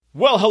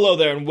Well, hello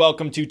there, and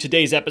welcome to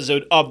today's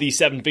episode of the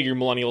Seven Figure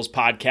Millennials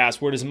podcast,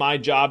 where it is my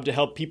job to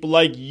help people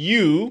like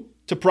you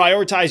to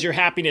prioritize your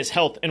happiness,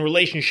 health, and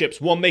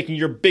relationships while making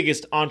your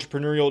biggest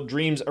entrepreneurial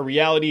dreams a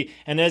reality.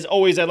 And as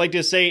always, I'd like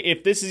to say,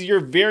 if this is your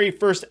very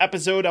first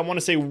episode, I want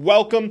to say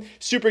welcome.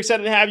 Super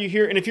excited to have you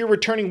here. And if you're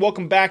returning,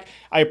 welcome back.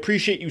 I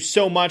appreciate you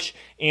so much.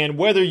 And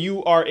whether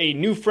you are a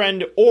new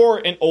friend or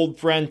an old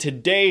friend,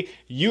 today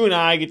you and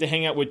I get to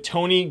hang out with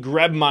Tony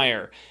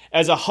Grebmeier.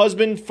 As a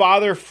husband,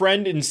 father,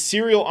 friend, and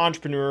serial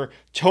entrepreneur,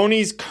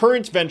 Tony's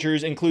current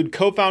ventures include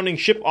co-founding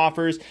Ship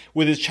Offers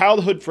with his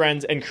childhood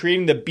friends and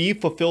creating the Be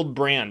Fulfilled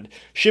brand.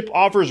 Ship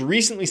Offers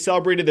recently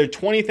celebrated their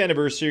 20th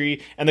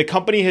anniversary, and the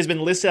company has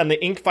been listed on the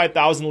Inc.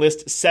 5000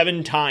 list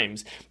 7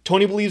 times.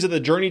 Tony believes that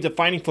the journey to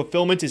finding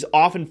fulfillment is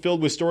often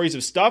filled with stories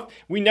of stuff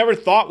we never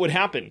thought would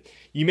happen.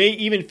 You may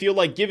even feel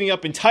like giving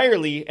up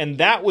entirely, and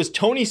that was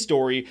Tony's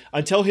story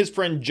until his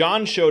friend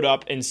John showed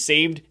up and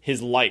saved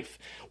his life.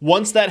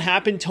 Once that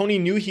happened, Tony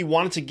knew he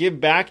wanted to give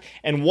back,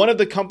 and one of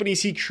the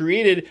companies he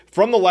created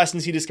from the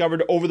lessons he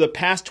discovered over the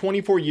past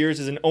 24 years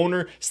as an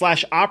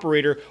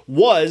owner/operator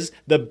was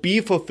the Be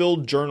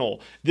Fulfilled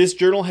Journal. This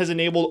journal has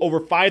enabled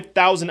over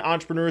 5,000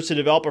 entrepreneurs to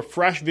develop a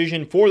fresh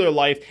vision for their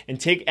life and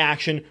take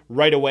action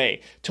right away.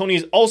 Tony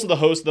is also the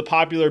host of the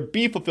popular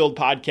Be Fulfilled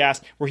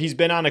podcast, where he's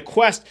been on a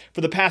quest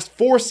for the past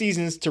 4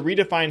 seasons to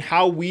redefine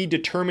how we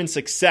determine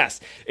success.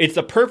 It's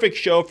the perfect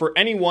show for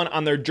anyone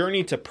on their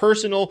journey to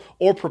personal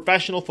or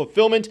professional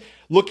fulfillment,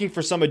 looking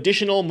for some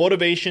additional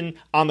motivation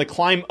on the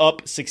climb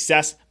up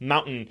success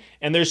mountain.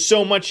 And there's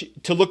so much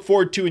to look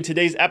forward to in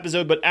today's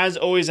episode, but as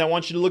always, I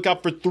want you to look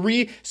out for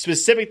 3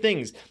 specific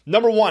things.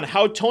 Number 1,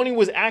 how Tony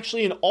was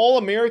actually an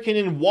All-American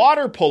in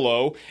water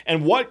polo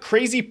and what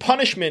crazy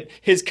punishment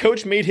his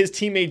coach made his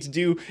teammates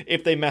do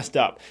if they messed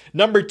up.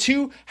 Number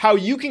 2, how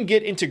you can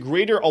get into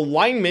greater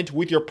alignment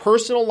with your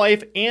personal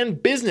life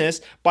and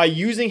business by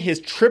using his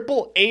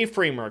AAA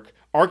framework: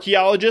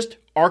 archaeologist,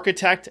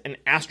 architect, and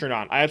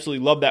astronaut. I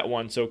absolutely love that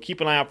one, so keep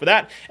an eye out for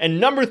that. And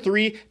number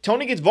 3,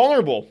 Tony gets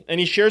vulnerable,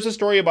 and he shares a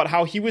story about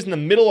how he was in the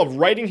middle of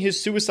writing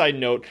his suicide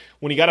note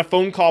when he got a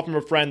phone call from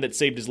a friend that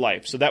saved his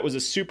life. So that was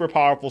a super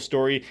powerful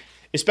story,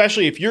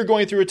 especially if you're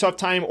going through a tough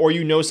time or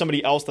you know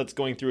somebody else that's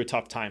going through a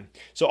tough time.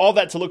 So all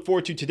that to look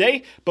forward to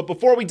today. But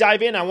before we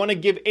dive in, I want to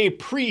give a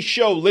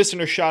pre-show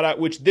listener shout out,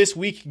 which this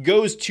week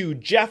goes to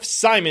Jeff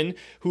Simon,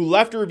 who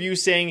left a review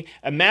saying,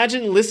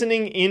 "Imagine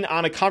listening in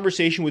on a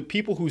conversation with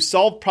people who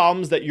solve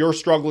problems that you're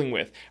struggling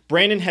with.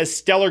 Brandon has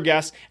stellar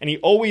guests, and he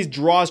always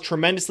draws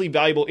tremendously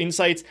valuable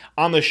insights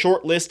on the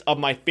short list of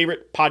my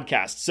favorite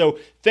podcasts." So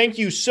thank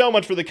you so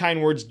much for the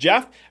kind words,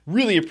 Jeff.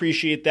 Really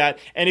appreciate that.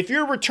 And if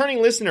you're a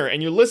returning listener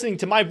and you're listening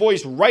to my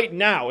voice right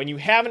now and you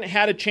haven't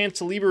had a chance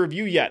to leave a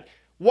review yet,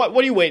 what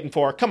are you waiting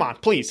for? Come on,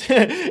 please.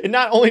 And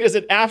not only does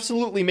it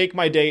absolutely make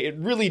my day, it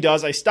really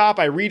does. I stop,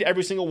 I read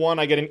every single one,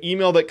 I get an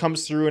email that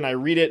comes through and I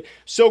read it.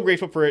 So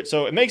grateful for it.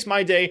 So it makes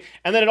my day.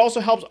 And then it also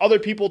helps other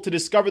people to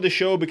discover the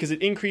show because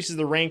it increases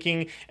the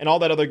ranking and all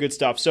that other good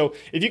stuff. So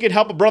if you could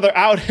help a brother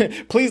out,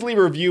 please leave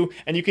a review.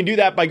 And you can do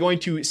that by going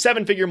to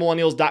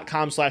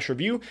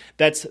sevenfiguremillennials.com/review.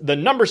 That's the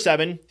number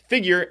 7,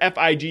 figure,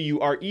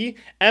 FIGURE,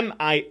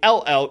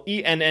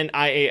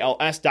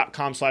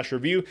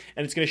 MILLENNIALS.com/review.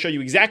 And it's going to show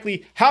you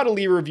exactly how to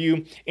leave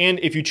review, and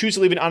if you choose to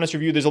leave an honest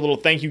review, there's a little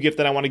thank you gift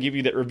that I want to give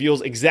you that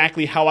reveals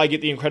exactly how I get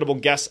the incredible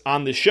guests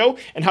on this show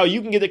and how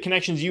you can get the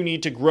connections you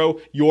need to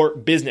grow your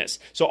business.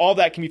 So all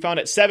that can be found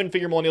at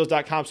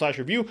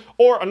sevenfiguremillennials.com/review,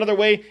 or another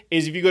way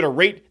is if you go to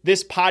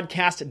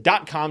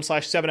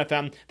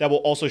ratethispodcast.com/7fm, that will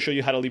also show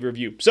you how to leave a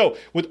review. So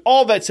with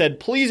all that said,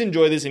 please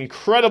enjoy this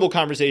incredible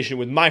conversation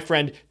with my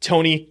friend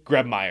Tony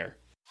Grebmeier.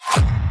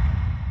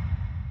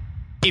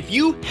 If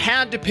you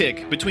had to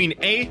pick between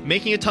A,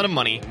 making a ton of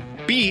money,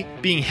 B,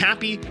 being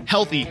happy,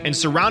 healthy, and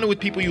surrounded with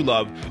people you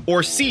love,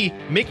 or C,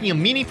 making a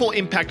meaningful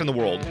impact on the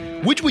world,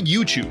 which would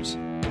you choose?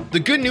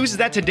 The good news is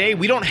that today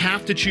we don't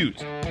have to choose.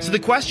 So the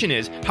question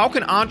is, how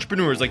can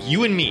entrepreneurs like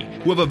you and me,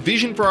 who have a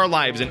vision for our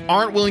lives and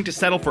aren't willing to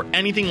settle for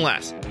anything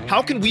less,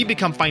 how can we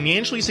become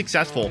financially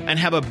successful and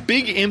have a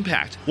big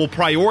impact while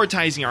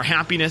prioritizing our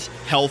happiness,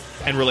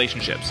 health, and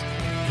relationships?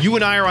 You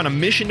and I are on a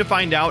mission to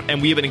find out,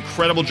 and we have an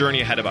incredible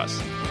journey ahead of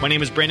us. My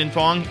name is Brandon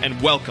Fong,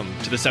 and welcome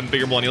to the 7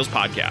 Figure Millennials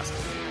podcast.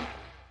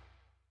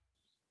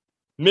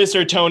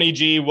 Mr. Tony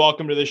G,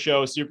 welcome to the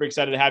show. Super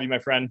excited to have you, my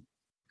friend.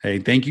 Hey,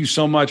 thank you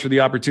so much for the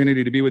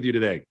opportunity to be with you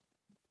today.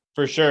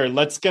 For sure.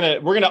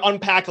 We're gonna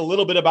unpack a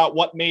little bit about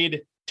what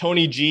made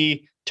Tony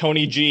G,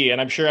 and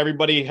I'm sure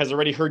everybody has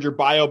already heard your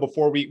bio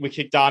before we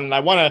kicked on, and I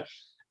want to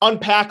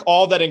unpack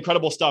all that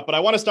incredible stuff, but I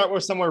want to start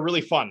with somewhere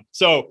really fun.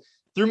 So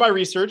through my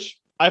research,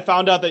 I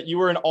found out that you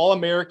were an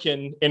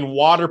All-American in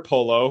water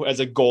polo as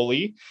a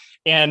goalie.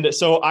 And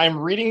so I'm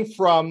reading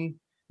from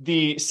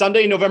the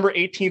Sunday, November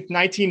 18th,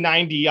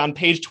 1990 on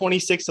page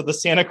 26 of the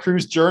Santa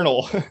Cruz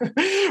Journal.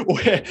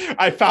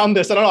 I found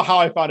this. I don't know how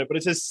I found it, but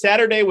it says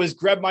Saturday was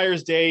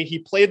Grebmeier's day. He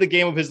played the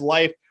game of his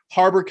life.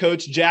 Harbor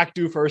coach Jack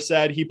Dufour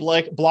said he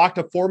blocked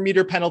a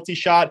 4-meter penalty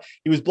shot.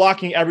 He was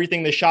blocking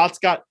everything. The shots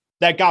got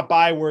that got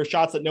by were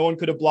shots that no one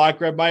could have blocked.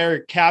 Greg Meyer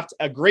capped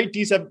a great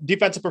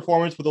defensive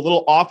performance with a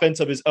little offense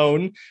of his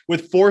own.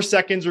 With 4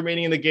 seconds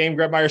remaining in the game,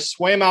 Greg Meyer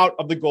swam out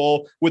of the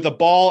goal with a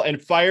ball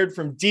and fired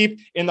from deep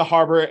in the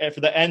harbor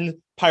for the end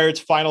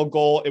Pirates' final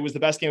goal. It was the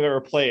best game I've ever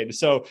played.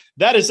 So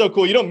that is so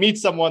cool. You don't meet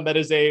someone that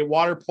is a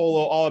water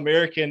polo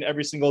All-American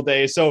every single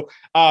day. So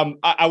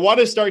I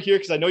want to start here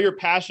because I know you're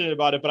passionate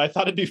about it, but I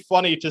thought it'd be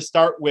funny to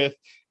start with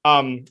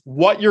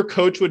what your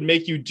coach would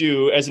make you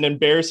do as an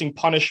embarrassing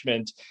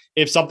punishment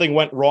if something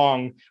went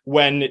wrong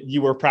when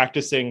you were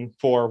practicing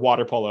for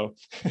water polo.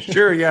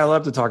 Sure. Yeah. I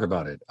love to talk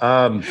about it.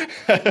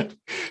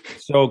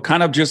 So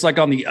kind of just like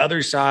on the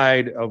other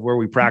side of where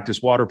we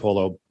practice water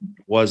polo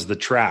was the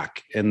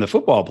track, and the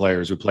football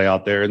players would play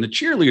out there and the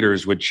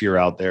cheerleaders would cheer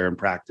out there and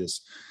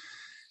practice.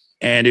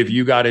 And if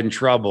you got in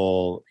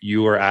trouble,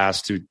 you were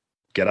asked to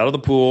get out of the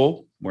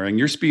pool wearing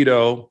your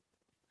Speedo,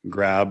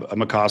 grab a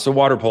Mikasa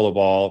water polo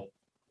ball,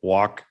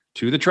 walk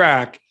to the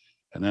track,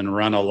 and then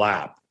run a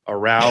lap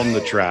around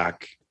the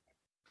track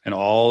in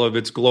all of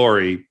its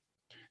glory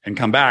and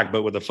come back.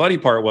 But what the funny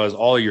part was,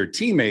 all your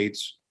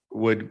teammates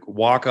would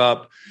walk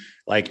up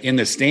like in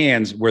the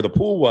stands where the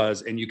pool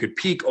was, and you could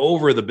peek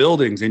over the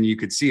buildings and you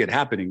could see it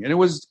happening. And it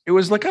was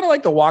like kind of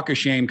like the walk of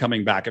shame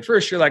coming back. At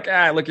first you're like,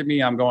 look at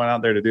me, I'm going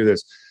out there to do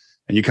this.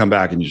 And you come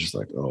back and you're just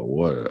like, oh,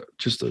 what?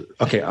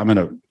 Okay, I'm going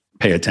to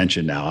pay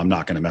attention now. I'm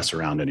not going to mess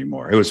around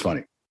anymore. It was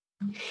funny.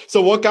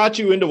 So what got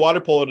you into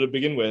water polo to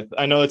begin with?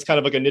 I know it's kind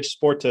of like a niche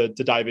sport to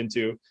dive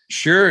into.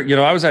 Sure.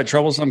 I was that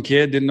troublesome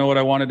kid, didn't know what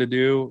I wanted to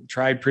do.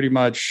 Tried pretty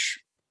much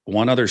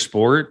one other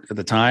sport at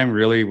the time,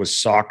 really was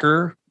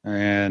soccer.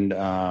 And,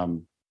 I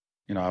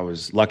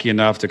was lucky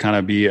enough to kind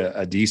of be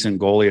a decent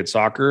goalie at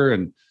soccer.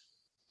 And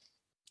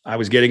I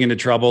was getting into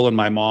trouble, and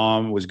my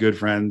mom was good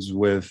friends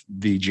with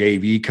the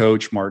JV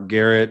coach, Mark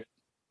Garrett,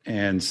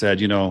 and said,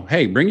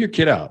 hey, bring your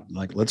kid out.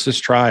 Like, let's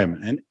just try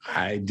him. And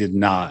I did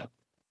not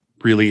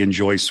really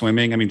enjoy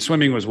swimming. I mean,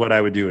 swimming was what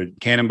I would do: a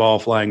cannonball,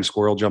 flying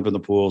squirrel, jump in the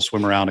pool,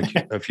 swim around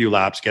a few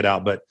laps, get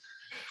out. But,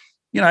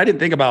 I didn't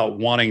think about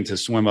wanting to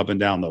swim up and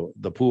down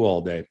the pool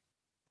all day.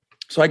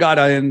 So I got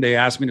in, they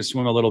asked me to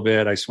swim a little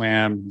bit. I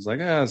swam. I was like,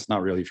 it's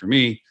not really for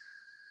me.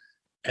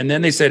 And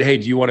then they said, hey,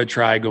 do you want to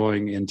try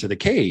going into the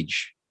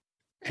cage?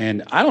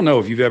 And I don't know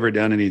if you've ever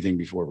done anything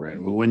before,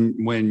 Brad, but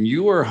when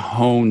you are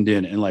honed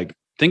in and like,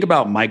 think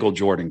about Michael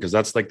Jordan, because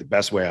that's like the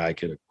best way I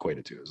could equate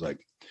it to. It's like,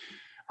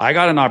 I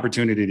got an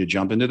opportunity to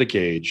jump into the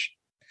cage,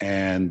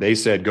 and they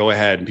said, go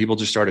ahead. And people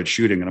just started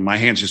shooting, and my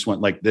hands just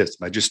went like this.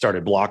 And I just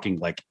started blocking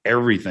like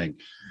everything.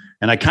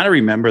 And I kind of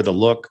remember the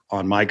look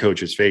on my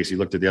coach's face. He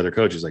looked at the other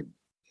coaches like,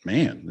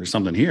 man, there's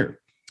something here.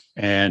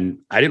 And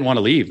I didn't want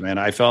to leave, man.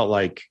 I felt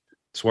like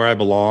it's where I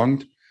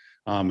belonged.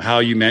 How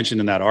you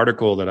mentioned in that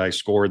article that I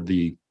scored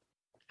the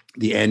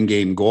end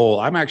game goal.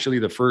 I'm actually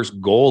the first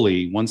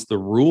goalie once the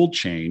rule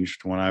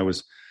changed when I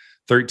was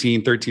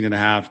 13 and a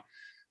half.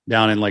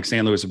 Down in like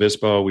San Luis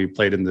Obispo, we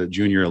played in the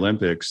Junior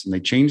Olympics, and they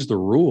changed the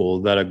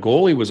rule that a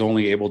goalie was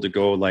only able to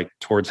go like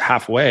towards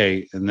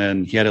halfway, and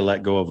then he had to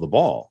let go of the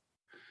ball.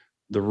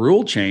 The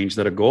rule changed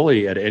that a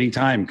goalie at any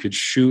time could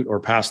shoot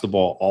or pass the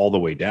ball all the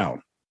way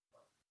down.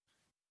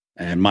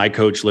 And my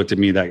coach looked at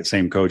me, that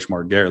same coach,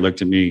 Mark Garrett,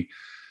 looked at me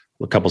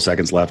a couple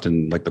seconds left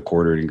in like the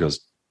quarter, and he goes,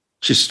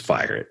 just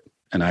fire it.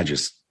 And I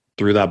just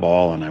threw that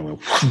ball, and I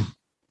went,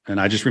 and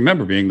I just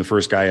remember being the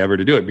first guy ever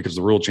to do it because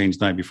the rule changed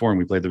the night before and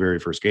we played the very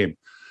first game.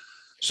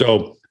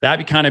 So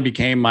that kind of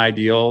became my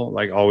deal,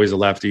 like always a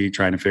lefty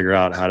trying to figure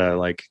out how to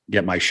like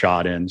get my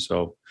shot in.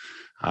 So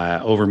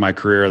over my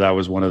career, that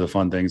was one of the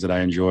fun things that I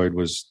enjoyed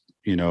was,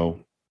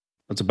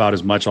 that's about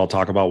as much I'll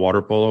talk about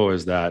water polo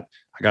is that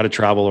I got to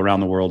travel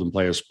around the world and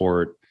play a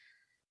sport.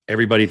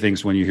 Everybody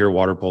thinks when you hear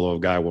water polo, a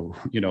guy will,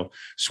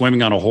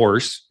 swimming on a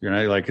horse,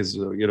 like, cause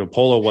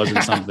polo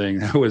wasn't something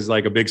that was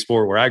like a big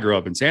sport where I grew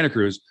up in Santa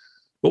Cruz.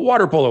 But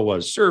water polo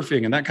was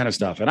surfing and that kind of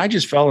stuff. And I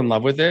just fell in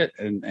love with it.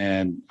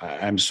 And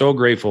I'm so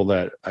grateful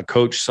that a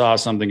coach saw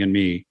something in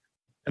me.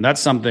 And that's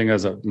something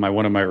as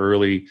one of my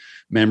early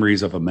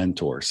memories of a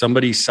mentor.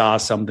 Somebody saw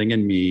something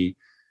in me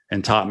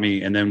and taught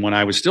me. And then when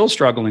I was still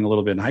struggling a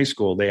little bit in high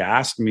school, they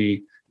asked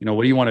me,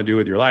 what do you want to do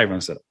with your life? And I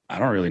said, I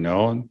don't really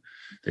know. And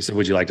they said,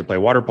 would you like to play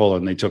water polo?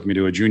 And they took me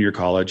to a junior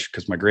college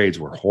because my grades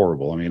were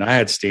horrible. I mean, I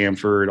had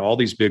Stanford, all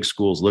these big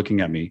schools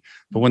looking at me.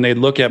 But when they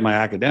look at my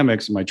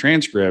academics and my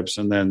transcripts,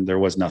 and then there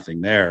was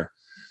nothing there.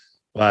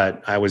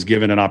 But I was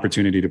given an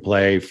opportunity to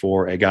play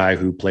for a guy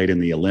who played in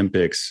the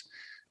Olympics.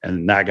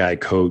 And that guy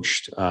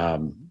coached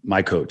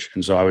my coach.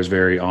 And so I was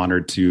very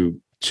honored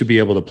to be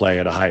able to play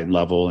at a heightened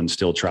level and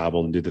still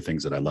travel and do the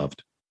things that I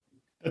loved.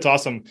 That's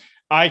awesome.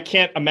 I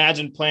can't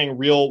imagine playing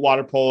real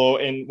water polo.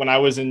 And when I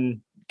was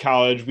in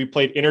college, we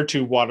played inner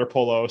tube water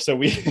polo. So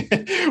we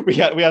we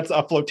had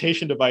a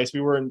flotation device.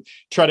 We were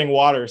treading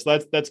water. So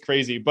that's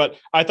crazy. But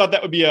I thought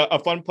that would be a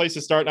fun place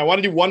to start. And I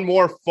want to do one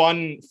more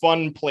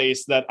fun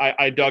place that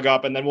I dug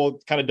up, and then we'll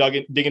kind of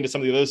dig into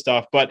some of the other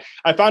stuff. But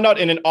I found out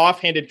in an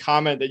offhanded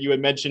comment that you had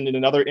mentioned in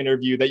another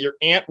interview that your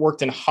aunt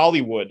worked in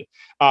Hollywood,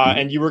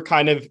 and you were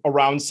kind of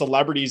around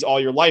celebrities all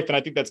your life. And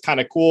I think that's kind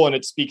of cool. And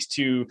it speaks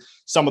to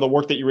some of the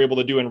work that you were able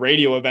to do in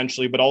radio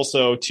eventually, but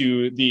also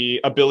to the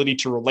ability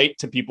to relate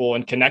to people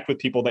and connect with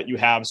people that you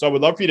have. So I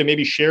would love for you to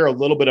maybe share a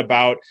little bit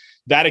about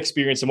that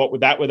experience and what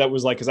that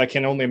was like, because I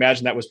can only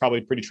imagine that was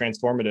probably pretty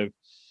transformative.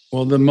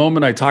 Well, the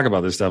moment I talk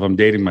about this stuff, I'm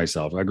dating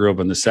myself. I grew up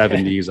in the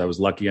 70s. I was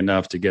lucky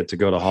enough to get to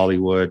go to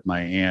Hollywood.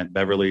 My aunt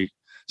Beverly,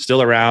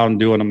 still around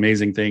doing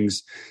amazing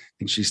things. I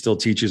think she still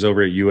teaches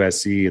over at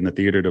USC in the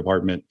theater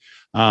department.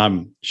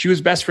 She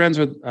was best friends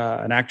with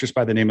an actress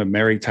by the name of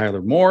Mary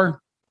Tyler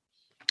Moore.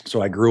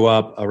 So I grew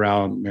up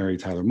around Mary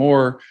Tyler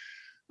Moore,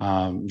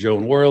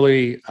 Joan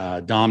Worley,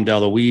 Dom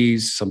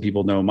DeLuise. Some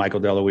people know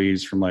Michael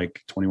DeLuise from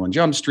like 21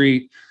 Jump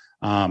Street.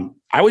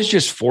 I was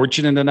just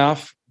fortunate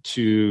enough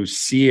to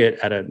see it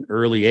at an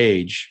early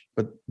age.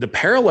 But the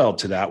parallel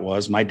to that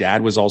was my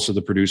dad was also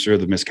the producer of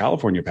the Miss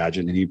California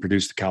pageant, and he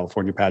produced the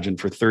California pageant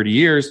for 30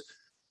 years.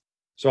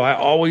 So I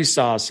always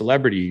saw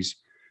celebrities.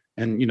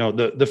 And, you know,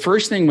 the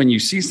first thing when you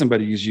see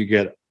somebody is you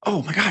get,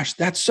 oh my gosh,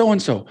 that's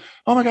so-and-so.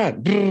 Oh my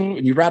God.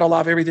 And you rattle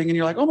off everything and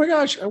you're like, oh my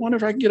gosh, I wonder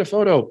if I can get a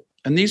photo.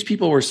 And these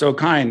people were so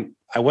kind.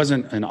 I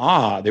wasn't in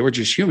awe. They were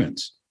just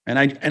humans. And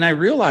I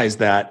realized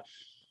that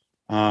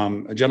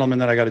a gentleman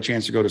that I got a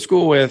chance to go to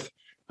school with,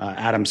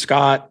 Adam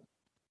Scott,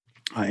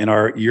 in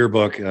our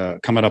yearbook,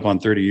 coming up on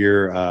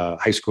 30-year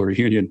high school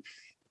reunion,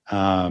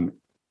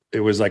 it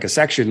was like a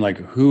section like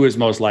who is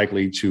most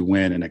likely to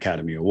win an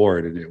Academy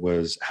Award, and it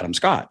was Adam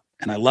Scott.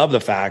 And I love the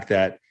fact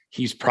that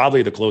he's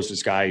probably the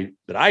closest guy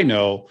that I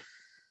know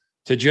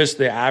to just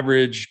the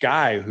average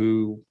guy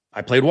who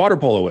I played water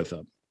polo with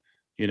him.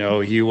 You know,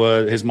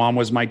 his mom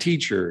was my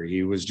teacher.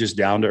 He was just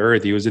down to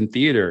earth. He was in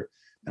theater.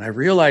 And I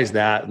realized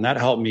that, and that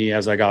helped me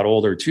as I got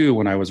older too,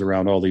 when I was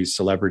around all these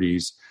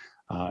celebrities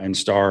and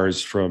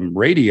stars from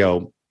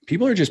radio.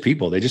 People are just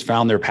people. They just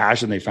found their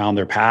passion. They found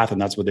their path, and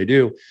that's what they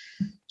do.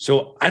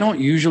 So I don't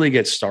usually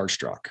get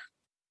starstruck.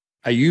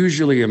 I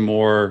usually am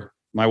more,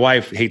 my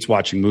wife hates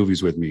watching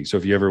movies with me. So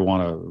if you ever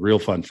want a real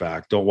fun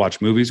fact, don't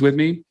watch movies with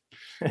me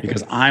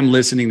because I'm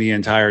listening the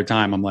entire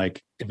time. I'm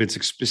like, if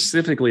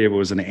it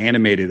was an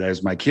animated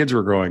as my kids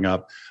were growing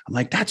up, I'm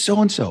like, that's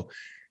so-and-so.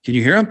 Can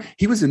you hear him?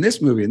 He was in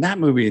this movie and that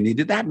movie, and he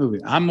did that movie.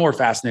 I'm more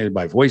fascinated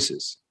by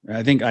voices.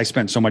 I think I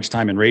spent so much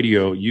time in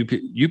radio. You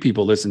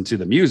people listen to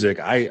the music.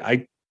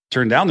 I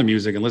turn down the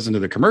music and listen to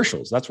the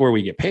commercials. That's where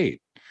we get paid.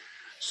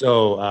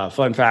 So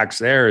fun facts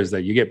there is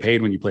that you get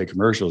paid when you play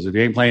commercials. If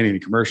you ain't playing any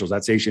commercials,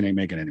 that station ain't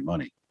making any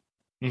money.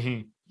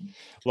 Mm-hmm.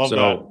 Love so,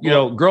 that. You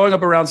know, growing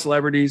up around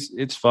celebrities,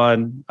 it's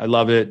fun. I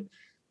love it.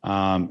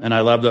 And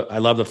I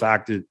love the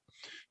fact that,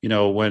 you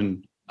know,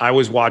 when I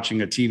was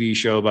watching a TV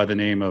show by the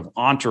name of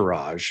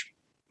Entourage,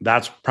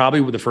 that's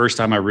probably the first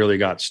time I really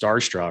got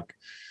starstruck,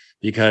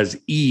 because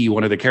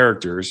one of the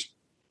characters,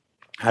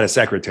 had a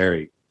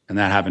secretary, and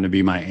that happened to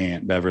be my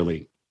aunt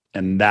Beverly.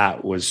 And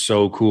that was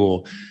so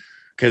cool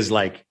because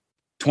like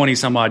 20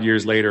 some odd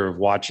years later of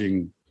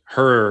watching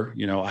her,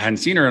 you know, I hadn't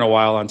seen her in a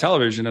while on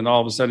television, and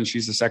all of a sudden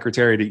she's the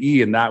secretary to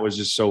E. And that was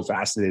just so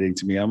fascinating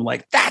to me. I'm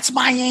like, that's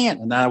my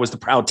aunt. And that was the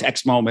proud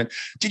text moment.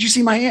 Did you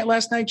see my aunt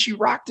last night? She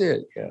rocked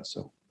it. Yeah.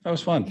 So that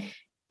was fun.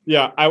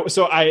 Yeah.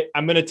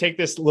 I'm going to take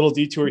this little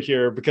detour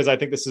here because I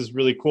think this is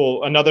really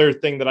cool. Another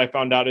thing that I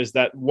found out is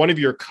that one of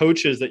your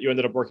coaches that you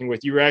ended up working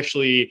with, you were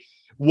actually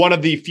one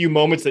of the few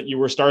moments that you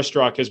were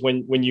starstruck is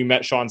when you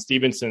met Sean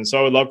Stephenson. So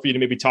I would love for you to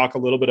maybe talk a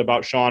little bit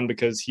about Sean,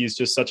 because he's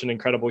just such an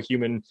incredible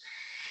human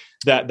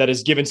that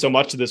has given so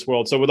much to this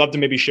world. So we'd love to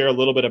maybe share a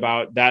little bit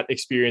about that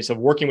experience of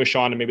working with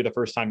Sean and maybe the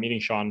first time meeting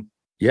Sean.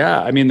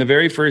 Yeah. I mean, the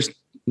very first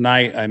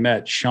night I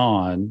met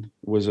Sean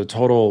was a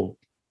total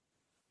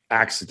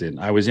accident.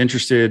 I was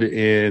interested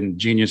in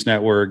Genius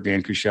Network.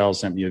 Dan Kushel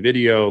sent me a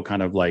video,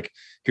 kind of like,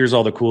 here's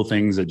all the cool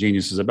things that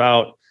Genius is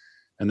about.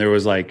 And there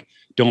was like,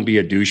 don't be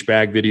a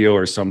douchebag video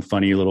or some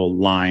funny little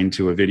line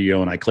to a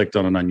video. And I clicked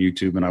on it on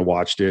YouTube and I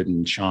watched it.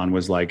 And Sean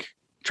was like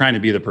trying to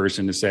be the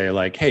person to say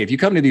like, hey, if you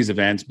come to these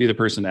events, be the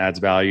person that adds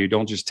value.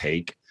 Don't just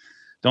take.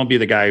 Don't be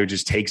the guy who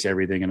just takes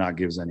everything and not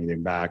gives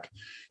anything back.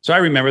 So I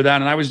remember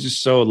that. And I was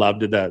just so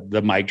loved at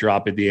the mic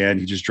drop at the end.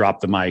 He just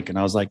dropped the mic. And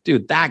I was like,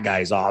 dude, that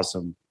guy's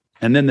awesome.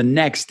 And then the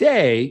next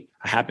day,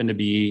 I happened to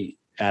be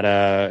at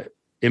a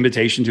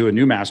invitation to a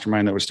new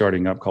mastermind that was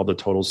starting up called the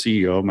Total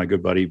CEO. My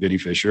good buddy, Vinny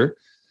Fisher,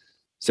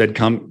 said,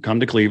 come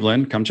to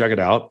Cleveland, come check it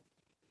out.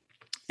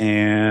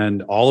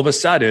 And all of a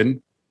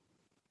sudden,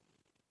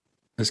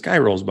 this guy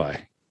rolls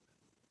by.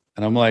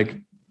 And I'm like,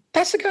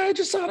 that's the guy I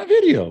just saw on a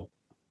video.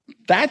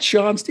 That's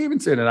Sean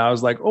Stephenson. And I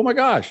was like, oh my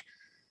gosh.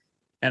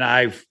 And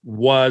I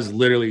was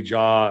literally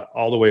jaw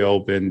all the way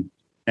open,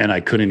 and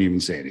I couldn't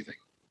even say anything.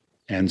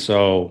 And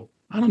so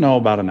I don't know,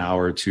 about an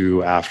hour or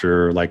two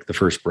after like the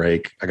first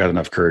break, I got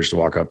enough courage to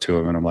walk up to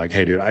him and I'm like,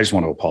 hey, dude, I just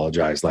want to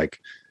apologize. Like,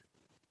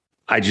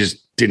 I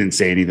just didn't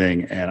say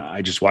anything. And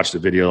I just watched the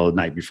video the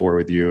night before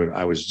with you. And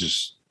I was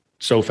just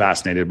so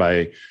fascinated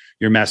by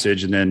your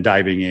message, and then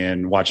diving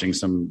in, watching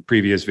some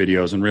previous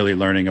videos and really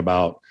learning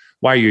about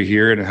why you're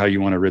here and how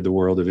you want to rid the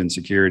world of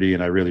insecurity.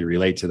 And I really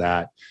relate to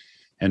that.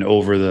 And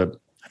over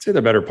I'd say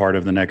the better part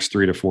of the next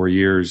 3 to 4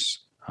 years,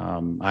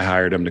 I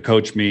hired him to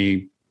coach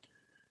me.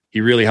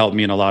 He really helped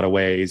me in a lot of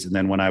ways. And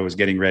then when I was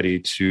getting ready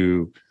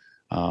to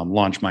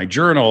launch my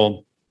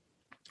journal,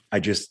 I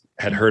just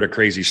had heard a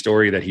crazy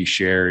story that he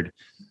shared,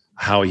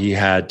 how he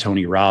had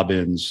Tony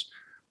Robbins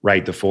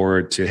write the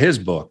foreword to his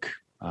book.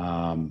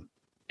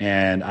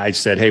 And I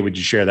said, hey, would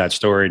you share that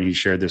story? And he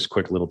shared this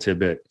quick little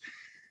tidbit.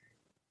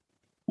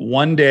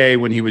 One day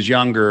when he was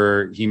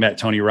younger, he met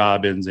Tony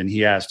Robbins and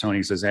he asked Tony,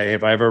 he says, hey,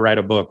 if I ever write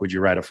a book, would you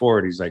write a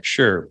foreword? He's like,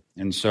 sure.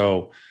 And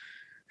so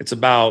it's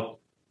about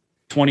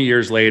 20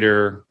 years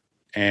later,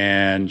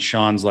 and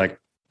Sean's like,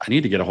 I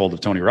need to get a hold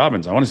of Tony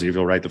Robbins. I want to see if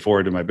he'll write the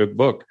foreword to my big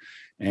book.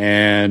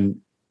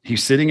 And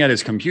he's sitting at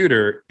his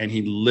computer and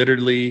he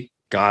literally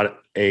got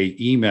a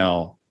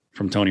email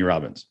from Tony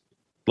Robbins,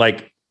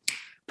 like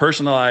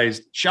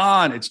personalized,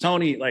 Sean, it's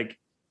Tony, like,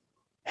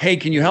 hey,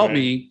 can you help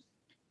me?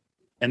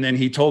 And then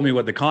he told me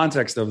what the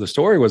context of the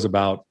story was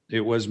about. It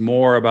was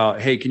more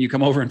about, hey, can you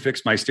come over and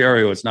fix my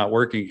stereo? It's not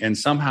working. And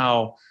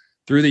somehow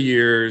through the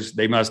years,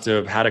 they must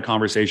have had a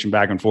conversation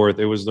back and forth.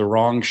 It was the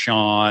wrong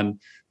Sean.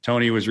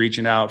 Tony was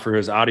reaching out for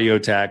his audio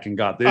tech and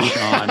got this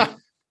Sean.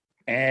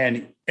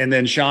 And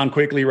then Sean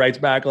quickly writes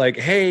back like,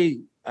 hey,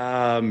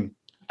 I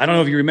don't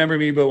know if you remember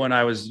me, but when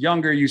I was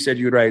younger, you said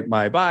you would write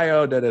my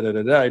bio,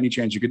 any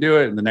chance you could do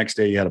it? And the next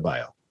day you had a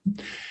bio.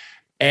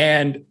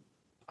 And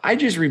I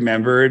just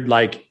remembered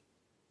like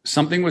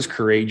something was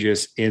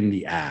courageous in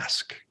the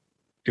ask.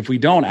 If we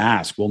don't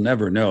ask, we'll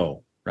never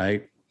know,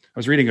 right? I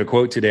was reading a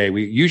quote today.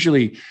 We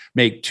usually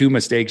make 2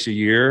 mistakes a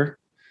year,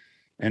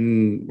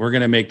 and we're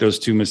going to make those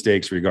 2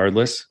 mistakes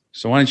regardless.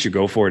 So why don't you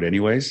go for it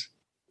anyways,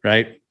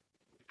 right?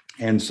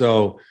 And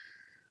so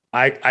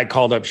I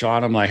called up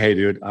Sean. I'm like, hey,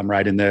 dude, I'm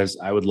writing this.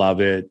 I would love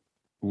it.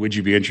 Would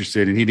you be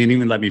interested? And he didn't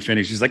even let me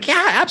finish. He's like,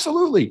 yeah,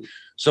 absolutely.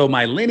 So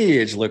my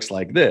lineage looks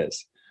like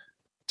this.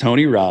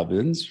 Tony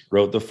Robbins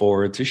wrote the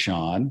foreword to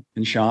Sean,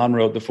 and Sean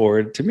wrote the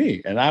foreword to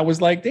me. And I was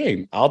like,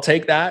 dang, I'll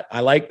take that. I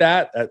like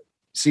that. That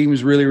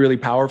seems really, really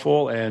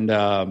powerful. And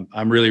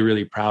I'm really,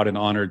 really proud and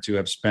honored to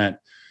have spent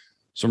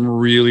some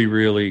really,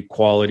 really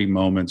quality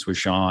moments with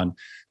Sean,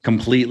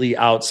 completely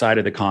outside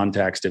of the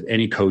context of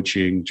any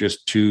coaching,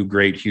 just 2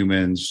 great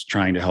humans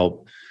trying to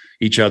help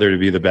each other to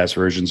be the best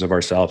versions of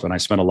ourselves. And I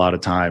spent a lot of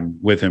time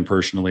with him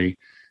personally,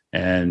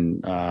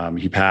 and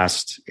he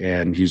passed,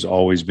 and he's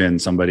always been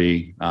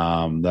somebody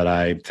that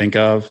I think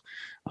of.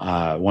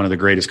 One of the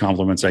greatest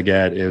compliments I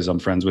get is I'm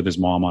friends with his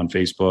mom on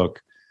Facebook.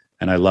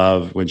 And I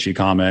love when she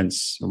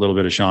comments, a little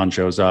bit of Sean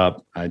shows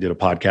up. I did a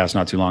podcast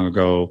not too long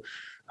ago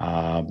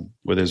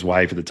with his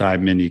wife at the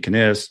time, Mindy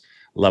Kniss.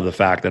 Love the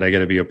fact that I get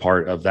to be a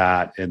part of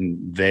that.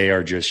 And they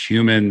are just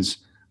humans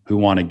who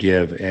want to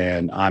give.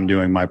 And I'm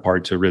doing my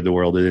part to rid the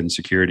world of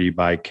insecurity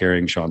by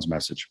carrying Sean's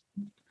message.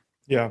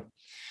 Yeah.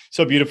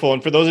 So beautiful.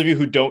 And for those of you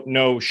who don't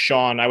know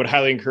Sean, I would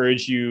highly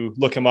encourage you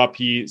look him up.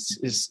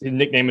 His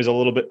nickname is a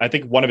little bit, I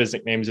think one of his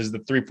nicknames is the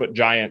 3-foot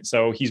giant.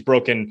 So he's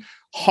broken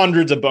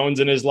hundreds of bones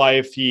in his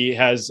life. He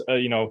has,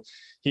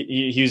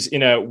 he's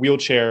in a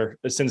wheelchair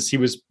since he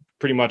was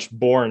pretty much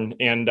born.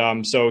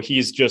 And so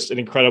he's just an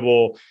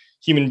incredible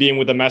human being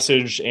with a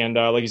message. And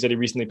like you said, he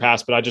recently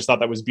passed, but I just thought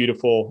that was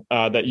beautiful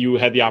that you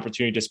had the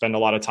opportunity to spend a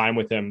lot of time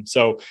with him.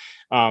 So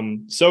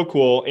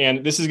cool.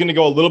 And this is going to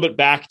go a little bit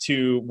back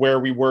to where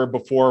we were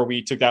before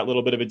we took that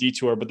little bit of a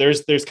detour, but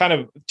there's kind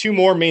of 2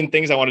 more main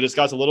things I want to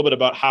discuss a little bit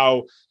about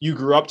how you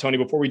grew up, Tony,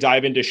 before we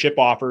dive into ship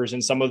offers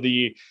and some of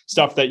the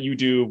stuff that you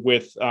do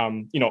with,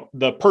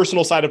 the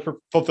personal side of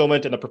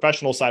fulfillment and the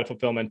professional side of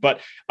fulfillment. But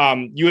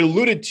you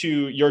alluded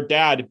to your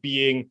dad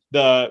being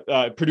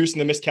producing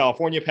the Miss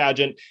California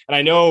pageant. And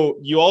I know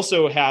you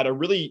also had a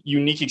really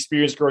unique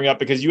experience growing up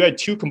because you had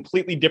 2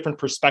 completely different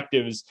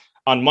perspectives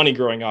on money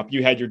growing up.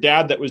 You had your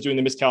dad that was doing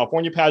the Miss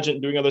California pageant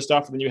and doing other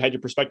stuff, and then you had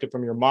your perspective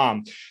from your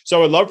mom.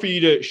 So I'd love for you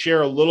to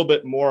share a little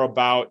bit more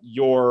about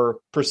your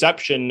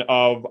perception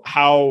of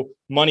how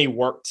money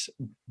worked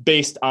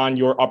based on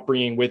your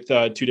upbringing with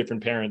 2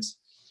 different parents.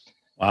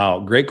 Wow,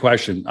 great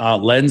question.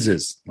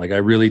 Lenses. Like I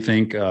really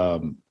think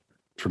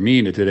for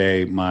me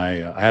today,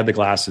 I had the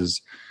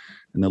glasses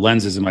and the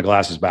lenses in my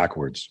glasses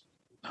backwards.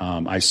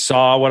 I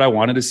saw what I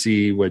wanted to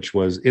see, which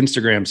was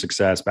Instagram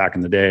success back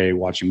in the day,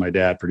 watching my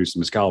dad produce the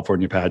Miss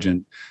California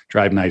pageant,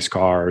 drive nice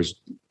cars.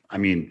 I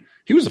mean,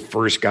 he was the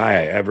first guy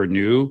I ever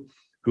knew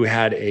who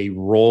had a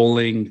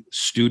rolling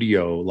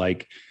studio,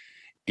 like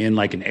in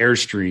like an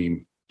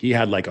Airstream. He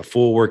had like a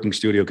full working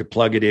studio, could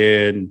plug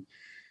in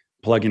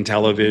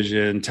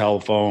television,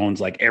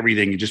 telephones, like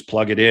everything. You just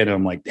plug it in. And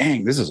I'm like,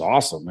 dang, this is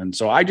awesome. And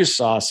so I just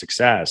saw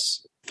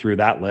success through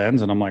that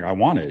lens. And I'm like, I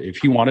want it. If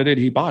he wanted it,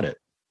 he bought it.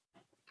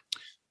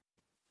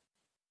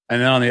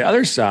 And then on the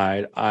other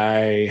side,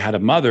 I had a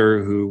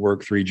mother who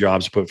worked 3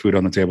 jobs to put food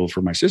on the table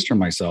for my sister and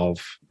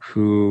myself,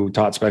 who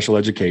taught special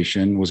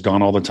education, was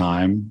gone all the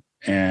time,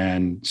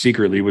 and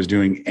secretly was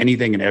doing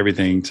anything and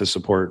everything to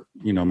support,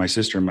 my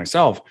sister and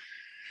myself.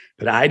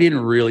 But I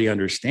didn't really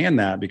understand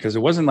that, because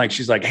it wasn't like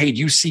she's like, hey, do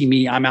you see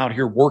me? I'm out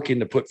here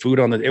working to put food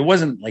on it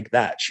wasn't like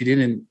that. She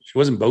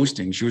wasn't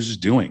boasting. She was just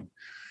doing.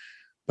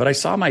 But I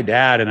saw my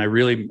dad, and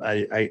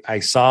I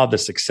saw the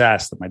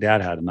success that my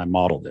dad had, and I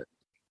modeled it.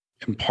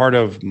 And part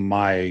of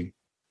my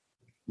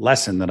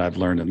lesson that I've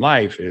learned in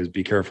life is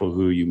be careful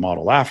who you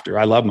model after.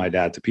 I love my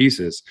dad to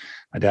pieces.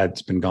 My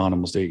dad's been gone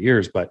almost 8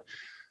 years, but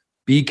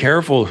be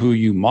careful who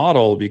you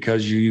model,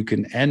 because you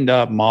can end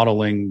up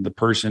modeling the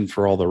person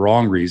for all the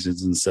wrong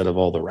reasons instead of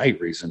all the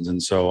right reasons.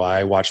 And so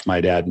I watched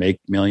my dad make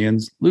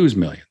millions, lose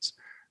millions,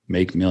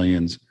 make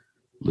millions,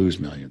 lose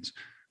millions.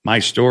 My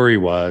story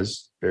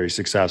was very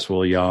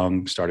successful,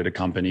 young, started a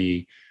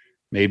company,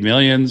 made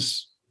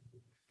millions,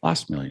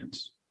 lost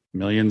millions.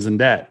 Millions in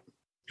debt.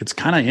 It's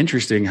kind of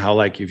interesting how,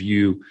 like, if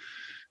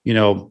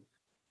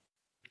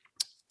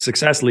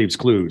success leaves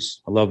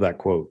clues. I love that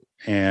quote.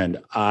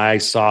 And I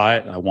saw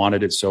it. I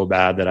wanted it so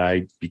bad that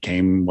I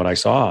became what I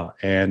saw.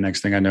 And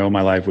next thing I know,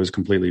 my life was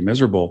completely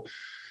miserable.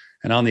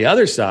 And on the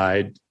other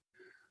side,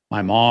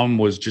 my mom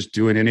was just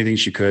doing anything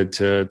she could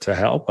to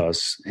help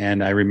us.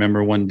 And I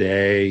remember one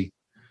day,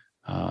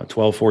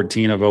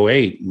 12/14 of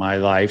 08, my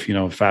life,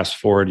 fast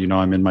forward,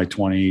 I'm in my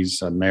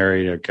 20s, I'm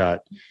married, I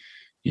got,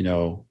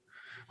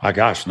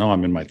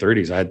 I'm in my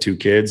 30s. I had 2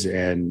 kids,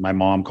 and my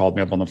mom called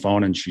me up on the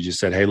phone, and she just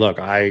said, hey, look,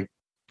 I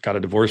got a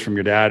divorce from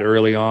your dad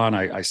early on.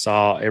 I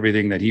saw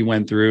everything that he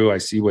went through. I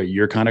see what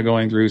you're kind of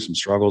going through, some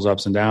struggles,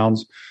 ups and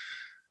downs.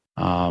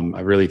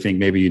 I really think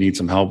maybe you need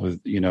some help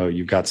with,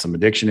 you've got some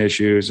addiction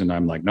issues. And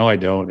I'm like, no, I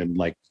don't. And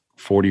like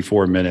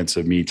 44 minutes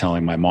of me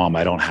telling my mom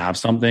I don't have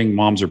something.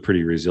 Moms are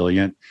pretty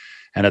resilient.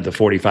 And at the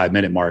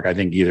 45-minute mark, I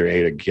think either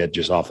A, to get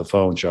just off the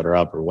phone, shut her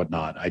up or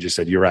whatnot. I just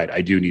said, you're right. I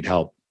do need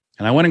help.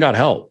 And I went and got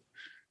help.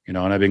 And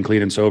I've been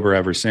clean and sober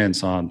ever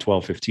since on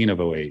 12/15 of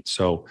 08.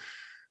 So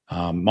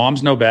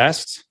moms know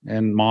best.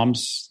 And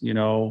moms,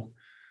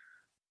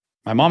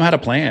 my mom had a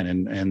plan,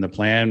 and the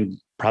plan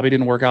probably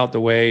didn't work out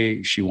the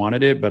way she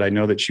wanted it, but I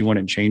know that she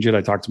wouldn't change it.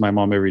 I talk to my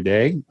mom every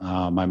day.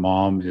 My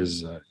mom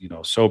is,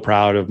 so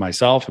proud of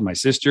myself and my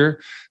sister,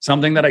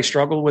 something that I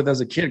struggled with as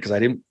a kid, because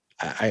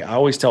I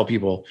always tell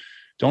people,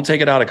 don't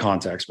take it out of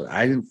context, but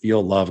I didn't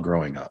feel love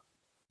growing up.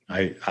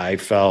 I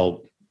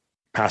felt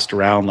passed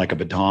around like a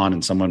baton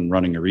and someone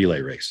running a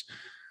relay race.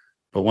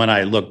 But when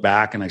I look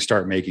back and I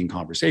start making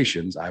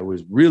conversations, I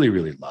was really,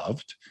 really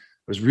loved.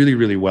 I was really,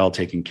 really well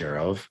taken care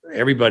of.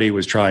 Everybody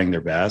was trying their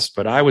best,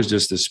 but I was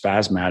just a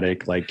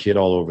spasmodic, kid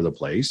all over the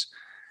place.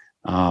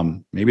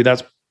 Maybe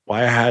that's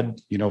why I had,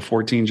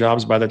 14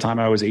 jobs by the time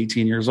I was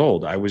 18 years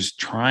old. I was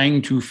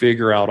trying to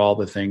figure out all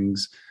the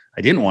things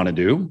I didn't want to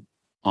do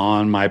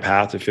on my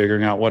path to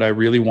figuring out what I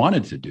really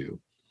wanted to do.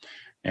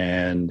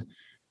 And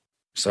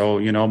so,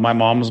 my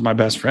mom was my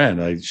best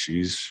friend.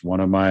 She's one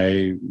of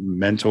my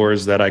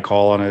mentors that I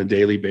call on a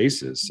daily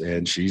basis.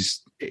 And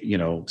she's,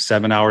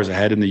 7 hours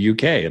ahead in the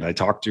UK. And I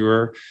talked to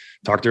her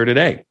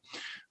today.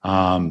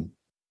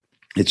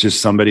 It's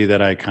just somebody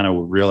that I kind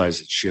of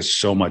realized that she has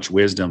so much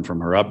wisdom from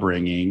her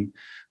upbringing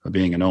of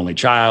being an only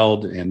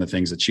child and the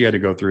things that she had to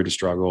go through to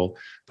struggle,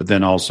 but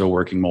then also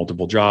working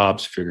multiple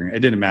jobs, figuring it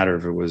didn't matter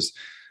if it was,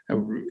 I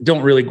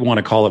don't really want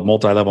to call it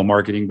multi-level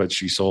marketing, but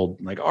she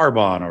sold like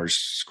Arbonne or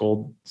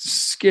sold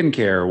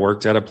skincare,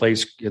 worked at a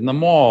place in the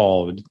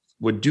mall,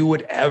 would do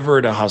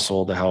whatever to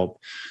hustle to help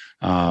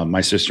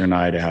my sister and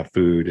I to have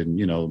food. And,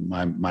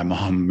 my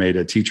mom made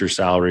a teacher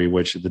salary,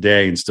 which at the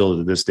day and still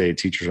to this day,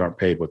 teachers aren't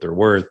paid what they're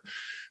worth.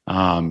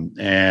 I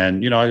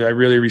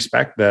really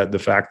respect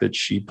the fact that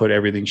she put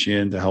everything she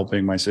into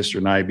helping my sister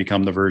and I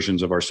become the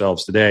versions of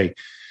ourselves today.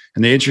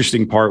 And the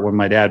interesting part, when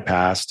my dad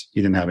passed,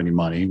 he didn't have any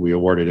money. We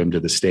awarded him to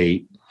the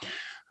state.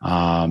 He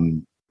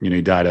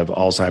died of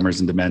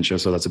Alzheimer's and dementia.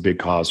 So that's a big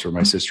cause for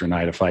my sister and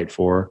I to fight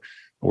for.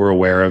 We're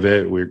aware of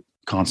it. We're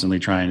constantly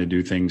trying to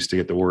do things to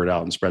get the word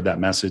out and spread that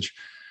message.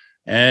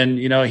 And,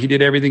 he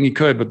did everything he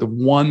could. But the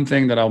one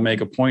thing that I'll make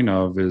a point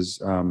of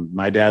is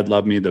my dad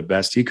loved me the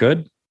best he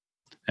could.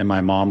 And my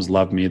mom's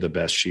loved me the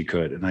best she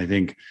could. And I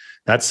think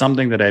that's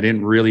something that I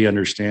didn't really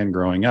understand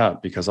growing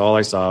up, because all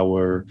I saw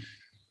were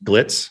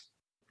glitz,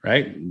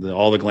 right?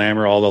 All the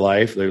glamour, all the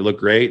life, they look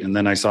great. And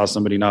then I saw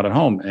somebody not at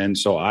home. And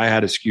so I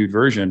had a skewed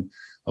version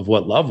of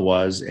what love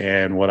was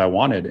and what I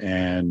wanted.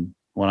 And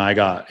when I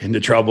got into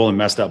trouble and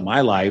messed up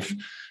my life,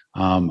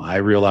 I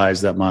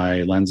realized that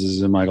my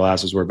lenses and my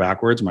glasses were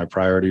backwards. My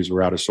priorities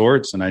were out of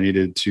sorts, and I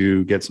needed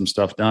to get some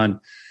stuff done.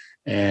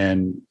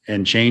 And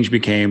change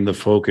became the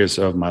focus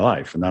of my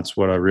life. And that's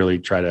what I really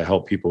try to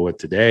help people with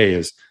today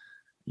is,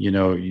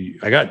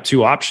 I got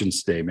 2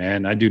 options today,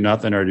 man. I do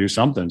nothing or do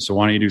something. So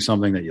why don't you do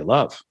something that you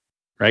love,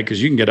 right?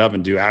 Because you can get up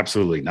and do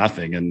absolutely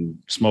nothing and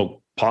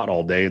smoke pot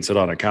all day and sit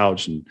on a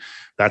couch, and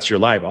that's your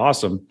life.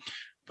 Awesome.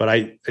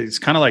 But it's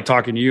kind of like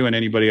talking to you and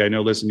anybody I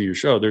know listening to your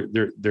show.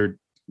 They're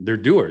they're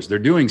doers. They're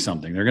doing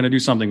something. They're going to do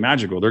something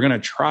magical. They're going to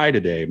try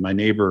today. My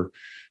neighbor,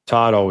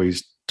 Todd,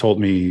 always told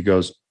me, he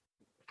goes,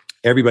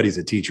 everybody's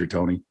a teacher,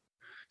 Tony,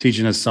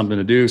 teaching us something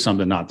to do,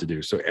 something not to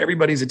do. So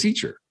everybody's a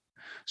teacher.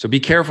 So be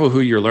careful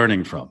who you're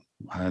learning from.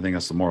 I think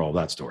that's the moral of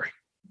that story.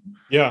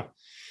 Yeah.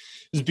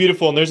 It's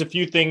beautiful. And there's a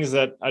few things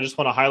that I just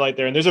want to highlight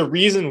there. And there's a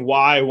reason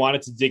why I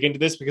wanted to dig into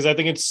this, because I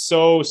think it's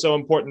so, so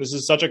important. This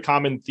is such a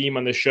common theme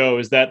on the show,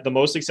 is that the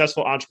most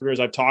successful entrepreneurs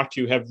I've talked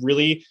to have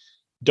really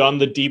done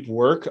the deep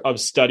work of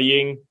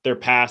studying their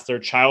past, their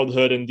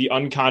childhood, and the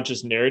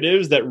unconscious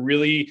narratives that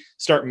really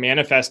start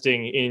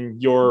manifesting in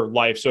your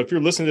life. So if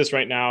you're listening to this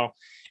right now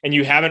and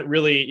you haven't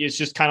really, it's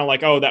just kind of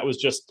like, oh, that was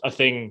just a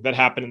thing that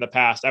happened in the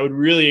past, I would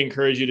really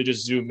encourage you to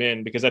just zoom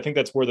in, because I think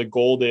that's where the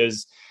gold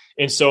is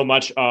in so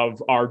much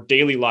of our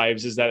daily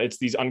lives, is that it's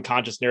these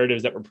unconscious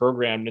narratives that were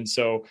programmed. And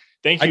so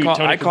thank you,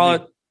 Tony. I call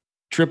it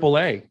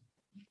AAA.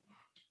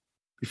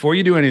 Before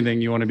you do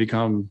anything, you want to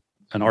become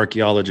an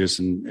archaeologist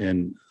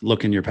and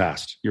look in your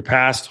past. Your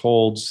past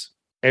holds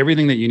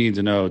everything that you need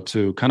to know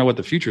to kind of what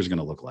the future is going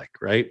to look like,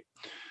 right?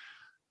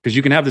 Because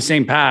you can have the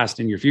same past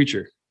in your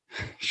future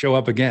show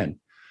up again.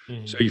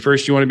 Mm-hmm. So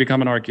you want to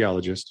become an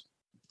archaeologist.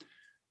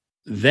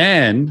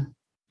 Then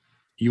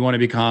you want to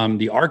become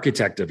the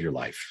architect of your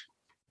life.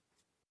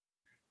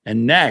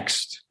 And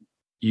next,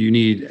 you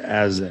need,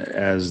 as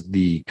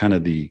the kind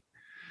of the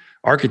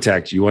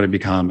architect, you want to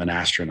become an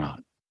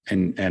astronaut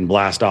and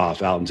blast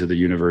off out into the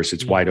universe.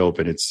 It's wide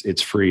open.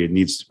 It's free. It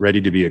needs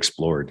ready to be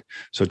explored.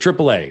 So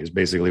AAA is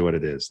basically what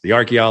it is: the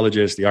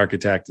archaeologist, the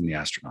architect, and the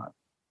astronaut.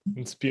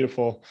 It's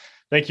beautiful.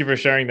 Thank you for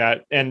sharing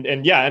that. And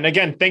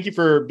again, thank you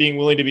for being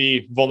willing to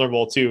be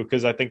vulnerable too,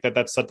 because I think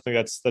that's something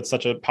that's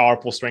such a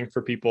powerful strength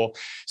for people.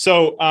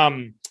 So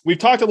we've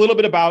talked a little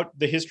bit about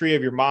the history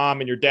of your mom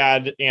and your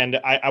dad, and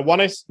I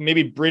want to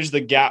maybe bridge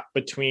the gap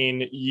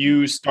between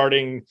you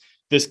starting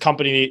this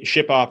company,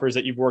 Ship Offers,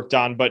 that you've worked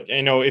on. But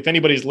if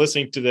anybody's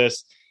listening to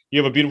this,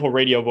 you have a beautiful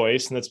radio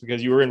voice, and that's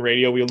because you were in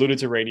radio. We alluded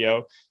to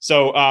radio.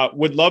 So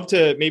would love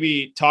to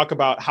maybe talk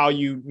about how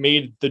you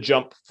made the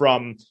jump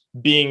from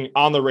being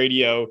on the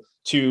radio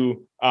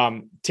to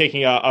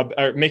making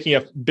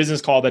a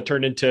business call that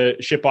turned into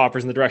Ship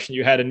Offers in the direction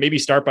you had, and maybe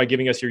start by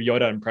giving us your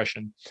Yoda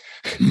impression.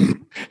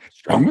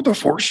 Strong with the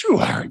force you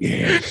are,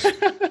 yes.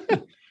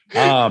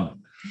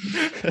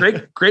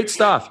 Great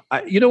stuff.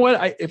 You know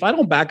what? If I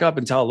don't back up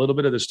and tell a little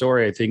bit of the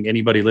story, I think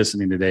anybody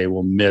listening today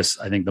will miss,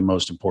 I think, the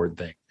most important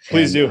thing.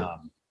 Please do.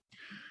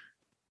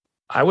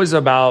 I was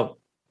about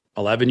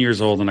 11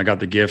 years old and I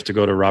got the gift to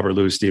go to Robert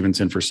Louis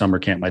Stevenson for summer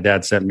camp. My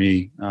dad sent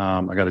me.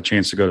 I got a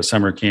chance to go to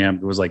summer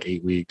camp. It was like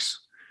 8 weeks.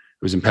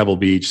 It was in Pebble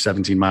Beach,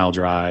 17-mile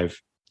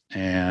drive.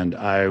 And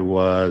I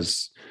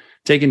was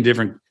taking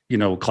different,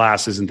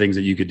 classes and things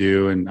that you could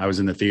do. And I was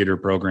in the theater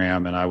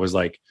program, and I was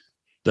like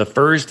the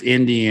first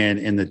Indian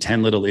in the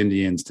 10 Little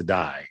Indians to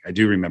die. I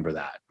do remember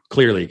that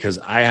clearly because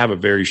I have a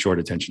very short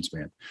attention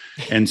span.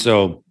 And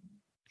so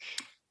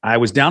I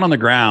was down on the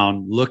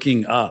ground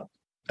looking up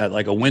at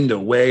like a window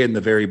way in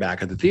the very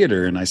back of the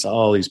theater. And I saw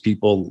all these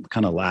people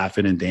kind of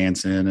laughing and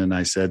dancing. And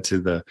I said to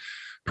the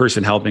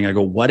person helping, I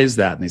go, "What is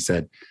that?" And they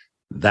said,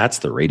 "That's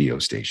the radio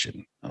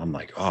station." And I'm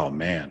like, oh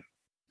man.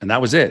 And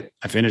that was it.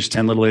 I finished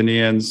 10 Little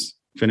Indians,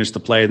 finished the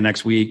play the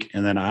next week.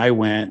 And then I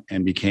went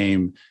and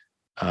became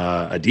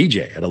a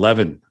DJ at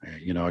 11.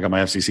 I got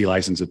my FCC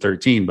license at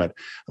 13, but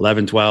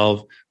 11,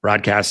 12,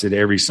 broadcasted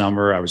every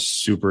summer. I was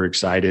super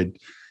excited.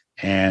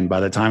 And by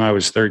the time I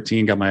was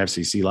 13, got my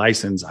FCC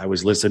license, I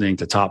was listening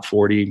to Top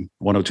 40,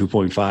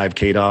 102.5,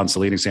 KDON,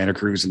 Salinas, Santa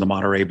Cruz, and the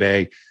Monterey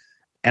Bay.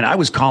 And I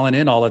was calling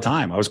in all the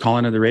time. I was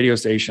calling in the radio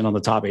station on the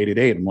top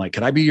 888. I'm like,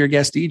 "Could I be your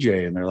guest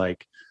DJ?" And they're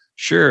like,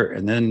 "Sure."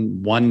 And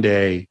then one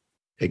day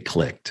it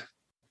clicked.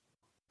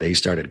 They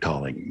started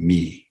calling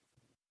me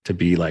to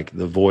be like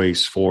the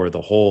voice for the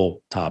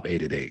whole top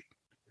 888.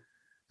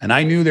 And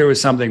I knew there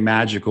was something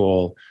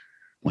magical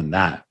when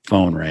that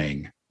phone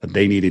rang, that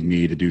they needed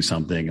me to do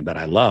something that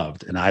I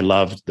loved. And I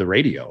loved the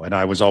radio. And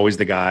I was always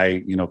the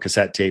guy,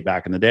 cassette tape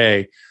back in the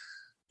day,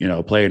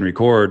 play and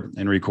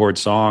record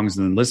songs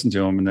and then listen to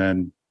them. And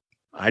then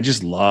I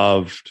just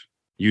loved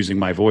using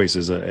my voice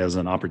as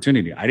an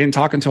opportunity. I didn't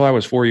talk until I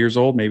was 4 years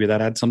old. Maybe that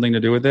had something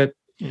to do with it.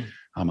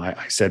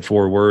 I said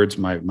 4 words.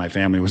 My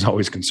family was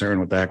always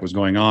concerned what the heck was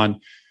going on.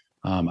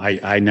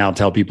 I now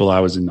tell people I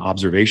was in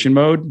observation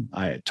mode.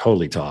 I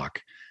totally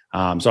talk.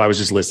 So I was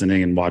just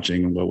listening and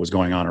watching what was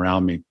going on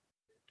around me.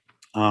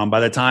 By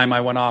the time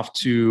I went off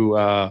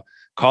to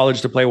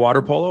college to play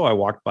water polo, I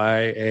walked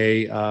by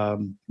a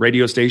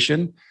radio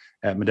station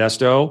at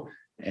Modesto,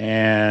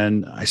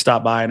 and I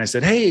stopped by and I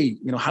said, "Hey,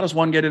 how does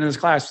one get into this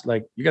class?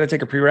 Like, you got to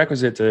take a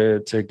prerequisite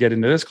to get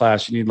into this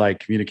class. You need like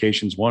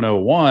communications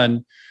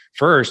 101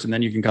 first, and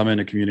then you can come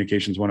into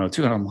communications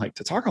 102. And I'm like,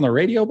 "To talk on the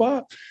radio,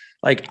 Bob?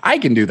 Like, I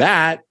can do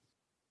that."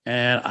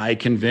 And I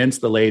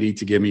convinced the lady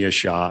to give me a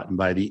shot. And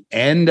by the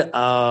end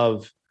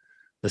of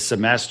the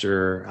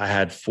semester, I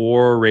had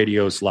 4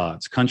 radio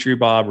slots: Country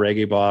Bob,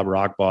 Reggae Bob,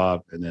 Rock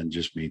Bob, and then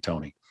just me,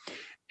 Tony.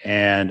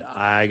 And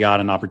I got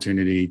an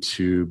opportunity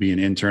to be an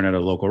intern at a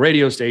local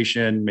radio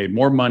station, made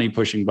more money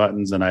pushing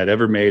buttons than I'd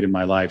ever made in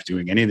my life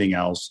doing anything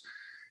else.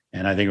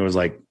 And I think it was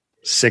like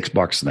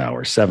 $6 an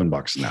hour,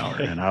 $7 an hour.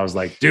 And I was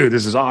like, dude,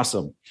 this is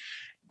awesome.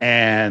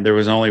 And there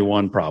was only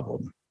one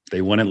problem.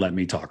 They wouldn't let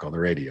me talk on the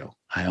radio.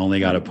 I only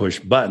got to push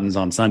buttons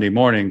on Sunday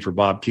morning for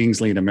Bob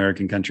Kingsley and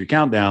American Country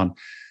Countdown.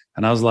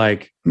 And I was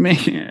like,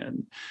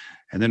 man.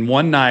 And then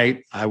one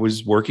night I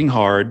was working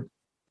hard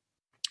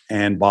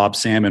and Bob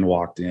Salmon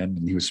walked in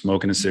and he was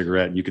smoking a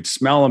cigarette and you could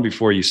smell him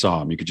before you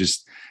saw him. You could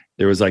just,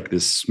 there was like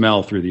this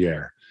smell through the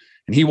air.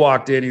 And he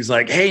walked in, he's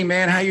like, hey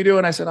man, how you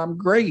doing? I said, I'm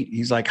great.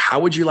 He's like,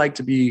 how would you like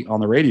to be on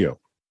the radio?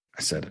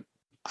 I said,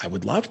 I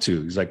would love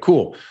to. He's like,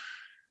 cool.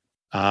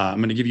 I'm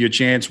going to give you a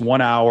chance,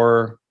 1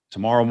 hour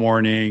tomorrow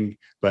morning,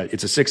 but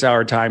it's a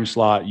 6-hour time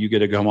slot. You get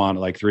to come on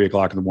at like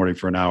 3:00 in the morning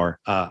for an hour.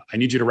 I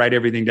need you to write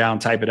everything down,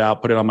 type it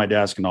out, put it on my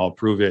desk and I'll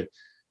approve it.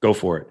 Go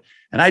for it.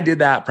 And I did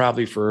that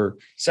probably for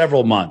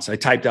several months. I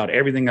typed out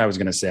everything I was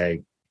going to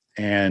say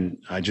and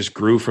I just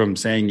grew from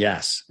saying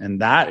yes. And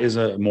that is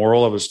a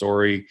moral of a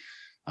story.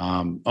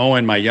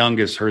 Owen, my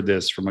youngest, heard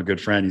this from a good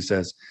friend. He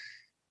says,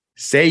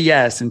 say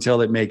yes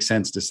until it makes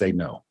sense to say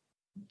no.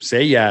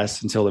 Say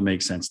yes until it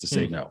makes sense to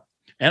say no.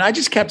 And I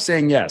just kept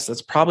saying yes.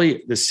 That's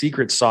probably the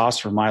secret sauce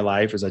for my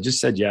life is I just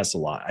said yes a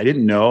lot. I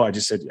didn't know. I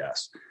just said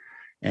yes.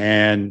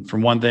 And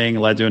from one thing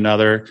led to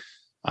another.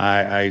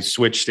 I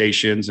switched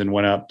stations and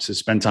went up to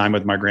spend time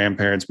with my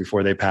grandparents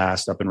before they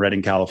passed up in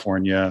Redding,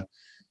 California.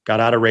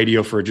 Got out of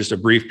radio for just a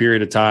brief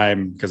period of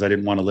time because I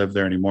didn't want to live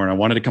there anymore. And I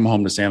wanted to come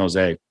home to San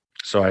Jose.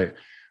 So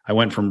I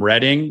went from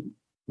Redding,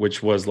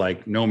 which was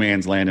like no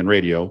man's land in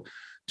radio,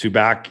 to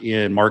back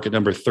in market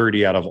number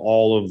 30 out of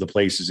all of the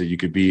places that you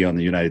could be on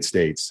the United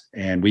States.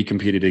 And we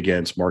competed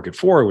against market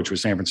 4, which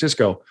was San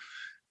Francisco.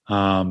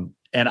 And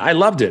I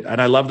loved it. And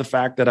I love the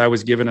fact that I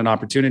was given an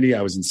opportunity.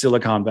 I was in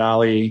Silicon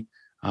Valley,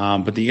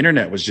 but the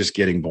internet was just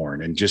getting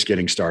born and just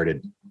getting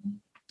started.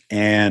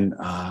 And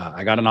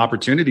I got an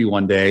opportunity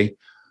one day.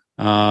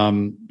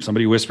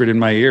 Somebody whispered in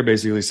my ear,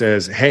 basically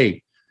says,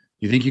 hey,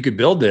 you think you could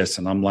build this?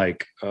 And I'm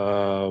like,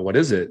 what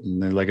is it?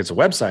 And they're like, it's a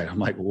website. I'm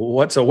like, well,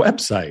 what's a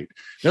website?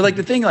 They're like,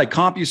 the thing like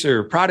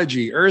CompuServe,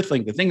 Prodigy,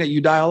 Earthlink, the thing that you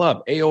dial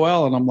up,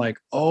 AOL. And I'm like,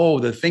 oh,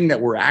 the thing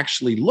that we're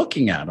actually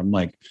looking at. I'm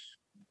like,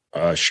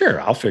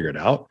 sure, I'll figure it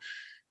out.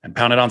 And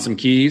pounded on some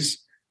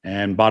keys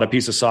and bought a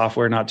piece of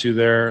software not too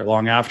there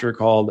long after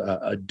called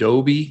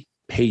Adobe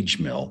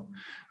PageMill.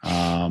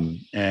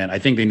 And I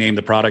think they named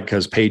the product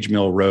because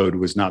PageMill Road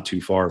was not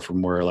too far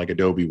from where like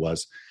Adobe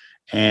was.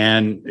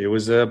 And it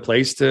was a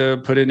place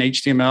to put in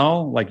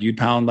HTML, like you'd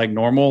pound like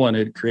normal and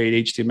it'd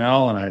create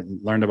HTML. And I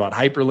learned about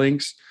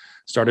hyperlinks,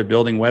 started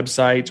building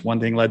websites. One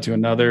thing led to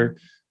another.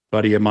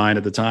 Buddy of mine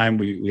at the time,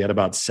 we had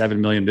about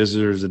 7 million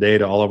visitors a day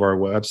to all of our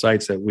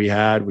websites that we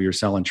had. We were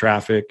selling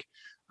traffic.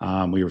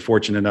 We were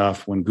fortunate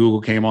enough when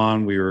Google came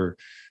on, we were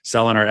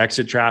selling our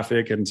exit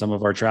traffic and some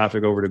of our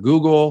traffic over to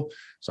Google.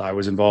 So I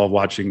was involved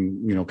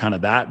watching, kind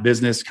of that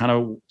business kind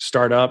of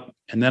start up.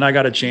 And then I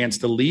got a chance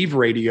to leave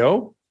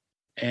radio.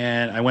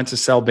 And I went to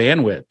sell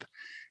bandwidth,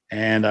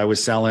 and I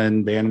was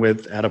selling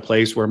bandwidth at a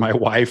place where my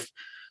wife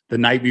the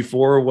night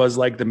before was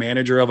like the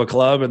manager of a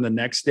club. And the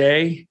next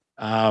day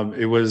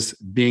it was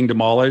being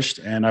demolished.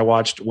 And I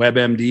watched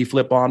WebMD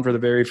flip on for the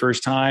very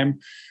first time.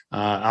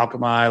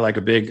 Alchemy, like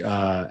a big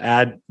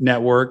ad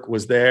network,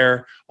 was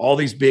there. All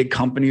these big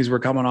companies were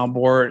coming on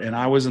board. And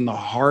I was in the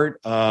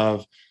heart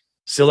of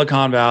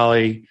Silicon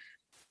Valley,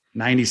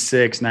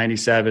 96,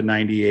 97,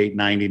 98,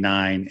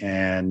 99.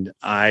 And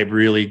I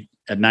really,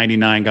 at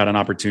 99, got an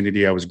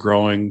opportunity. I was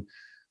growing,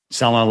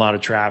 selling a lot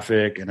of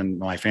traffic. And then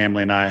my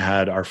family and I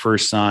had our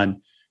first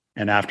son.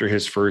 And after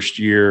his first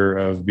year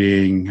of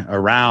being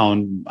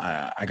around,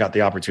 I got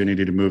the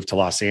opportunity to move to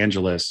Los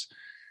Angeles.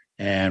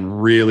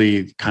 And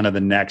really kind of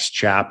the next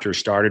chapter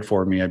started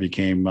for me. I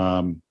became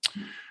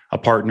a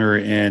partner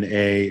in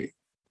a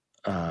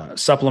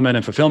supplement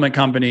and fulfillment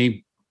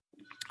company.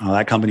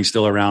 That company's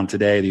still around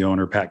today. The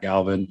owner, Pat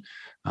Galvin,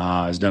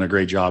 has done a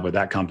great job with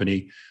that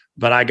company.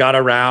 But I got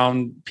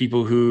around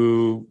people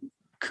who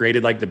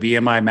created like the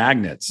BMI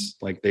magnets.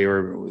 Like they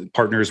were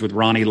partners with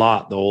Ronnie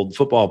Lott, the old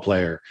football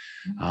player,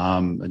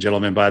 a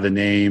gentleman by the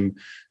name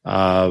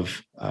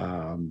of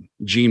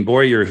Gene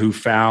Boyer, who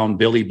found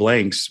Billy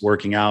Blanks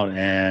working out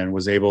and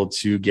was able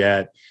to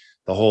get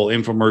the whole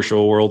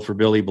infomercial world for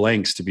Billy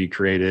Blanks to be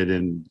created.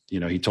 And,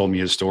 he told me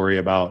his story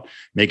about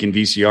making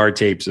VCR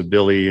tapes of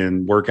Billy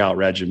and workout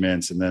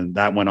regimens. And then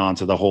that went on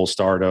to the whole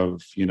start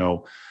of,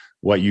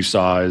 what you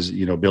saw is,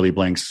 Billy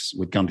Blanks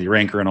with Gunther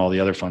Ranker and all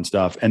the other fun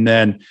stuff. And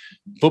then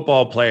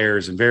football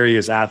players and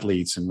various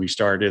athletes. And we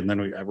started, and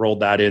then I rolled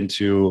that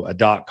into a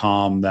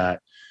 .com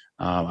that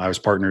I was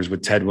partners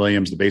with Ted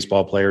Williams, the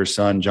baseball player's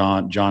son,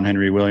 John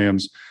Henry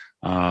Williams.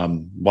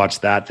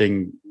 Watched that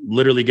thing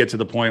literally get to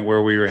the point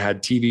where we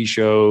had TV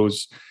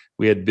shows.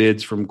 We had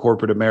bids from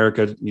corporate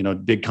America,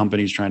 big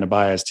companies trying to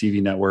buy us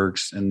TV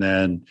networks. And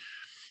then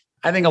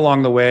I think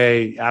along the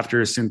way,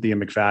 after Cynthia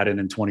McFadden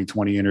in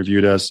 2020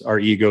 interviewed us, our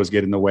egos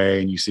get in the way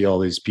and you see all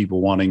these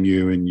people wanting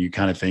you and you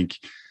kind of think,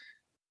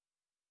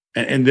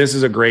 and this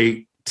is a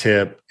great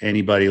tip,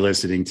 anybody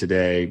listening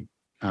today.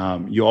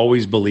 You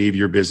always believe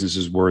your business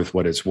is worth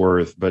what it's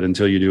worth, but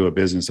until you do a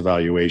business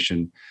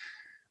evaluation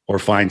or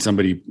find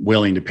somebody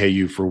willing to pay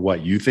you for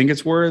what you think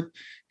it's worth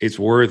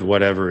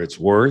whatever it's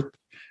worth.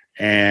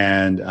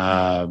 And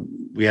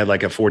we had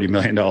like a $40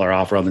 million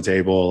offer on the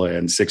table,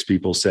 and 6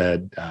 people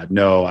said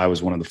no. I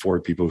was one of the 4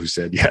 people who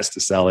said yes to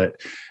sell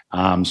it.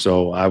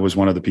 So I was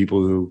one of the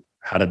people who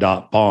had a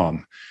dot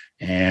bomb.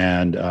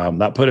 And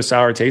that put a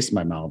sour taste in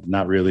my mouth. And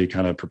that really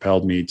kind of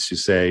propelled me to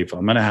say, if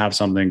I'm going to have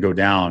something go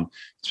down,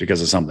 it's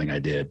because of something I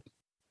did.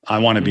 I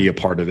want to be a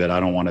part of it. I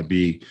don't want to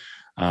be,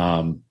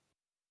 I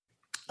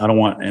don't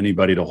want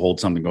anybody to hold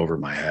something over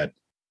my head.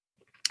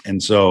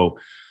 And so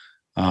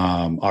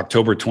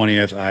October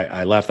 20th,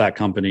 I left that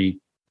company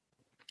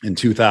in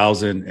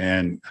 2000.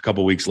 And a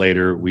couple of weeks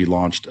later, we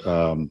launched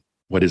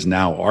what is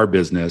now our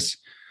business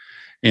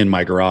in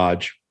my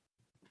garage.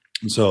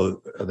 And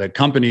so the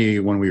company,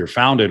 when we were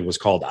founded, was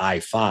called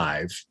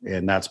I-5.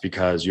 And that's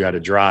because you had to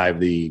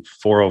drive the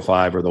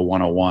 405 or the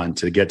 101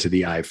 to get to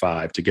the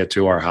I-5, to get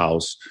to our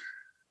house.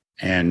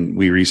 And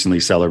we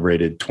recently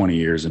celebrated 20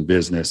 years in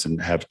business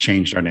and have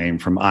changed our name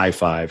from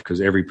I-5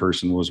 because every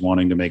person was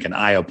wanting to make an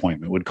eye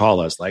appointment would call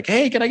us like,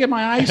 hey, can I get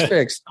my eyes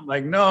fixed? I'm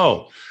like,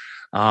 no.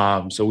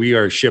 So we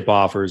are ship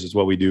offers is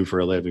what we do for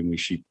a living. We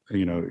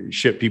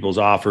ship people's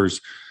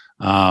offers.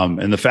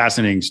 And the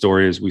fascinating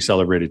story is we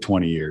celebrated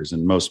 20 years,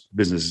 and most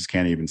businesses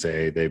can't even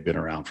say they've been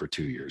around for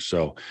 2 years.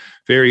 So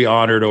very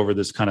honored over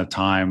this kind of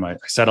time. I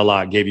said a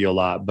lot, gave you a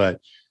lot,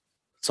 but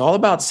it's all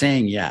about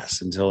saying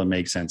yes until it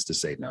makes sense to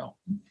say no.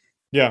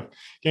 Yeah.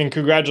 And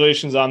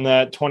congratulations on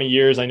that 20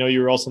 years. I know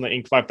you were also on the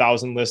Inc.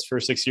 5000 list for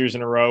 6 years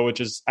in a row, which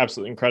is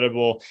absolutely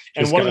incredible.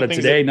 And just one of the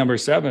things today, number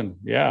 7.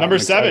 Yeah. Number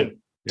 7.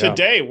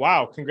 Today.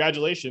 Wow.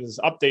 Congratulations.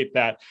 Update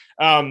that.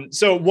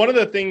 So one of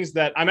the things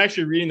that I'm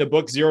actually reading the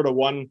book 0 to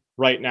 1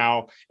 right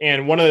now.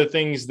 And one of the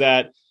things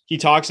that he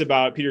talks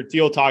about, Peter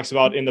Thiel talks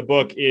about in the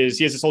book, is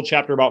he has this whole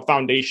chapter about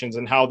foundations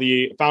and how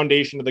the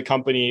foundation of the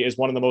company is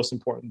one of the most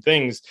important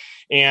things.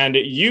 And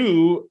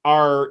you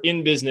are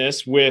in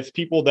business with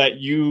people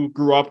that you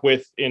grew up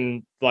with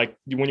in like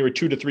when you were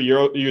 2 to 3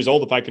 years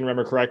old, if I can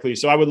remember correctly.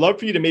 So I would love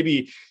for you to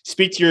maybe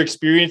speak to your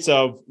experience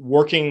of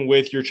working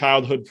with your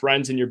childhood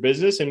friends in your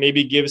business and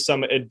maybe give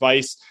some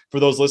advice for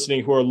those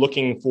listening who are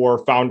looking for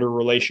founder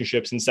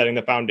relationships and setting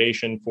the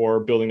foundation for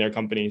building their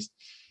companies.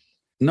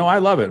 No, I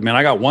love it, man.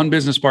 I got one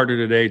business partner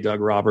today,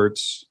 Doug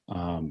Roberts.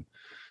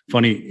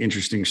 Funny,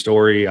 interesting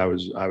story. I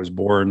was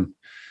born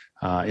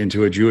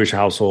into a Jewish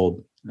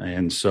household.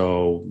 And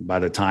so by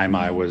the time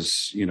I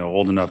was,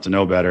 old enough to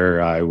know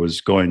better, I was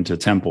going to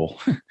temple.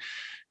 Going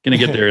to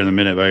get there in a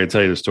minute, but I can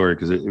tell you the story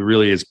because it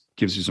really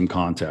gives you some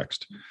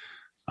context.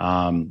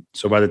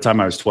 So by the time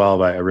I was 12,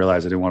 I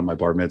realized I didn't want my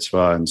bar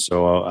mitzvah. And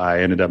so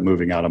I ended up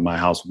moving out of my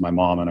house with my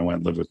mom, and I went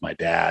and lived with my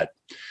dad.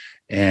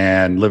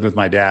 And lived with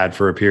my dad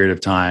for a period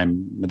of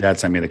time. My dad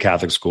sent me to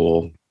Catholic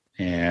school,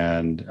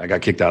 and I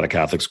got kicked out of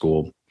Catholic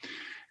school.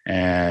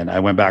 And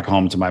I went back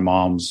home to my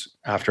mom's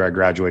after I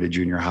graduated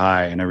junior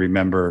high. And I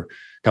remember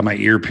got my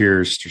ear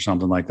pierced or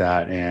something like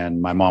that.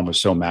 And my mom was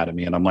so mad at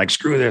me. And I'm like,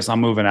 screw this,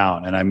 I'm moving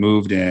out. And I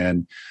moved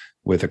in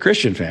with a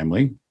Christian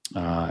family, who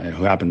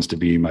happens to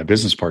be my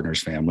business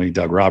partner's family,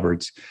 Doug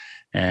Roberts.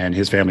 And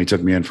his family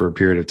took me in for a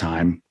period of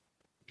time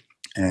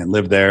and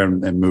lived there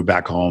and moved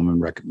back home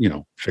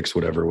and, fixed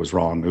whatever was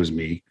wrong. It was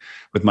me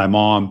with my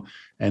mom.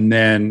 And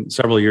then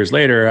several years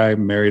later, I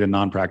married a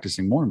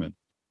non-practicing Mormon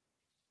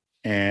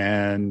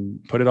and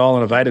put it all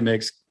in a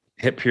Vitamix,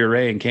 hit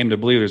puree, and came to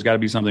believe there's got to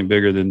be something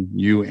bigger than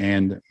you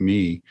and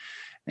me.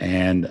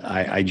 And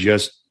I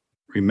just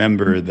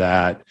remember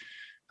that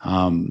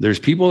there's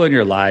people in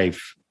your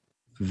life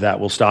that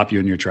will stop you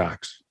in your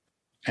tracks.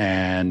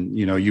 And,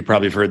 you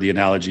probably have heard the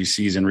analogy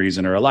season,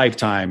 reason, or a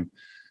lifetime.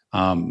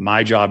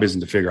 My job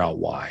isn't to figure out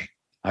why.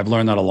 I've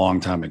learned that a long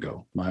time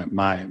ago.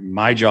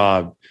 My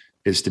job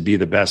is to be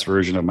the best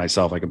version of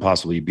myself I can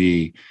possibly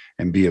be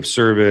and be of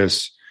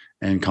service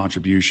and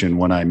contribution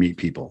when I meet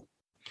people.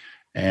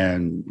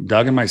 And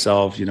Doug and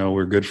myself,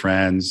 we're good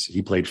friends.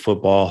 He played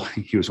football.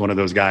 He was one of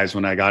those guys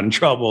when I got in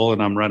trouble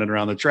and I'm running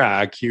around the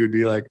track, he would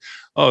be like,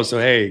 oh, so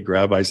hey,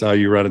 Grub, I saw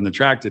you running the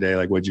track today.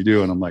 Like, what'd you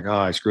do? And I'm like, oh,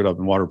 I screwed up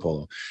in water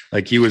polo.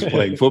 Like he was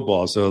playing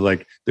football. So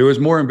like there was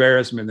more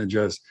embarrassment than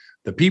just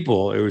the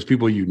people. It was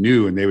people you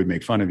knew and they would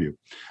make fun of you.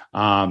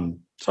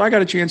 So I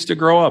got a chance to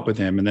grow up with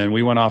him. And then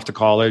we went off to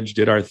college,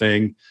 did our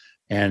thing,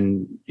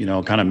 and,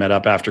 kind of met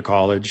up after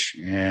college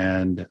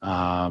and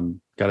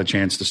got a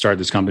chance to start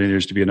this company.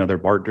 There's to be another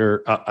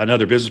partner,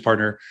 another business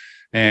partner.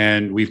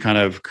 And we've kind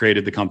of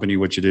created the company,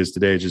 which it is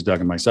today, just Doug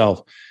and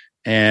myself.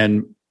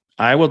 And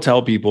I will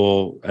tell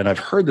people, and I've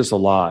heard this a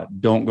lot,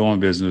 don't go in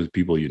business with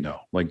people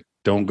like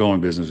don't go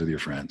in business with your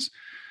friends.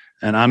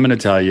 And I'm going to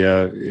tell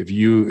you, if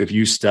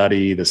you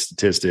study the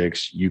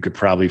statistics, you could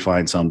probably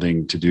find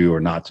something to do or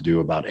not to do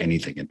about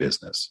anything in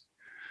business.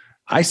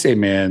 I say,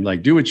 man,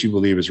 like do what you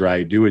believe is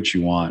right, do what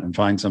you want, and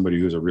find somebody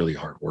who's a really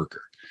hard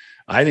worker.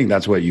 I think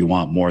that's what you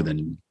want more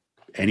than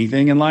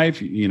anything in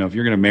life. If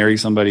you're going to marry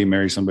somebody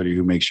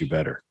who makes you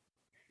better.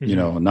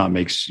 not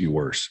makes you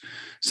worse.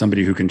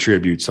 Somebody who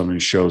contributes, somebody who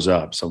shows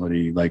up,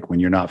 somebody like when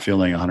you're not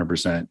feeling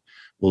 100%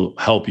 will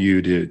help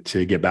you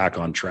to get back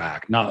on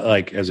track. Not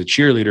like as a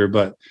cheerleader,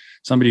 but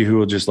somebody who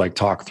will just like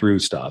talk through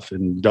stuff.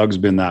 And Doug's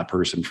been that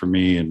person for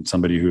me, and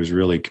somebody who has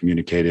really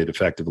communicated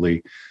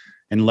effectively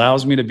and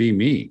allows me to be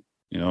me.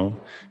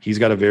 He's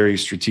got a very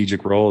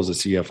strategic role as a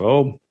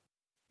CFO,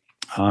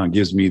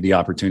 gives me the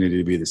opportunity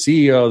to be the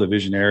CEO, the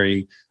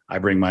visionary. I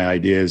bring my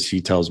ideas.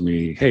 He tells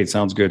me, hey, it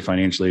sounds good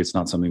financially. It's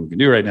not something we can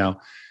do right now.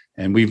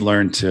 And we've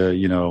learned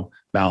to,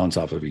 balance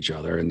off of each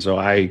other. And so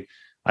I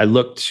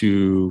look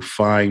to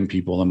find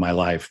people in my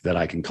life that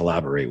I can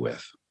collaborate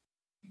with.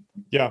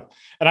 Yeah.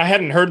 And I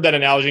hadn't heard that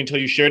analogy until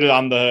you shared it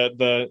on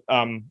the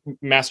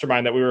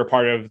mastermind that we were a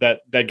part of,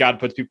 that God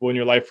puts people in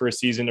your life for a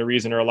season, a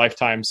reason, or a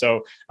lifetime.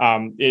 So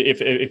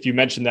if you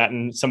mentioned that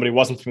and somebody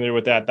wasn't familiar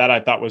with that I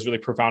thought was really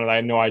profound. And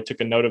I know I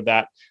took a note of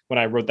that when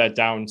I wrote that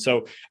down.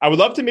 So I would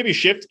love to maybe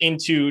shift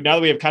into, now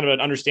that we have kind of an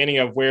understanding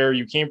of where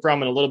you came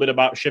from and a little bit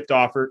about ship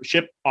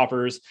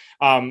offers.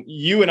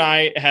 You and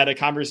I had a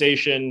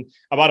conversation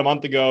about a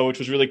month ago, which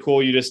was really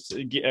cool. You just,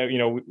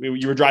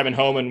 you were driving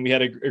home and we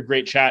had a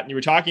great chat, and you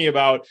were talking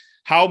about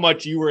how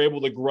much you were able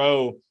to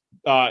grow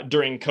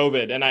during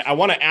COVID. And I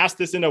want to ask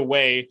this in a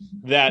way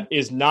that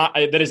is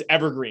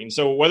evergreen.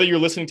 So whether you're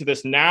listening to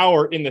this now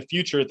or in the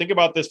future, think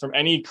about this from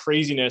any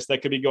craziness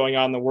that could be going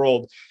on in the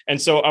world.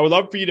 And so I would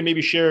love for you to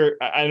maybe share,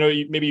 I know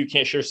maybe you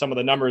can't share some of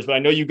the numbers, but I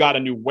know you got a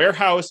new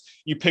warehouse.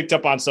 You picked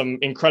up on some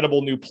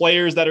incredible new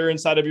players that are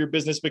inside of your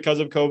business because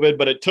of COVID,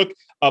 but it took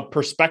a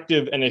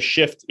perspective and a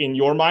shift in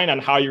your mind on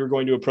how you were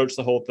going to approach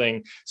the whole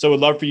thing. So I would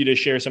love for you to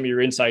share some of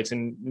your insights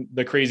and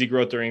the crazy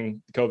growth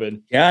during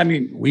COVID. Yeah. I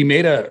mean, we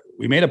made a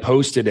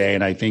post today,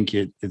 and I think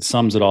it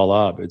sums it all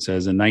up. It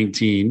says in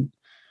 2019,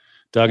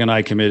 Doug and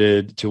I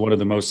committed to one of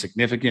the most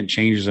significant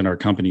changes in our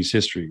company's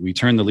history. We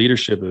turned the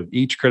leadership of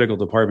each critical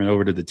department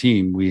over to the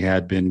team we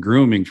had been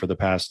grooming for the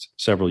past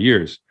several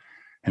years,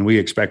 and we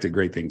expected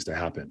great things to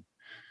happen.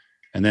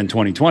 And then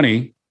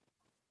 2020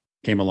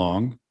 came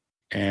along,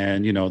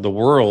 and the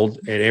world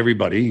and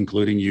everybody,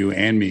 including you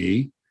and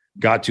me,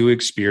 got to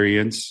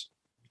experience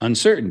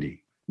uncertainty.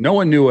 No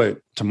one knew what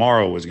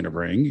tomorrow was going to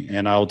bring.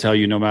 And I'll tell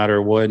you, no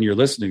matter when you're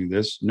listening to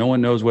this, no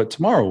one knows what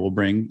tomorrow will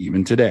bring,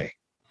 even today.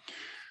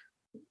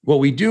 What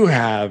we do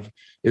have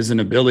is an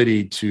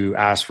ability to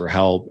ask for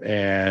help.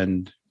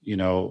 And,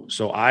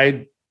 so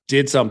I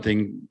did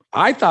something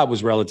I thought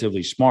was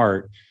relatively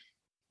smart,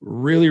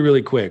 really,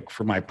 really quick.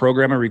 For my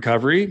program of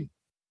recovery,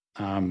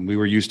 we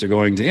were used to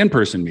going to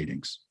in-person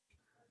meetings.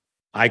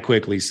 I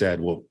quickly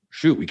said, well,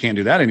 shoot, we can't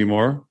do that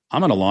anymore.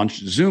 I'm going to launch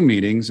Zoom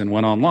meetings, and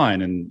went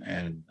online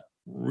and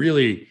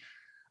really,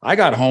 I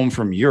got home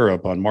from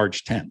Europe on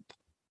March 10th.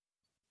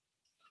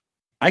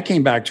 I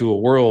came back to a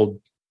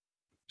world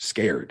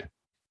scared.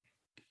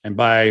 And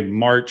by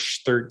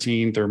March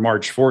 13th or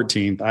March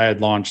 14th, I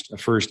had launched a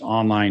first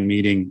online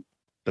meeting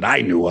that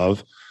I knew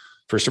of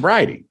for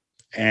sobriety,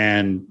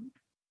 and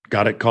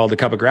got it called the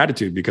Cup of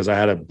Gratitude, because I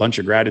had a bunch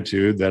of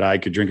gratitude that I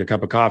could drink a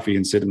cup of coffee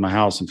and sit in my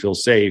house and feel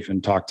safe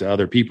and talk to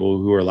other people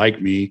who are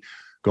like me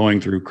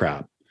going through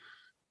crap.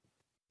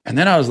 And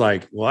then I was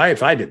like, well,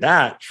 if I did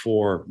that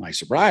for my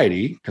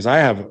sobriety, because I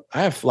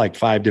have like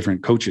 5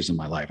 different coaches in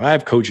my life. I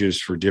have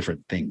coaches for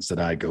different things that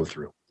I go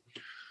through.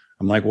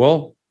 I'm like,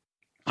 well,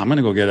 I'm going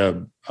to go get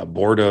a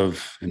board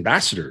of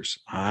ambassadors.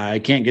 I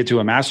can't get to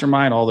a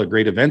mastermind. All the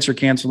great events are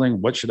canceling.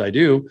 What should I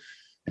do?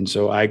 And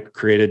so I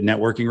created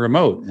Networking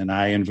Remote, and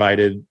I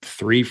invited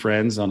 3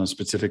 friends on a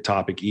specific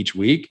topic each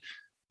week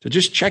to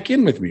just check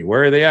in with me.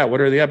 Where are they at?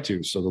 What are they up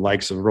to? So the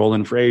likes of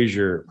Roland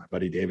Frazier, my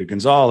buddy David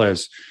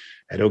Gonzalez,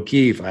 Ed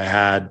O'Keefe.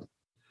 I'm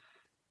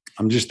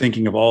just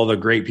thinking of all the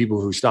great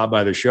people who stopped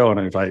by the show. And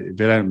if I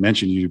didn't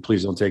mention you,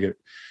 please don't take it.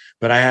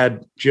 But I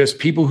had just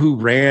people who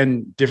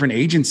ran different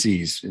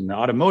agencies in the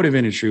automotive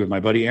industry with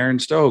my buddy Aaron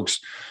Stokes,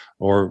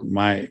 or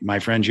my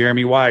friend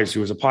Jeremy Wise, who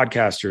was a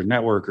podcaster,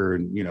 networker,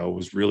 and,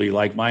 was really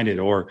like-minded,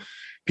 or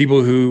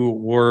people who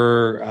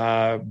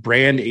were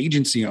brand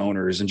agency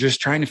owners, and just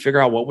trying to figure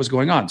out what was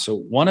going on. So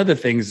one of the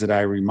things that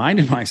I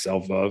reminded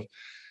myself of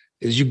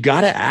is you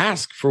got to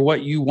ask for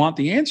what you want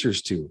the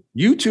answers to.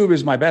 YouTube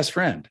is my best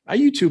friend. I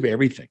YouTube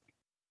everything.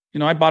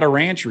 I bought a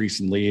ranch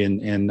recently in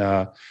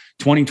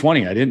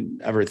 2020. I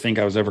didn't ever think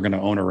I was ever going to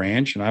own a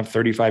ranch, and I have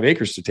 35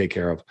 acres to take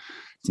care of.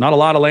 It's not a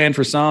lot of land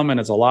for some, and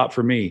it's a lot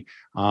for me.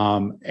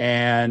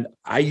 And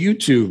I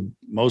YouTube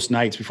most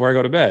nights before I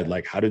go to bed,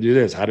 like how to do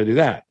this, how to do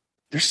that.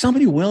 There's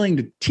somebody willing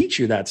to teach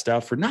you that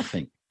stuff for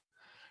nothing.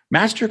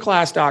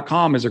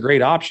 Masterclass.com is a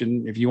great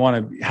option if you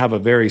want to have a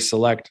very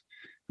select,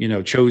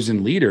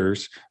 chosen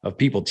leaders of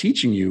people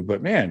teaching you.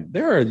 But man,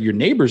 your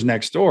neighbors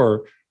next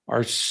door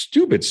are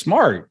stupid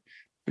smart,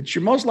 but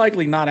you're most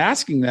likely not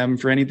asking them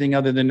for anything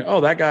other than, oh,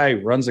 that guy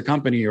runs a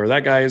company, or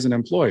that guy is an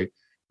employee.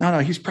 No,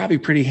 he's probably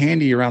pretty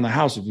handy around the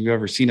house if you've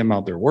ever seen him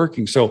out there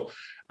working. So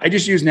I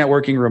just use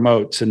Networking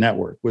Remote to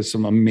network with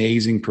some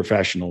amazing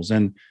professionals,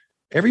 and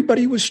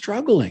everybody was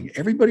struggling.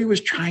 Everybody was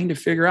trying to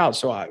figure out.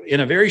 So in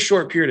a very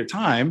short period of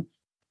time,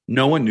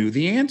 no one knew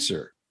the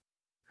answer.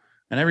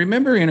 And I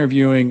remember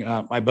interviewing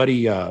my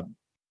buddy,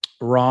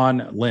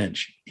 Ron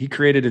Lynch. He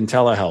created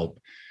IntelliHelp.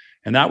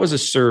 And that was a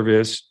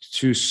service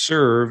to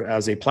serve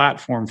as a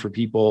platform for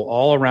people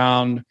all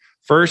around,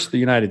 first, the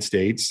United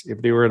States,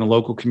 if they were in a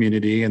local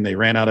community and they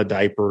ran out of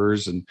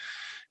diapers and,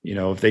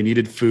 if they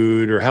needed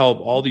food or help,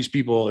 all these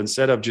people,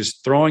 instead of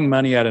just throwing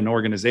money at an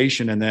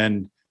organization and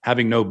then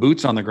having no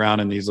boots on the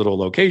ground in these little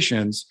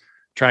locations,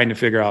 trying to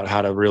figure out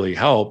how to really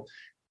help,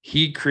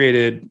 he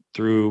created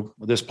through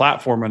this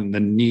platform and the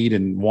need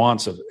and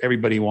wants of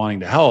everybody wanting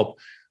to help,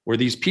 where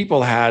these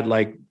people had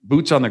like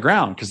boots on the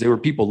ground because they were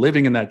people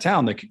living in that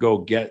town that could go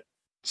get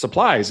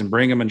supplies and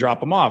bring them and drop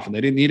them off. And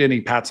they didn't need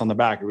any pats on the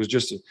back. It was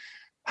just,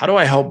 how do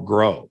I help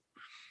grow?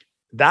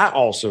 That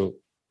also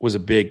was a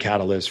big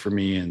catalyst for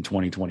me in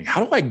 2020.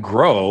 How do I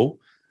grow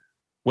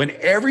when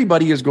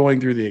everybody is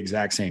going through the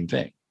exact same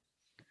thing?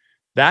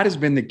 That has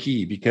been the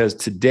key, because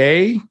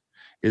today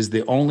is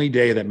the only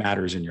day that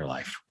matters in your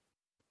life.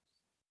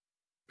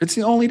 It's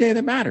the only day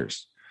that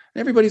matters.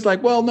 Everybody's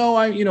like, well,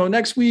 no,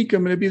 next week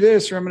I'm going to be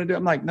this or I'm going to do.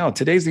 I'm like, no,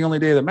 today's the only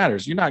day that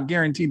matters. You're not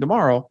guaranteed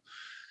tomorrow.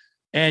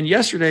 And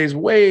yesterday's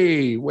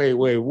way, way,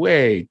 way,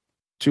 way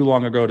too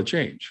long ago to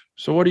change.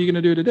 So what are you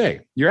going to do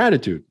today? Your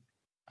attitude.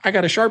 I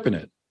got to sharpen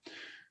it.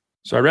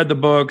 So I read the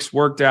books,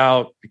 worked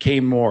out,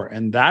 became more.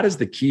 And that is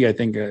the key. I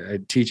think I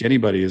teach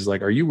anybody is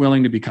like, are you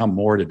willing to become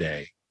more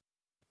today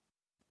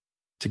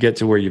to get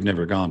to where you've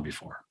never gone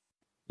before?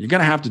 You're going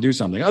to have to do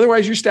something.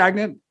 Otherwise you're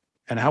stagnant.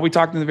 And how we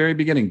talked in the very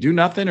beginning, do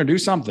nothing or do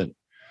something.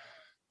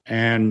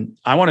 And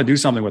I want to do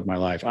something with my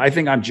life. I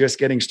think I'm just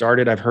getting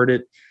started. I've heard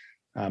it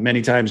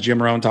many times.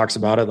 Jim Rohn talks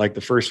about it. Like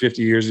the first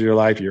 50 years of your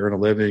life, you earn a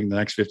living. The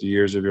next 50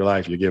 years of your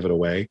life, you give it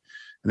away.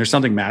 And there's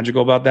something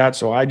magical about that.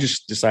 So I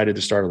just decided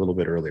to start a little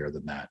bit earlier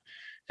than that.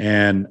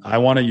 And I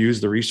want to use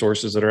the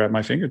resources that are at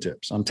my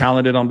fingertips. I'm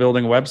talented on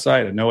building a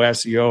website. I know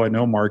SEO. I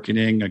know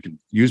marketing. I can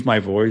use my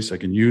voice. I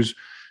can use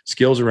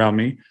skills around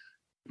me.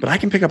 But I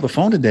can pick up the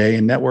phone today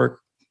and network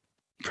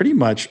pretty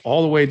much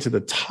all the way to the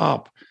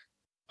top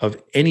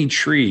of any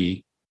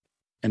tree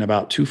in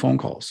about 2 phone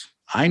calls.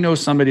 I know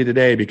somebody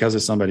today because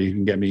of somebody who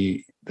can get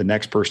me the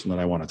next person that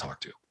I want to talk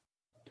to.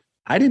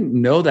 I didn't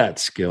know that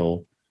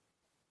skill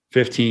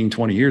 15,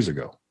 20 years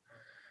ago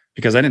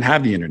because I didn't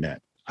have the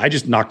internet. I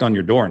just knocked on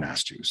your door and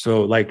asked you.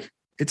 So like,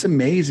 it's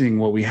amazing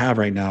what we have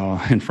right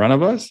now in front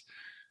of us.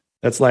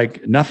 That's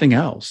like nothing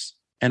else.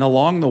 And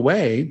along the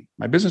way,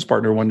 my business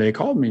partner one day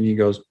called me and he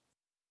goes, "You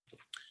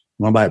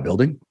want to buy a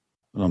building?"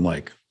 And I'm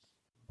like,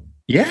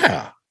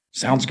 yeah,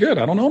 sounds good.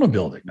 I don't own a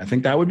building. I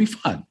think that would be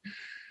fun.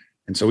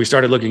 And so we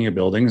started looking at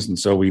buildings. And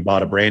so we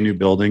bought a brand new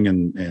building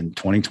in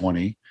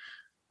 2020,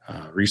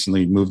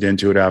 recently moved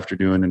into it after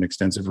doing an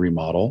extensive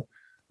remodel,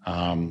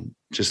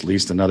 just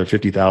leased another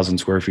 50,000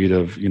 square feet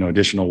of,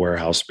 additional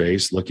warehouse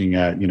space, looking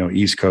at,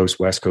 East Coast,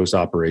 West Coast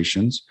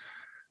operations,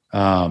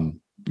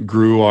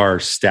 grew our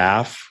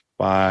staff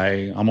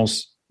by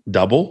almost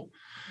double.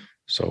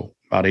 So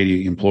about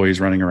 80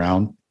 employees running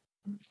around.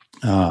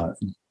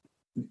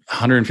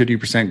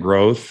 150%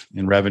 growth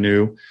in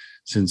revenue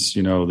since,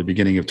 the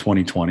beginning of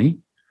 2020.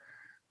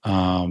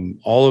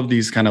 All of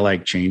these kind of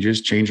like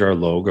changed our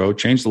logo,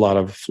 changed a lot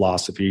of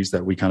philosophies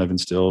that we kind of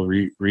instill,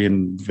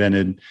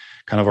 reinvented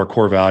kind of our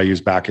core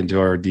values back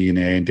into our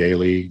DNA and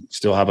daily.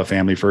 Still have a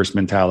family first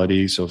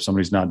mentality. So if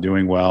somebody's not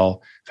doing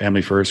well,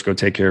 family first, go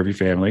take care of your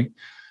family.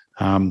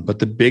 But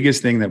the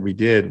biggest thing that we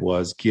did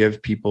was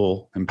give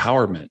people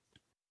empowerment.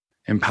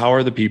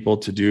 Empower the people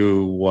to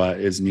do what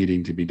is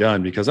needing to be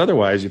done. Because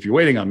otherwise, if you're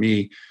waiting on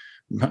me,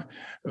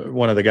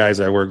 one of the guys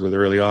I worked with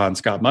early on,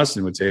 Scott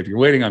Mustin, would say, if you're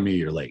waiting on me,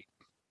 you're late.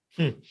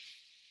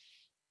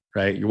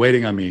 Right? You're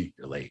waiting on me,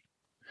 you're late.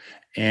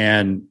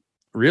 And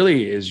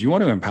really is you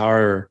want to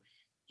empower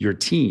your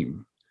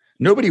team.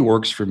 Nobody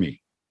works for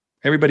me.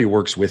 Everybody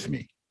works with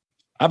me.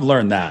 I've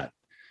learned that.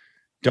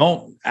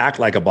 Don't act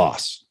like a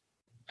boss.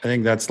 I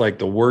think that's like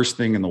the worst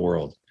thing in the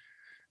world.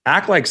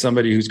 Act like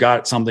somebody who's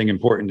got something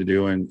important to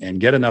do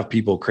and get enough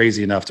people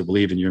crazy enough to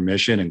believe in your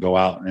mission and go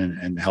out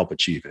and help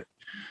achieve it.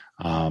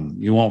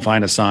 You won't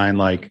find a sign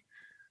like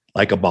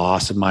a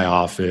boss in my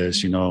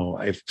office.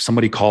 If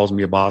somebody calls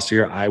me a boss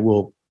here,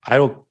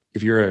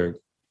 if you're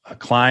a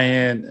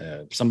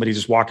client, somebody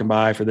just walking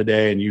by for the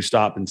day and you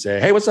stop and say,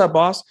 "Hey, what's up,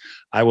 boss?"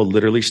 I will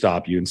literally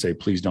stop you and say,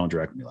 "Please don't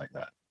direct me like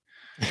that."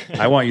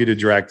 I want you to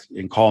direct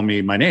and call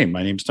me my name.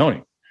 My name's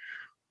Tony.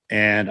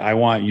 And I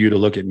want you to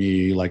look at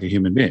me like a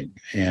human being.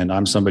 And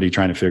I'm somebody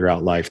trying to figure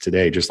out life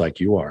today, just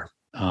like you are.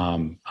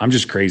 I'm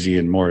just crazy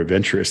and more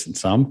adventurous than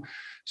some.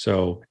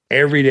 So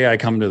every day I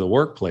come to the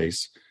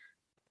workplace,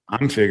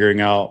 I'm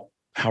figuring out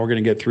how we're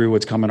going to get through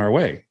what's coming our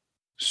way.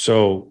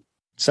 So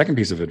second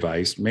piece of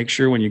advice, make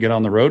sure when you get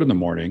on the road in the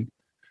morning,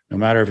 no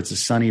matter if it's a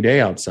sunny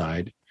day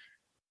outside,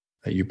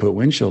 that you put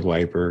windshield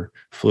wiper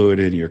fluid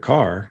in your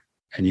car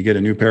and you get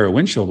a new pair of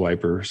windshield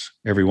wipers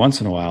every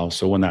once in a while.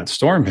 So when that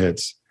storm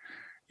hits,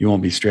 you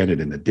won't be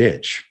stranded in the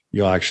ditch.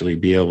 You'll actually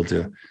be able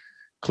to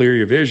clear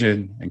your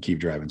vision and keep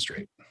driving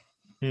straight.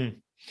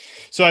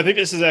 So I think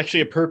this is actually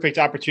a perfect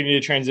opportunity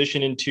to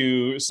transition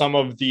into some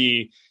of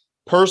the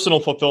personal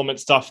fulfillment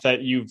stuff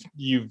that you've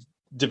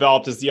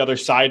developed as the other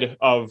side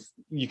of,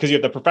 because you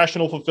have the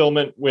professional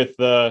fulfillment with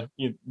the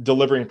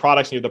delivering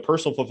products, and you have the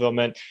personal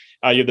fulfillment,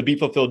 you have the Be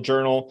Fulfilled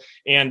journal.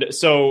 And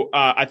so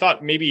I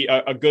thought maybe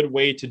a good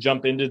way to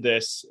jump into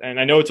this, and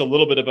I know it's a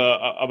little bit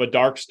of a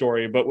dark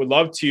story, but would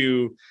love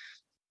to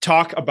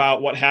talk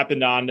about what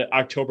happened on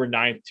October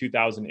 9th,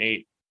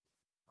 2008.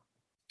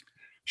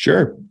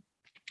 Sure.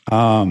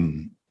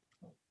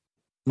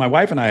 My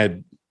wife and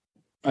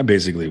I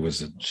basically was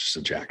just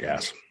a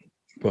jackass,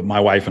 but my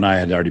wife and I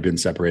had already been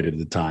separated at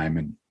the time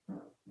and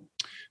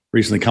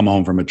recently come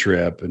home from a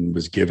trip and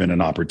was given an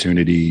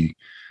opportunity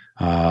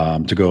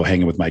to go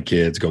hanging with my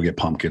kids, go get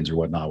pumpkins or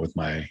whatnot with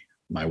my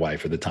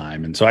wife at the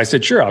time. And so I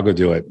said, sure, I'll go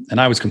do it.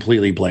 And I was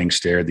completely blank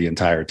stared the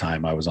entire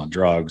time. I was on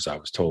drugs. I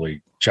was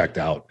totally checked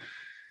out.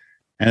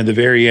 And at the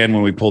very end,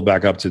 when we pulled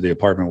back up to the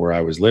apartment where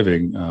I was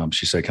living,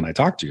 she said, can I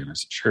talk to you? And I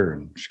said, sure.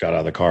 And she got out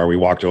of the car. We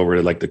walked over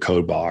to like the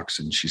code box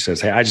and she says,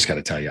 hey, I just got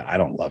to tell you, I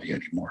don't love you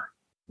anymore.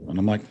 And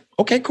I'm like,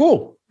 okay,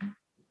 cool.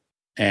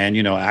 And,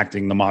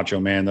 acting the macho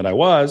man that I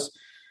was,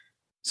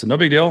 so no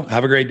big deal.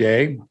 Have a great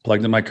day.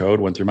 Plugged in my code,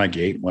 went through my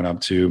gate, went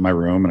up to my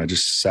room, and I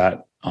just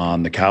sat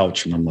on the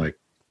couch and I'm like,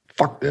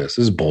 fuck this.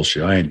 This is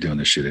bullshit. I ain't doing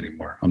this shit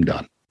anymore. I'm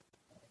done.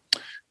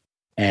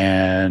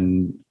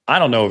 And I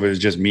don't know if it was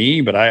just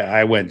me, but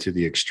I went to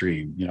the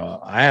extreme.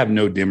 I have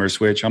no dimmer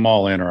switch. I'm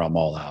all in or I'm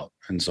all out.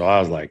 And so I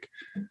was like,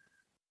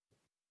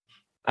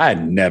 I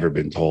had never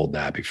been told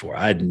that before.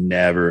 I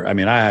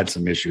had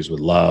some issues with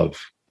love,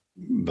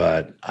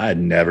 but I had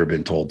never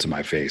been told to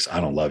my face, I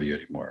don't love you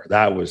anymore.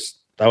 That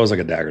was like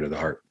a dagger to the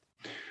heart.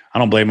 I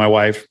don't blame my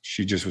wife.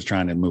 She just was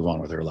trying to move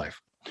on with her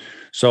life.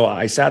 So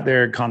I sat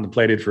there and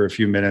contemplated for a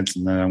few minutes,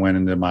 and then I went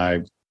into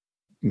my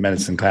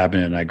medicine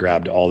cabinet and I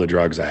grabbed all the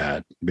drugs I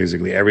had,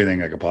 basically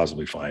everything I could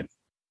possibly find.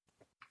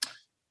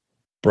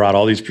 Brought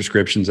all these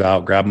prescriptions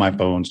out, grabbed my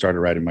phone,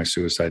 started writing my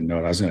suicide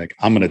note. I was like,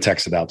 I'm going to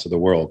text it out to the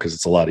world because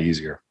it's a lot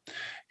easier.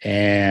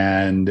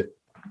 And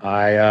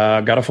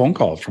I got a phone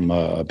call from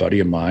a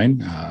buddy of mine,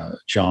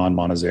 John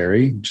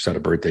Monazzeri, just had a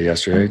birthday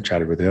yesterday,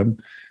 chatted with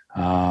him,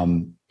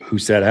 who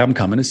said, I'm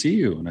coming to see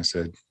you. And I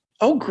said,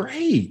 oh,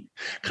 great.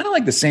 Kind of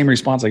like the same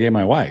response I gave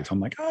my wife. I'm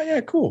like, oh yeah,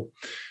 cool.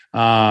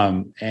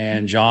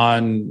 And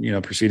John,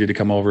 proceeded to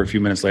come over a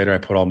few minutes later. I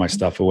put all my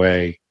stuff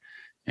away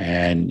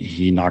and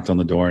he knocked on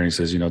the door and he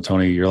says,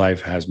 Tony, your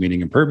life has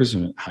meaning and purpose,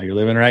 and how you're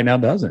living right now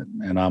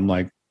doesn't. And I'm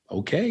like,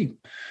 okay.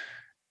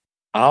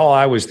 All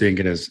I was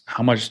thinking is,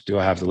 how much do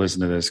I have to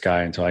listen to this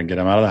guy until I can get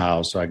him out of the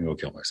house so I can go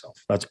kill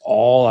myself? That's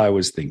all I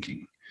was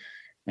thinking.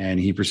 And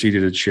he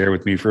proceeded to share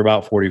with me for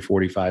about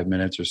 45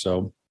 minutes or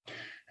so.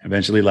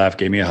 Eventually left,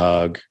 gave me a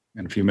hug.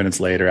 And a few minutes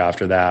later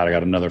after that, I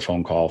got another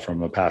phone call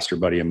from a pastor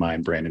buddy of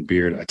mine, Brandon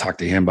Beard. I talked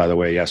to him, by the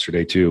way,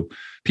 yesterday too.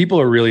 People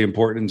are really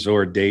important. So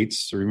are dates.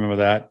 So remember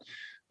that.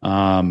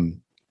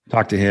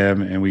 Talked to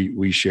him and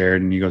we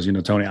shared, and he goes,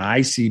 Tony,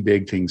 I see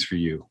big things for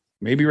you.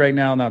 Maybe right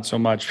now, not so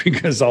much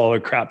because all the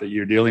crap that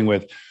you're dealing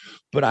with,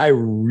 but I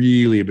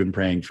really have been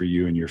praying for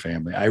you and your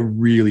family. I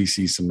really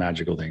see some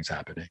magical things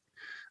happening.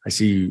 I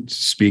see you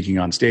speaking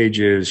on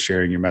stages,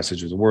 sharing your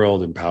message with the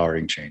world,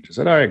 empowering change. I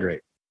said, all right,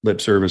 great.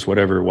 Lip service,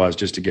 whatever it was,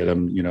 just to get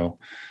them,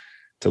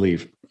 to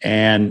leave.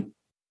 And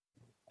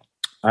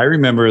I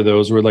remember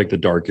those were like the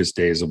darkest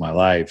days of my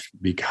life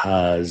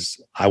because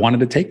I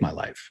wanted to take my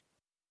life.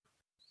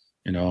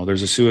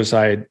 There's a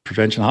suicide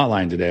prevention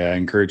hotline today. I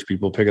encourage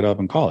people to pick it up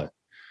and call it.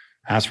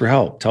 Ask for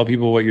help. Tell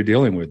people what you're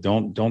dealing with.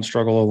 Don't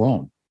struggle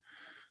alone.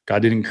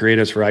 God didn't create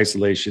us for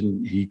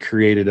isolation. He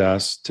created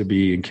us to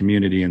be in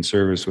community and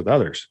service with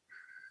others.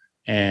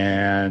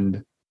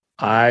 And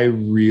I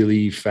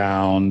really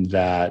found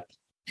that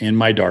in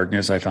my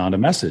darkness, I found a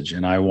message,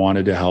 and I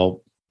wanted to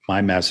help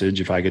my message.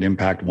 If I could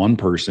impact one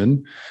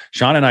person,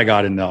 Sean and I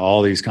got into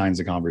all these kinds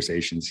of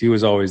conversations. He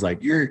was always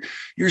like, your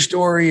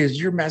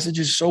message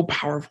is so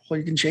powerful.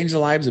 You can change the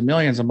lives of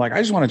millions. I'm like,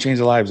 I just want to change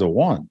the lives of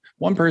one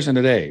person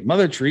today.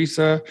 Mother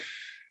Teresa,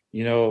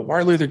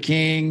 Martin Luther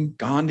King,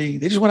 Gandhi,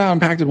 they just went out and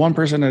impacted one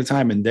person at a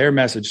time, and their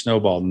message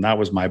snowballed. And that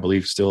was my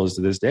belief, still is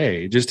to this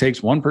day. It just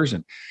takes one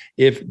person.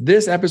 If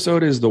this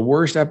episode is the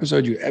worst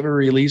episode you ever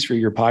release for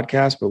your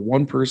podcast, but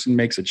one person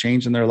makes a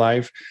change in their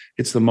life,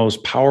 it's the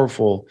most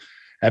powerful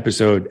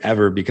episode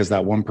ever because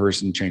that one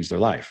person changed their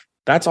life.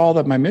 That's all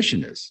that my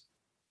mission is.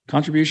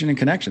 Contribution and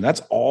connection.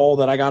 That's all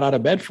that I got out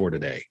of bed for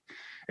today.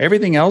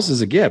 Everything else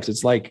is a gift.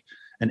 It's like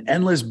an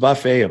endless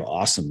buffet of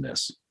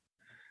awesomeness.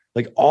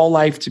 Like all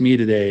life to me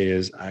today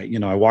is, I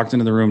walked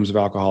into the rooms of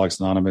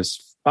Alcoholics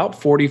Anonymous about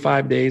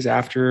 45 days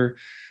after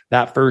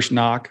that first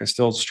knock. I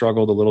still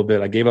struggled a little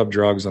bit. I gave up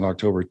drugs on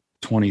October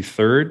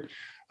 23rd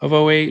of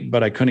 08,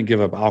 but I couldn't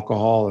give up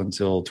alcohol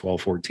until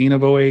 12/14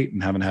 of 08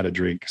 and haven't had a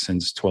drink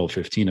since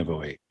 12/15 of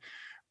 08.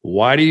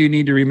 Why do you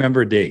need to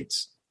remember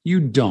dates?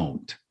 You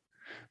don't.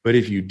 But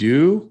if you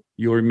do,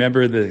 you'll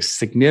remember the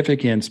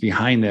significance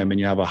behind them, and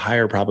you have a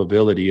higher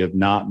probability of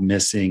not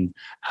missing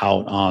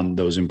out on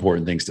those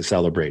important things to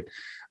celebrate.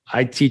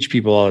 I teach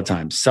people all the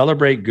time,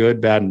 celebrate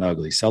good, bad, and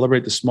ugly.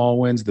 Celebrate the small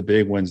wins, the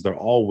big wins. They're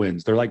all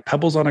wins. They're like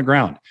pebbles on the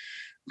ground.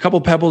 A couple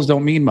pebbles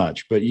don't mean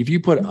much, but if you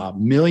put a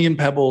million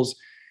pebbles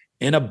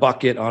in a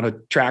bucket on a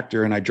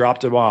tractor and I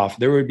dropped them off,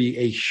 there would be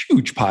a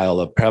huge pile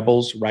of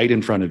pebbles right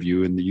in front of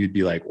you. And you'd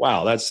be like,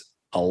 wow, that's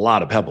a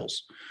lot of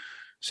pebbles.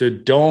 So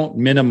don't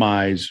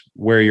minimize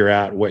where you're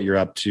at, what you're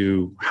up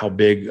to, how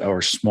big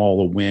or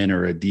small a win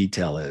or a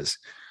detail is.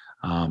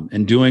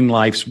 And doing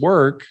life's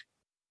work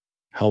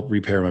helped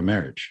repair my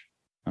marriage.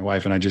 My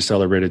wife and I just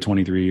celebrated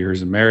 23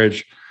 years of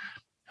marriage.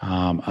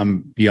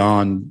 I'm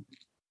beyond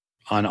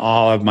on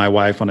awe of my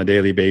wife on a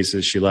daily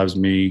basis. She loves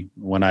me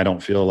when I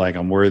don't feel like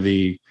I'm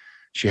worthy.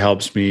 She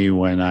helps me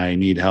when I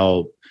need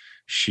help.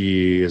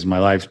 She is my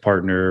life's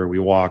partner. We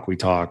walk, we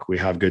talk, we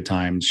have good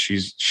times.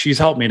 She's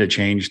helped me to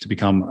change to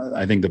become,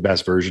 I think, the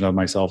best version of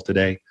myself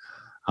today.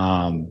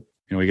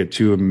 We get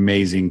two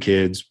amazing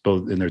kids,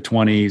 both in their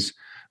 20s,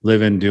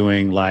 living,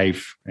 doing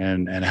life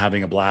and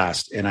having a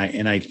blast. And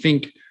I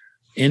think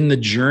in the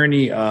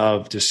journey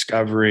of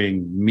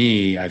discovering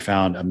me, I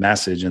found a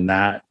message, and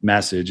that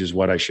message is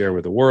what I share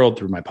with the world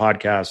through my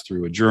podcast,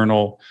 through a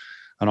journal,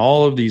 and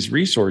all of these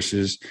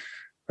resources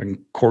and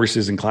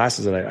courses and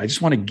classes that I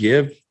just want to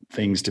give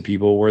things to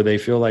people where they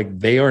feel like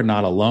they are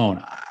not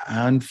alone.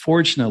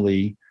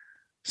 Unfortunately,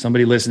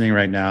 somebody listening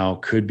right now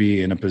could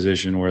be in a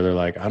position where they're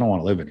like, I don't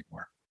want to live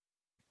anymore.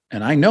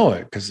 And I know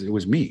it because it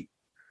was me.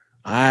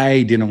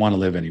 I didn't want to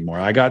live anymore.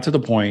 I got to the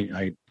point,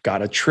 I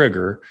got a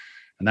trigger,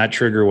 and that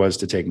trigger was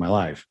to take my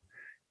life.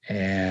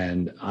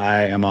 And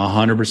I am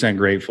 100%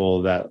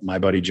 grateful that my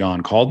buddy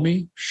John called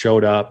me,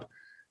 showed up,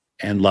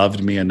 and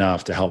loved me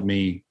enough to help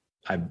me.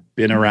 I've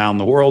been around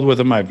the world with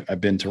him.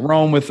 I've been to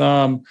Rome with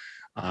him.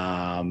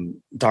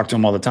 Talk to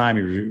him all the time.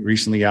 He was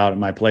recently out at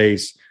my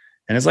place,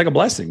 and it's like a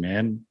blessing,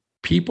 man.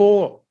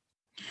 People,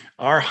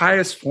 our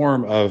highest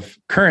form of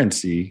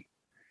currency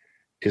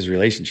is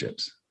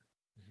relationships.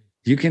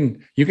 You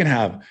can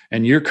have,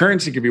 and your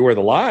currency could be worth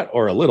a lot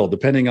or a little,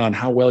 depending on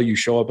how well you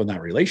show up in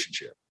that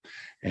relationship.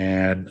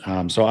 And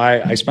so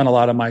I spent a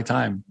lot of my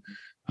time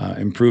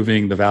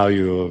improving the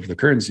value of the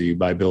currency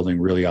by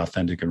building really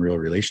authentic and real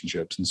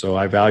relationships. And so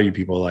I value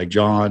people like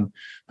John,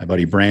 my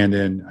buddy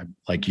Brandon,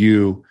 like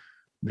you.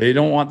 They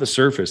don't want the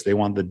surface. They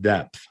want the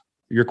depth.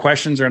 Your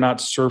questions are not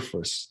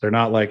surface. They're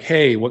not like,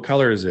 hey, what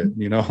color is it?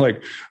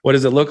 Like, what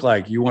does it look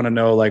like? You want to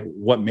know, like,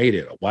 what made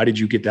it? Why did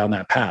you get down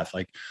that path?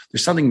 Like,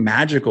 there's something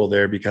magical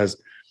there because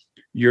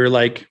you're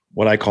like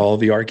what I call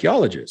the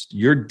archaeologist.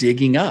 You're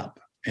digging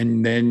up,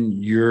 and then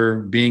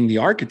you're being the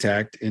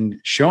architect and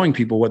showing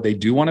people what they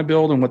do want to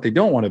build and what they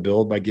don't want to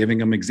build by giving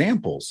them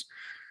examples.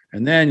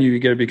 And then you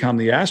get to become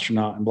the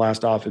astronaut and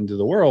blast off into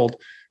the world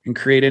and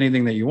create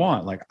anything that you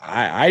want. Like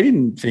I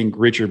didn't think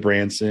Richard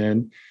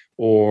Branson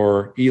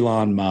or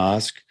Elon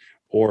Musk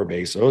or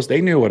Bezos,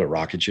 they knew what a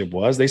rocket ship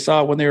was. They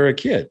saw it when they were a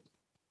kid,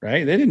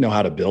 right? They didn't know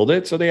how to build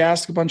it. So they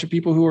asked a bunch of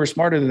people who were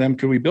smarter than them,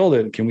 could we build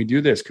it? Can we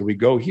do this? Could we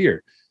go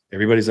here?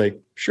 Everybody's like,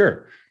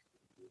 sure.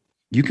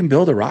 You can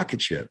build a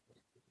rocket ship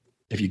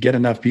if you get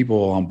enough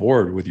people on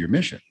board with your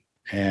mission.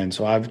 And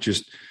so I've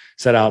just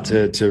set out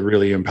to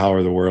really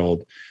empower the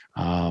world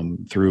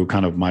through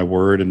kind of my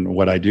word. And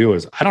what I do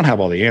is I don't have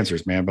all the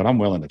answers, man, but I'm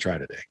willing to try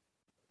today.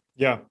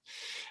 Yeah,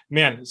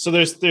 man. So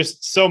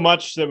there's so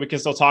much that we can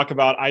still talk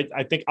about.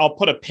 I think I'll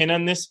put a pin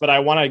on this, but I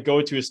want to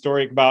go to a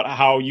story about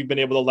how you've been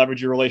able to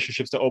leverage your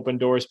relationships to open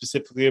doors,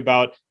 specifically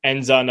about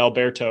Enza and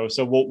Alberto.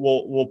 So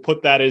we'll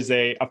put that as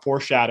a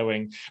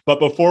foreshadowing. But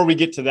before we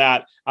get to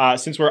that,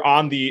 since we're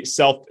on the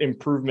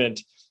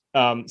self-improvement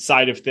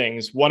side of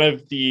things, one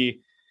of the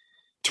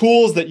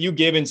tools that you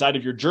give inside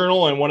of your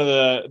journal, and one of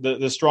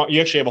the strong, you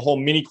actually have a whole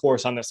mini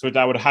course on this, which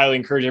I would highly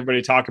encourage everybody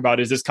to talk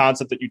about, is this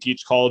concept that you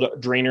teach called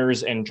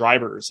drainers and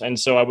drivers. And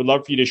so I would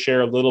love for you to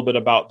share a little bit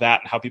about that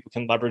and how people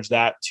can leverage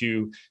that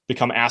to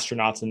become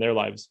astronauts in their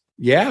lives.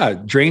 Yeah.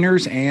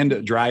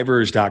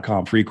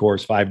 Drainersanddrivers.com, free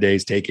course, 5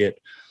 days, take it.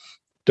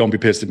 Don't be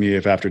pissed at me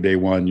if after day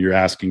one, you're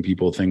asking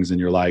people things in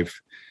your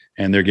life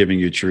and they're giving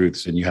you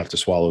truths and you have to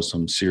swallow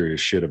some serious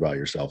shit about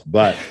yourself,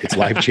 but it's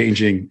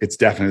life-changing. It's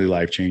definitely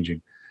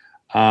life-changing.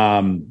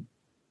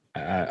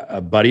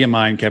 A buddy of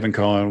mine, Kevin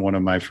Cohen, one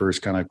of my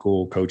first kind of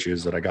cool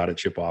coaches that I got at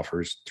Chip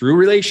Offers through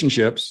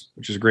relationships,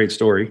 which is a great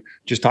story.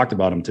 Just talked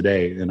about him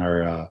today in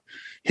our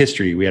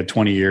history. We had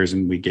 20 years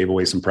and we gave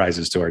away some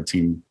prizes to our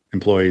team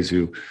employees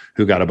who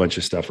got a bunch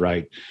of stuff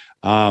right.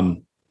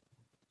 The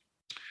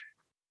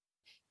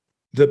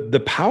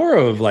power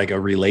of like a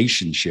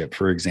relationship,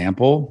 for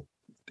example,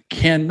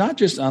 can not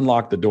just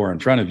unlock the door in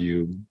front of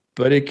you,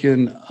 but it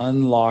can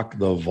unlock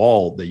the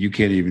vault that you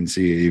can't even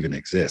see it even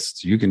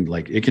exists. You can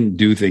it can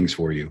do things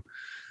for you.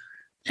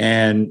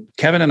 And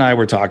Kevin and I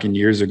were talking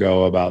years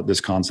ago about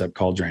this concept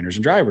called drainers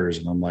and drivers.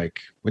 And I'm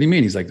like, what do you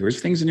mean? He's like, there's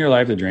things in your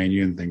life that drain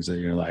you and things that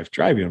in your life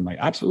drive you. I'm like,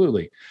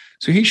 absolutely.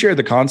 So he shared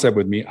the concept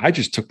with me. I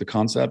just took the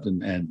concept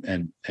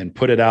and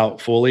put it out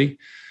fully.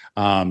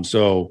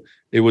 So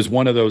it was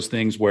one of those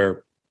things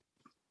where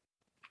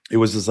it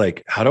was just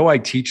like, how do I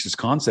teach this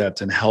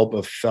concept and help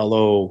a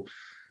fellow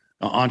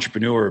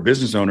entrepreneur or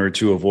business owner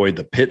to avoid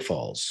the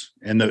pitfalls?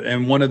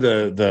 And one of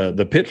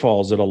the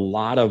pitfalls that a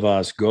lot of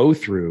us go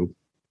through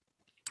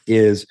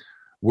is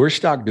we're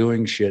stuck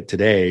doing shit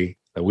today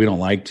that we don't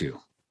like to.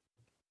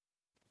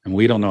 and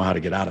we don't know how to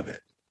get out of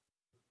it.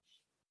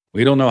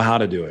 We don't know how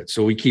to do it.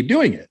 So we keep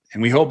doing it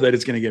and we hope that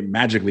it's going to get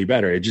magically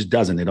better. It just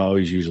doesn't. It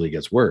always usually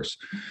gets worse.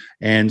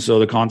 And so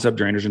the concept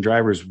Drainers and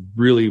Drivers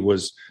really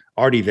was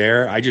already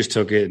there. I just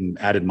took it and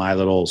added my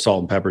little salt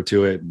and pepper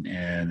to it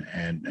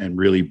and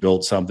really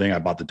built something. I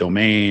bought the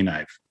domain.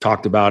 I've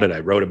talked about it.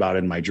 I wrote about it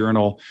in my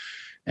journal.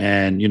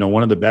 And,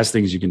 one of the best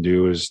things you can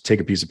do is take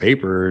a piece of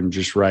paper and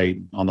just write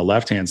on the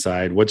left-hand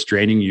side, what's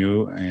draining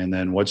you and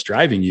then what's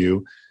driving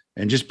you,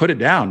 and just put it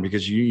down,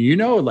 because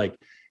like,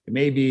 it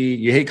may be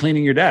you hate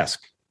cleaning your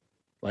desk.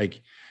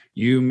 Like,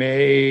 you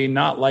may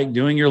not like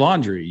doing your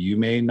laundry. You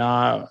may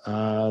not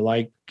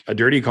like a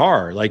dirty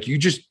car. Like,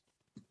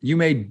 you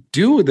may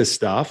do the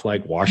stuff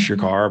like wash your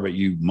car, but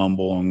you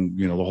mumble and,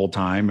 the whole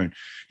time. And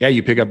yeah,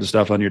 you pick up the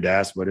stuff on your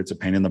desk, but it's a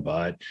pain in the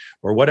butt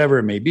or whatever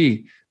it may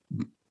be.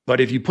 But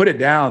if you put it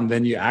down,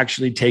 then you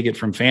actually take it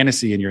from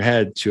fantasy in your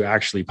head to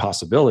actually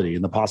possibility.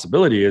 And the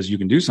possibility is you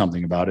can do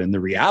something about it. And the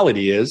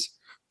reality is,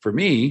 for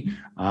me,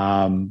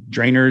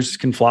 drainers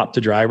can flop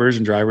to drivers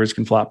and drivers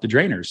can flop to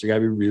drainers. So you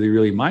gotta be really,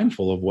 really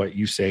mindful of what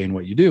you say and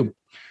what you do.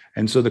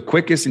 And so the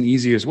quickest and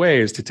easiest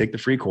way is to take the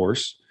free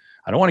course.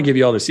 I don't want to give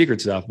you all the secret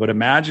stuff, but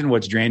imagine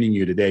what's draining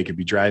you today could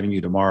be driving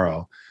you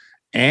tomorrow,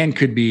 and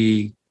could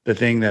be the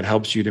thing that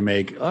helps you to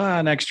make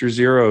an extra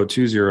 0,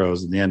 2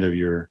 zeros at the end of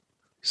your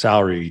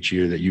salary each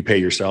year that you pay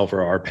yourself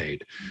or are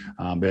paid.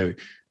 But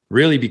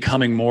really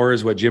becoming more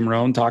is what Jim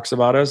Rohn talks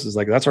about us, is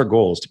like, that's our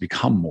goal, is to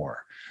become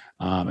more.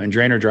 And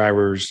Drainer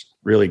Drivers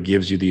really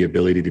gives you the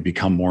ability to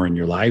become more in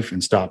your life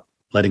and stop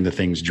letting the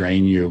things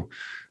drain you,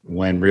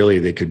 when really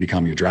they could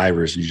become your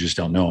drivers and you just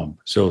don't know them.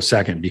 So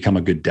second, become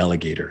a good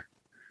delegator.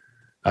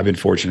 I've been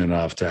fortunate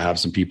enough to have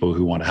some people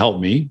who want to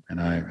help me.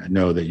 And I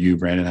know that you,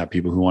 Brandon, have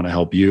people who want to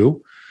help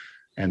you.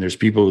 And there's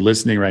people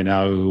listening right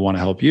now who want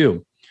to help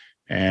you.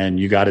 And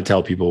you got to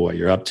tell people what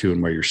you're up to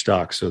and where you're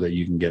stuck so that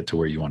you can get to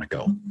where you want to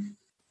go.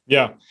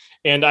 Yeah.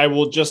 And I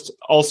will just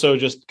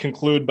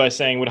conclude by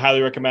saying, would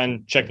highly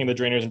recommend checking the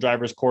Drainers and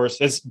Drivers course.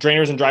 It's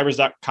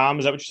drainersanddraivers.com.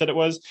 Is that what you said it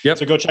was? Yep.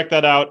 So go check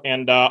that out.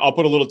 And I'll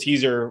put a little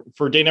teaser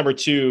for day number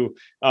 2.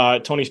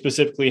 Tony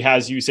specifically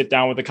has you sit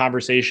down with a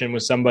conversation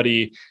with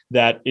somebody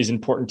that is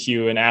important to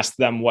you and ask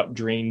them what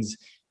drains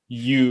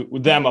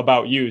them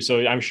about you.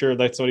 So I'm sure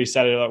that's what he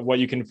said, what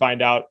you can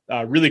find out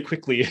really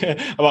quickly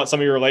about some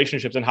of your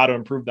relationships and how to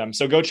improve them.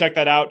 So go check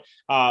that out.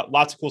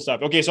 Lots of cool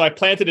stuff. Okay. So I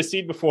planted a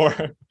seed before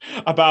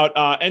about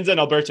Enza and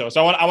Alberto.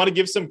 So I want to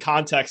give some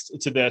context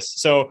to this.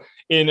 So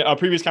in a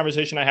previous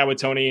conversation I had with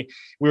Tony,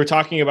 we were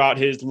talking about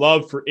his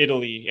love for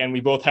Italy, and we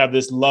both have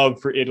this love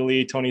for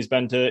Italy. Tony's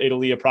been to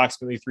Italy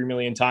approximately 3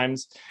 million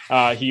times.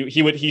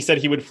 He said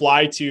he would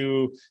fly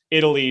to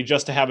Italy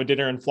just to have a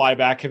dinner and fly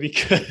back if he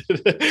could.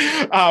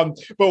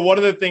 But one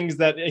of the things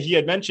that he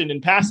had mentioned in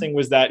passing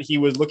was that he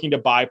was looking to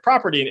buy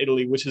property in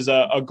Italy, which is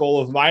a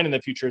goal of mine in the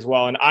future as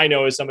well. And I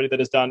know, as somebody that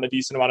has done a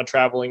decent amount of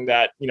traveling,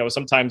 that,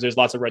 sometimes there's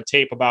lots of red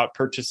tape about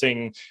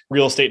purchasing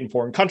real estate in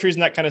foreign countries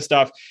and that kind of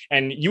stuff.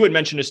 And you had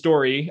mentioned a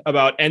story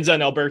about Enza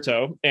and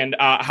Alberto and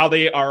how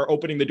they are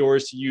opening the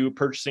doors to you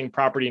purchasing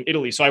property in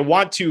Italy. So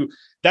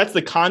that's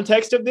the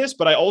context of this,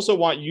 but I also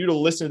want you to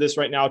listen to this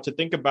right now to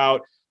think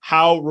about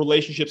how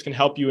relationships can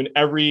help you in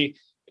every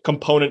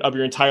component of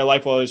your entire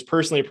life, whether it's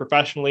personally or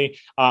professionally.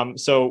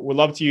 So we'd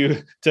love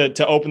to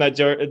open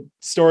that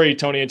story,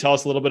 Tony, and tell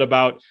us a little bit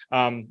about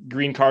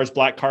green cars,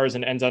 black cars,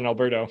 and Enza and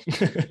Alberto.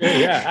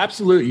 Yeah,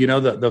 absolutely.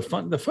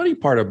 The funny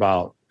part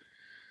about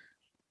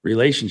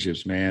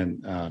relationships,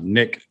 man,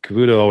 Nick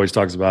Cavuto always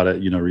talks about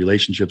it,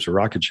 relationships are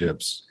rocket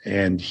ships.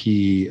 And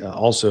we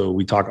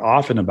talk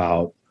often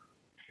about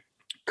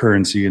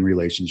currency and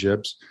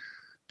relationships,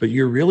 but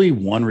you're really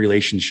one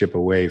relationship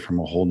away from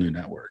a whole new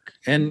network.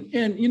 And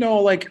I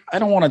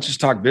don't want to just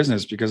talk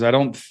business, because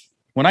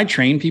when I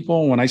train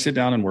people, when I sit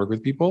down and work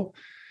with people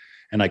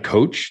and I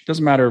coach,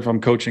 doesn't matter if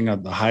I'm coaching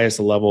at the highest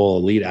level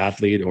elite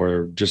athlete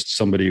or just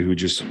somebody who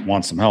just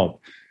wants some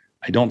help,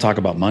 I don't talk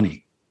about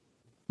money.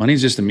 Money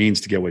is just a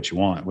means to get what you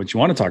want. What you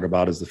want to talk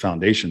about is the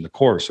foundation, the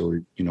core. So,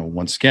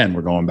 once again,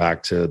 we're going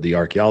back to the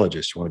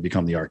archaeologist. You want to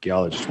become the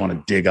archaeologist, you want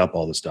to dig up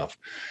all the stuff.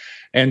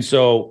 And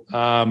so,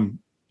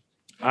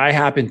 I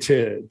happened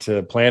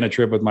to plan a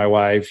trip with my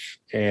wife,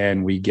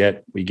 and we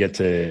get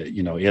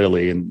to,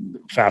 Italy, and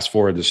fast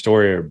forward the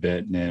story a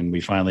bit. And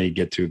we finally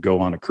get to go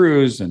on a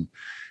cruise. And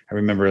I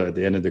remember at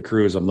the end of the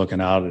cruise, I'm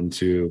looking out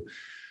into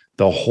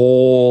the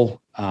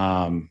whole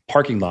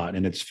parking lot,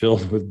 and it's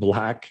filled with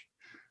black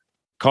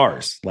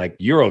cars, like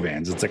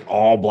Eurovans. It's like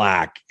all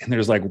black. And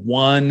there's like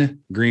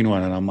one green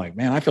one. And I'm like,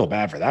 man, I feel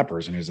bad for that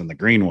person who's in the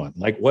green one.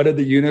 Like, what did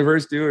the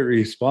universe do? It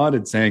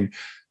responded saying,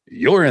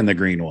 you're in the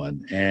green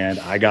one. And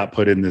I got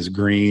put in this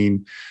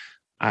green.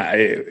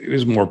 It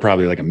was more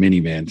probably like a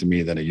minivan to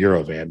me than a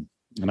Eurovan.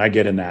 And I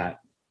get in that.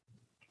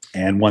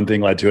 And one thing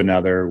led to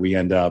another. We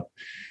end up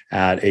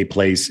at a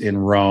place in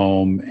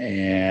Rome,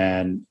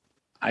 and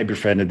I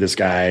befriended this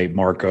guy,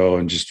 Marco,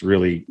 and just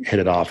really hit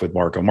it off with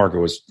Marco. Marco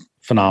was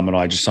phenomenal.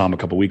 I just saw him a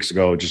couple of weeks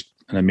ago, just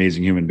an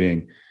amazing human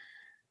being.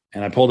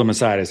 And I pulled him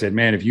aside. I said,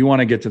 man, if you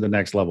want to get to the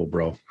next level,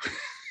 bro,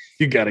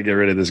 you got to get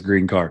rid of this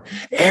green car.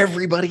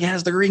 Everybody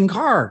has the green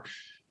car.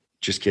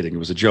 Just kidding. It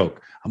was a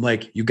joke. I'm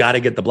like, you got to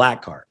get the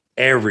black car.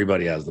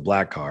 Everybody has the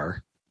black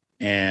car.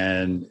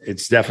 And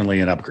it's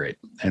definitely an upgrade.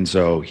 And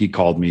so he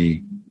called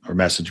me or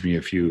messaged me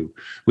a few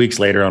weeks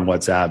later on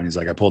WhatsApp. And he's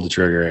like, I pulled the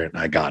trigger and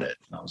I got it.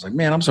 And I was like,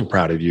 man, I'm so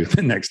proud of you.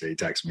 The next day he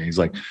texts me. He's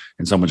like,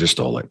 and someone just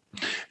stole it.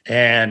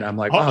 And I'm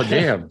like, oh,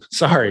 damn,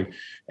 sorry.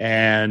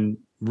 And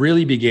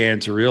really began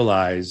to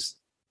realize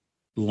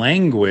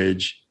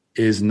language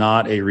is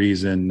not a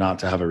reason not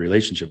to have a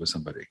relationship with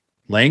somebody.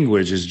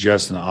 Language is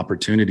just an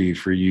opportunity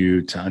for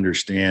you to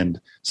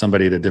understand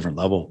somebody at a different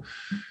level.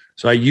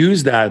 So I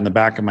use that in the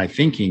back of my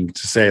thinking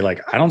to say,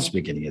 like, I don't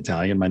speak any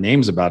Italian. My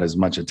name's about as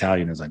much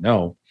Italian as I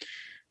know.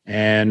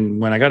 And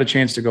when I got a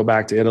chance to go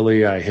back to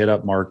Italy, I hit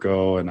up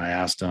Marco and I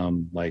asked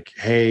him, like,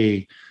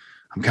 hey,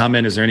 I'm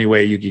coming. Is there any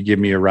way you could give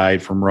me a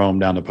ride from Rome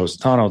down to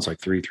Positano? It's like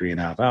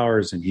 3.5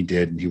 hours. And he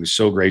did. And he was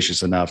so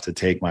gracious enough to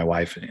take my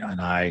wife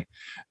and I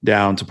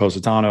down to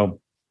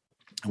Positano.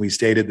 We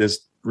stayed at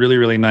this really,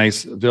 really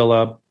nice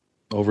villa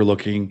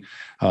overlooking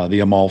the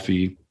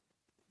Amalfi.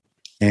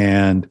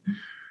 And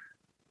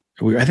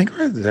I think we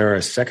were there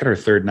a second or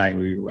third night.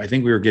 I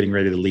think we were getting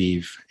ready to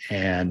leave.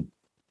 And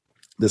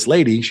this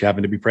lady, she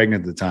happened to be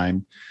pregnant at the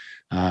time,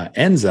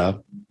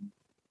 Enza,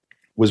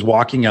 was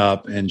walking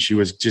up and she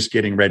was just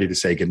getting ready to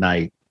say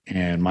goodnight.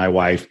 And my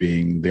wife,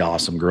 being the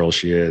awesome girl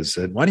she is,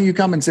 said, why don't you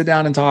come and sit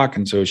down and talk?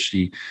 And so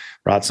she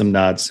brought some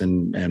nuts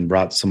and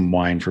brought some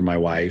wine for my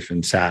wife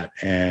and sat.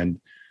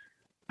 And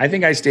I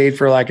think I stayed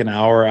for like an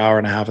hour, hour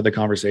and a half of the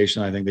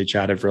conversation. I think they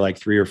chatted for like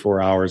 3 or 4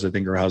 hours. I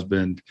think her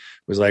husband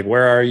was like,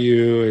 where are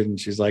you? And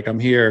she's like, I'm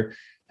here.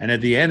 And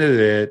at the end of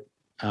it,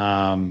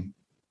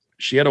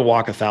 she had to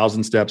walk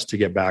 1,000 steps to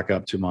get back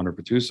up to Monte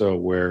Pertuso,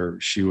 where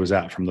she was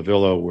at from the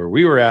villa where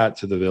we were at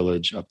to the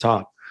village up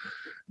top.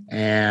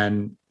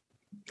 And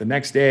the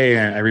next day,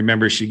 I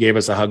remember she gave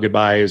us a hug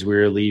goodbye as we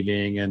were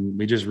leaving. And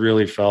we just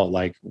really felt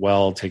like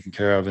well taken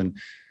care of. And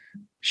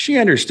she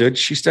understood.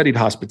 She studied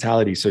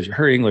hospitality, so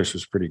her English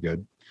was pretty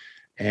good.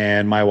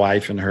 And my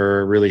wife and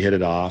her really hit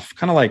it off,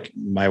 kind of like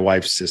my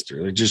wife's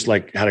sister. They just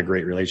like had a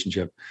great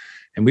relationship.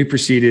 And we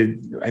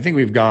proceeded. I think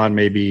we've gone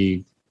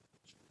maybe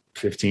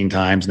 15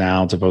 times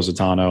now to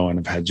Positano and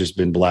have had just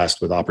been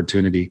blessed with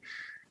opportunity.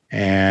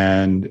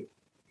 And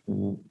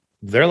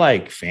they're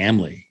like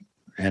family.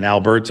 And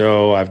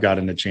Alberto, I've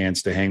gotten a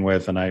chance to hang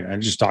with, and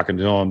I'm just talking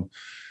to him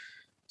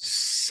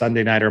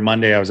Sunday night or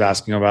Monday. I was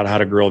asking him about how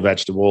to grill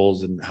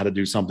vegetables and how to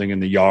do something in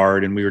the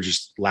yard. And we were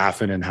just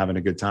laughing and having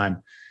a good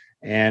time.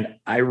 And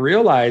I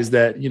realized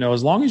that,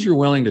 as long as you're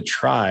willing to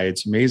try,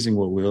 it's amazing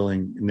what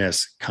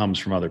willingness comes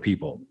from other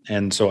people.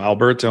 And so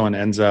Alberto and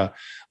Enza,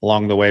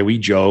 along the way, we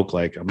joke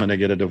like, I'm going to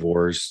get a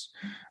divorce.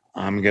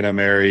 I'm going to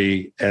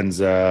marry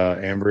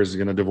Enza. Amber is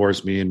going to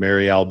divorce me and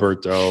marry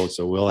Alberto.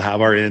 So we'll have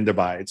our end to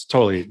buy.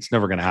 It's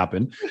never going to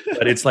happen,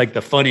 but it's like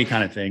the funny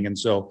kind of thing. And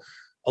so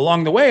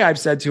along the way, I've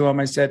said to him,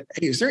 I said,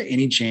 hey, is there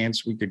any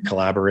chance we could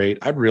collaborate?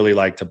 I'd really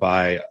like to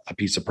buy a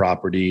piece of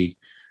property.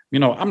 I'm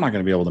not going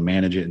to be able to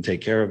manage it and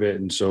take care of it.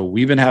 And so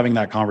we've been having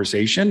that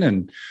conversation.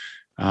 And,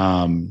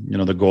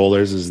 the goal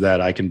is that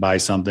I can buy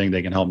something.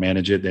 They can help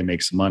manage it. They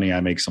make some money.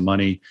 I make some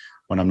money.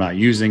 When I'm not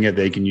using it,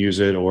 they can use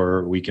it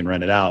or we can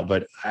rent it out.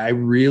 But I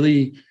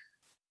really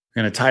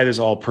going to tie this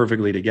all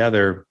perfectly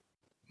together.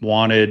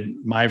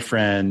 Wanted my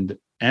friend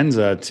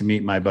Enza to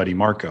meet my buddy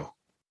Marco.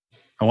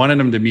 I wanted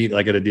him to meet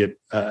like at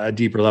a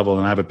deeper level.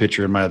 And I have a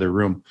picture in my other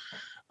room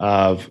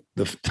of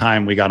the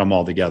time we got them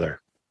all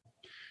together.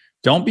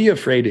 Don't be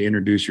afraid to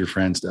introduce your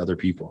friends to other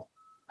people.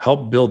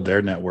 Help build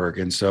their network.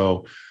 And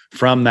so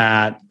from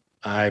that,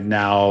 I've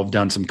now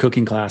done some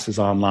cooking classes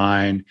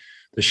online.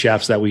 The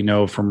chefs that we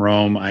know from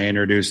Rome, I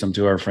introduce them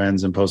to our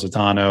friends in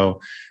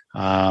Positano.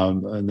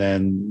 And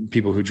then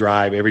people who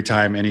drive, every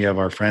time any of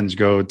our friends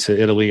go to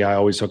Italy, I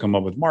always hook them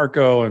up with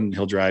Marco and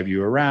he'll drive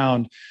you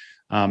around.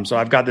 So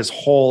I've got this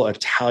whole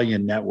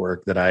Italian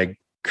network that I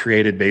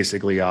created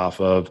basically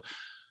off of,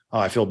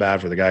 I feel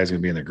bad for the guy who's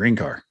going to be in the green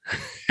car.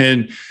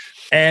 And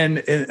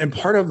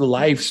part of the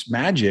life's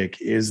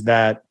magic is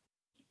that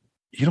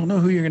you don't know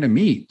who you're going to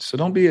meet. So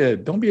don't be a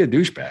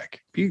douchebag.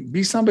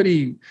 Be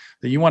somebody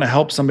that you want to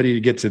help somebody to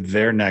get to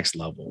their next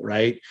level,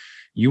 right?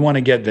 You want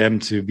to get them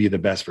to be the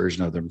best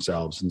version of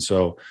themselves. And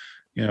so,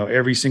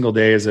 every single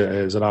day is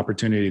an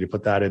opportunity to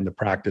put that into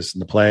practice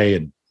and to play.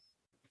 And,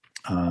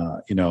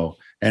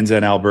 Enza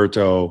and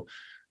Alberto,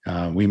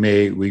 we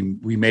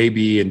may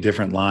be in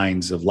different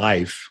lines of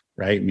life,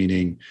 right?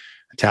 Meaning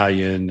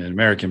Italian and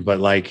American, but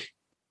like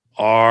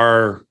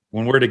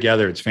when we're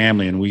together, it's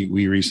family. And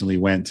we recently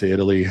went to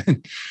Italy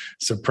and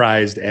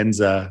surprised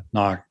Enza,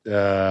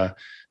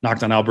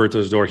 knocked on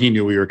Alberto's door. He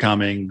knew we were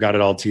coming, got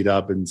it all teed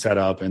up and set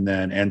up. And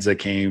then Enza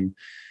came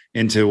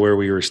into where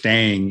we were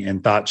staying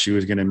and thought she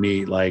was going to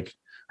meet like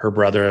her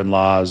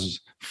brother-in-law's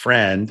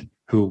friend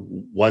who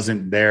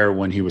wasn't there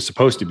when he was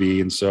supposed to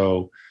be. And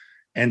so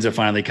Enza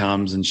finally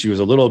comes and she was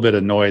a little bit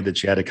annoyed that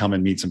she had to come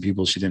and meet some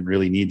people she didn't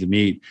really need to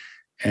meet.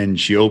 And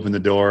she opened the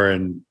door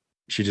and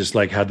she just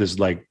like had this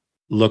like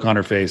look on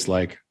her face,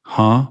 like,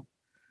 huh?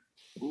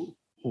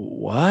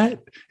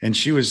 what? And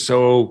she was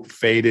so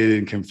faded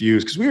and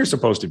confused because we were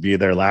supposed to be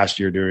there last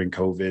year during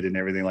COVID and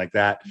everything like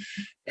that.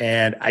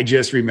 And I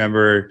just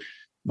remember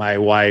my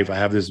wife, I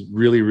have this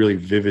really, really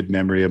vivid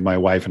memory of my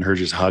wife and her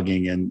just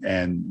hugging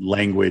and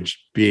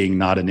language being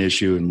not an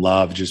issue and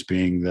love just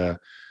being the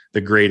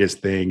greatest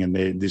thing. And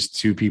these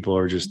two people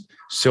are just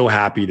so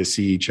happy to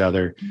see each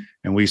other.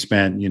 And we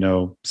spent,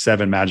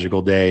 7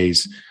 magical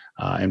days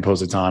in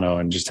Positano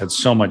and just had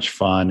so much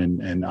fun.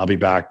 And I'll be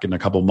back in a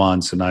couple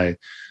months. And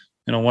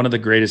one of the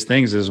greatest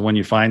things is when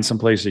you find some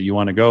place that you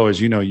want to go, as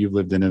you've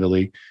lived in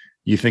Italy,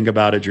 you think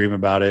about it, dream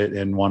about it,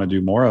 and want to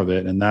do more of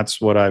it. And that's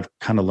what I've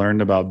kind of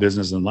learned about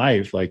business and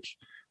life. Like,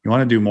 you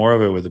want to do more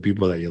of it with the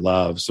people that you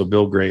love. So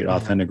build great,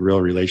 authentic, real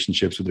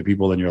relationships with the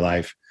people in your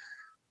life.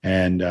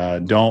 And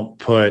don't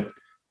put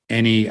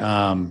any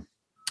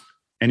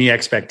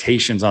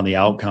expectations on the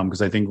outcome.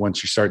 Because I think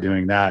once you start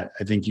doing that,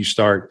 I think you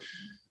start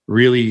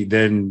really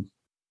then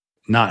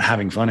not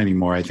having fun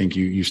anymore. I think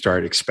you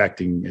start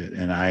expecting it.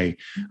 And I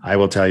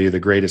will tell you, the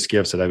greatest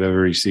gifts that I've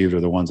ever received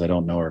are the ones I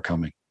don't know are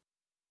coming.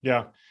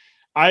 Yeah.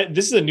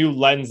 This is a new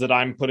lens that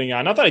I'm putting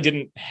on. Not that I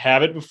didn't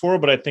have it before,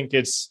 but I think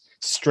it's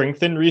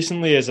strengthened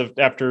recently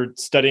after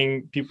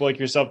studying people like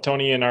yourself,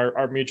 Tony, and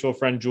our mutual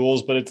friend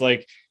Jules. But it's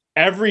like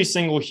every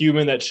single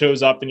human that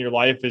shows up in your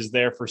life is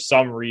there for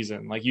some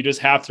reason. Like, you just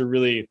have to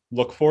really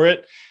look for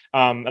it.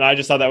 And I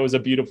just thought that was a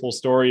beautiful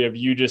story of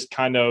you just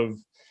kind of,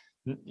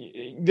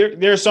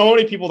 there are so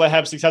many people that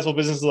have successful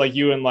businesses like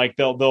you, and like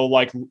they'll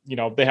like,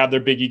 they have their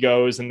big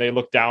egos and they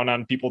look down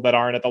on people that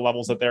aren't at the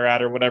levels that they're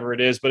at or whatever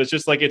it is. But it's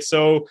just like, it's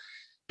so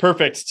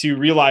perfect to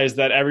realize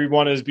that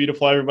everyone is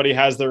beautiful. Everybody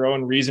has their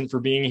own reason for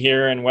being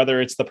here. And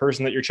whether it's the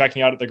person that you're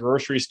checking out at the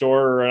grocery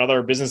store or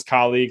another business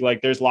colleague, like,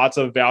 there's lots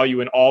of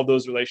value in all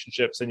those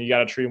relationships, and you got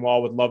to treat them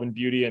all with love and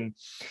beauty, and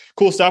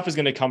cool stuff is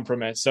going to come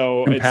from it.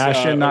 So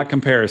compassion, not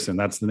comparison.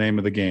 That's the name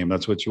of the game.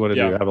 That's what you want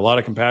to do. Have a lot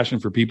of compassion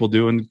for people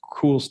doing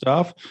cool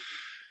stuff.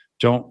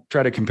 Don't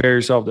try to compare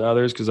yourself to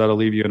others, because that'll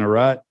leave you in a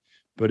rut.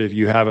 But if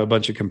you have a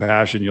bunch of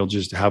compassion, you'll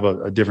just have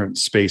a different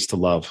space to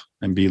love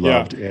and be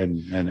loved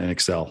and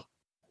excel.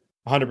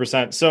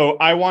 100%. So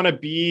I want to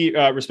be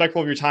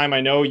respectful of your time.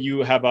 I know you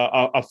have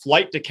a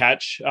flight to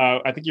catch.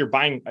 I think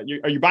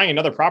are you buying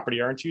another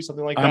property, aren't you?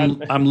 Something like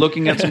that? I'm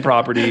looking at some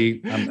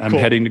property. I'm Cool.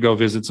 heading to go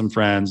visit some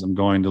friends. I'm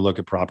going to look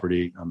at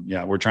property.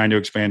 We're trying to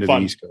expand to the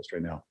East Coast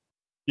right now.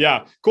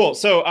 Yeah, cool.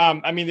 So,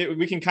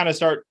 we can kind of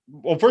start.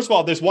 Well, first of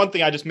all, there's one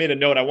thing I just made a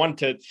note. I wanted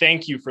to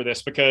thank you for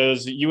this,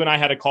 because you and I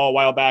had a call a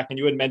while back, and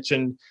you had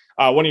mentioned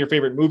one of your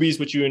favorite movies,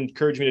 which you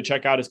encouraged me to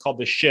check out, is called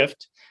The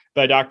Shift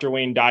by Dr.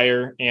 Wayne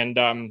Dyer. And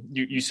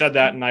you said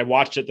that, and I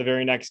watched it the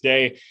very next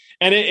day.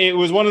 And it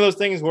was one of those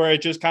things where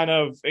it just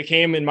it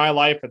came in my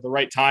life at the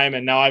right time.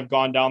 And now I've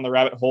gone down the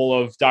rabbit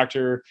hole of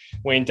Dr.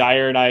 Wayne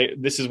Dyer.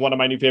 And this is one of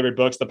my new favorite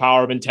books. The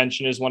Power of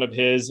Intention is one of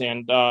his,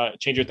 and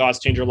Change Your Thoughts,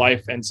 Change Your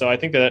Life. And so I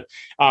think that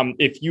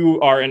if you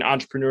are an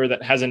entrepreneur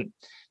that hasn't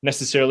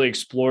necessarily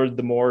explored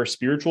the more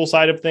spiritual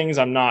side of things,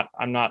 I'm not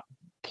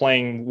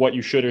playing what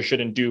you should or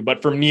shouldn't do.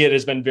 But for me, it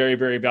has been very,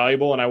 very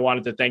valuable. And I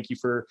wanted to thank you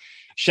for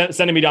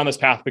sending me down this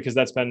path, because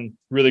that's been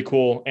really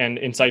cool and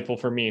insightful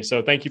for me.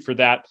 So thank you for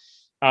that.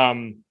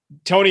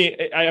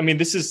 Tony, I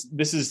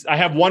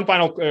have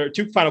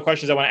two final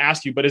questions I want to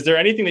ask you, but is there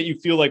anything that you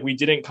feel like we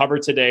didn't cover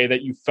today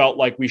that you felt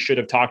like we should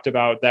have talked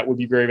about that would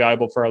be very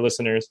valuable for our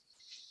listeners?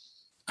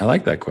 I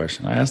like that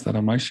question. I asked that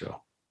on my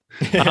show.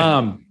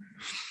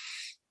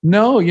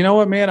 No, you know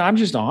what, man, I'm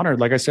just honored.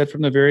 Like I said,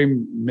 from the very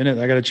minute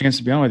I got a chance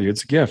to be on with you,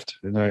 it's a gift,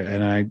 and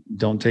I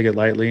don't take it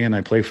lightly, and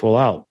I play full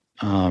out.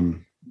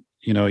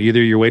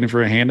 Either you're waiting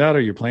for a handout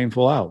or you're playing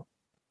full out.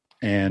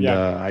 And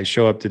I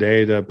show up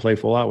today to play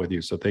full out with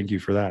you. So thank you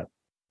for that.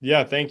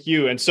 Yeah, thank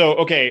you. And so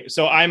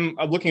I'm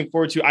looking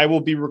forward I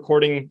will be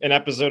recording an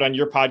episode on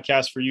your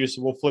podcast for you.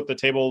 So we'll flip the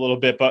table a little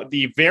bit. But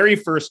the very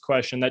first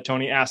question that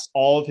Tony asks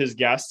all of his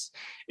guests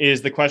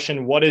is the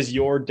question, what is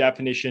your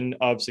definition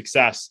of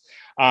success?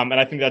 And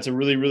I think that's a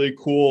really, really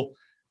cool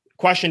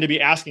question to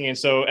be asking. And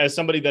so as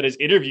somebody that has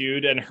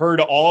interviewed and heard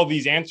all of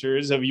these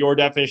answers of your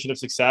definition of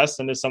success,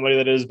 and as somebody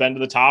that has been to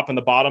the top and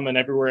the bottom and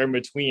everywhere in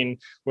between,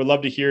 we'd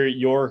love to hear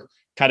your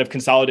kind of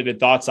consolidated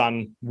thoughts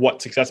on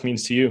what success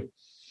means to you.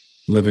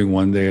 Living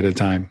one day at a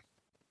time.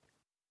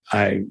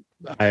 I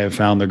have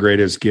found the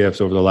greatest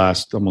gift over the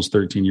last almost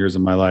 13 years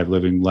of my life,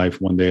 living life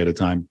one day at a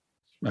time.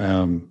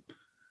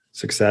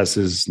 Success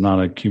is not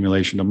an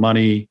accumulation of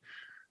money,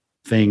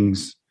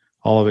 things.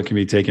 All of it can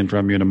be taken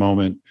from you in a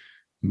moment,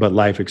 but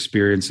life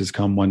experiences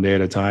come one day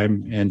at a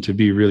time. And to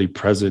be really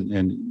present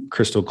and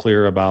crystal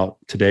clear about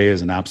today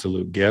is an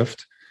absolute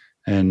gift.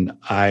 And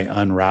I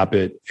unwrap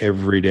it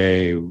every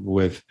day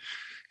with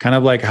kind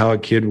of like how a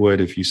kid would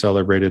if you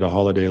celebrated a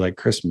holiday like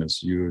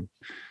Christmas. You would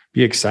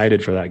be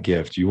excited for that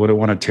gift. You wouldn't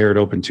want to tear it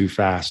open too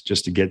fast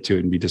just to get to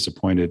it and be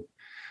disappointed.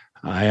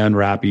 I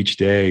unwrap each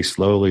day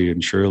slowly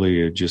and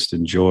surely and just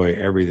enjoy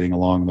everything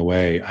along the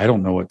way. I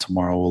don't know what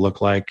tomorrow will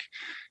look like.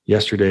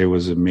 Yesterday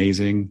was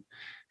amazing,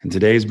 and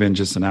today's been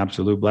just an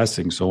absolute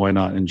blessing. So why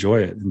not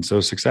enjoy it? And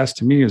so success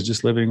to me is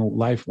just living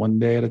life one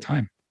day at a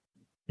time.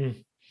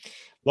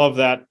 Love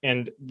that.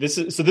 And this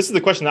is the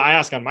question that I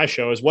ask on my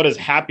show is, what does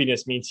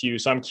happiness mean to you?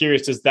 So I'm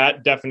curious, does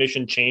that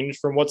definition change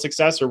from what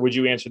success, or would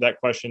you answer that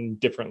question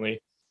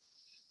differently?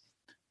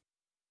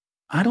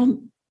 I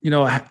don't,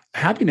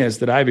 happiness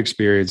that I've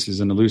experienced is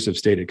an elusive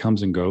state. It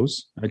comes and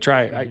goes.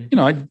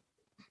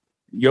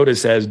 Yoda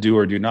says, do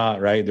or do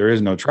not, right? There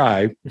is no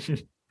try.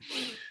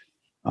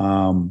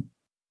 But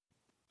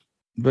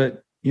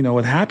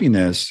with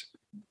happiness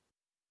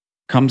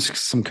comes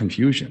some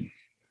confusion.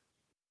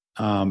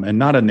 And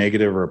not a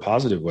negative or a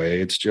positive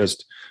way. It's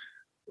just,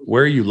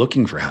 where are you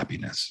looking for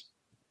happiness?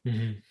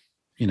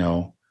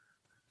 Mm-hmm.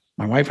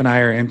 My wife and I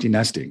are empty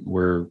nesting.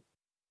 We're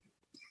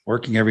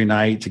working every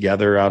night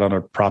together out on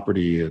a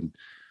property, and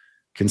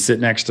can sit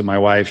next to my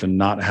wife and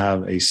not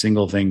have a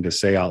single thing to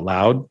say out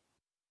loud,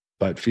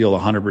 but feel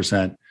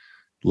 100%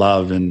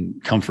 love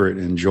and comfort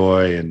and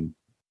joy and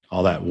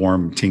all that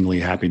warm,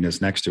 tingly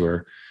happiness next to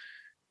her.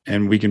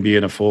 And we can be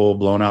in a full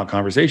blown out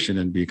conversation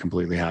and be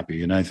completely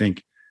happy. And I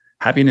think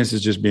happiness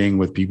is just being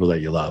with people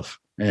that you love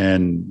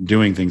and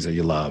doing things that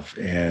you love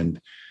and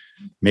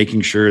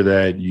making sure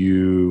that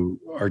you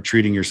are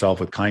treating yourself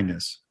with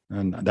kindness.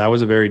 And that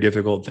was a very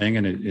difficult thing.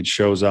 And it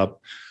shows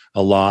up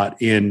a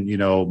lot in,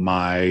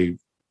 my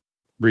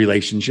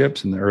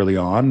relationships and early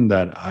on,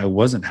 that I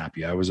wasn't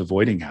happy. I was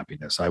avoiding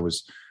happiness. I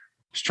was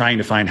trying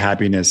to find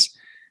happiness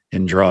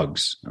in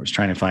drugs. I was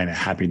trying to find a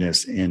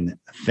happiness in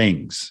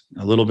things,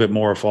 a little bit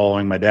more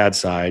following my dad's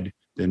side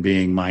than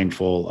being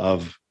mindful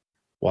of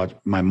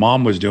what my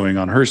mom was doing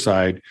on her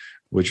side,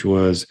 which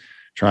was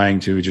trying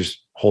to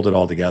just hold it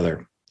all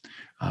together.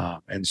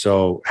 And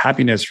so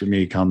happiness for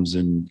me comes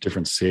in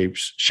different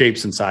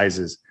shapes and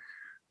sizes,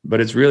 but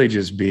it's really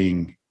just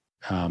being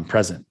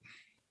present.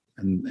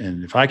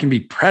 And if I can be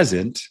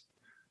present,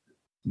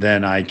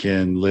 then I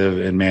can live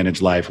and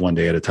manage life one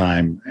day at a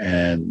time,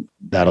 and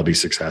that'll be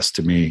success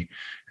to me.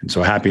 And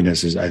so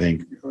happiness is, I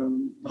think,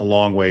 a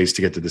long ways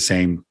to get to the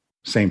same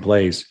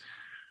place,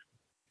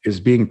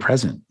 is being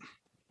present.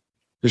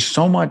 There's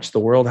so much the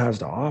world has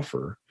to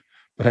offer,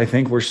 but I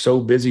think we're so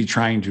busy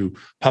trying to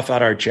puff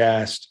out our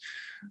chest,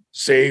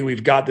 say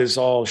we've got this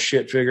all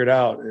shit figured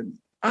out. And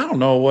I don't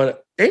know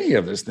what any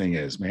of this thing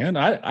is, man.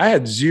 I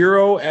had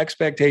zero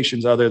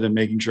expectations other than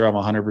making sure I'm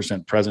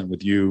 100% present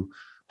with you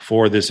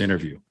for this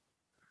interview.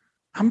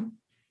 I'm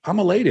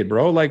elated,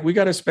 bro. Like, we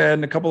got to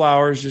spend a couple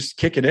hours just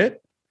kicking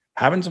it,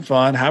 having some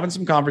fun, having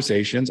some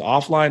conversations,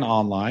 offline,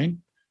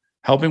 online,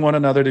 helping one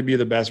another to be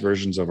the best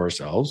versions of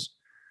ourselves.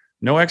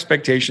 No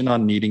expectation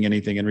on needing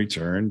anything in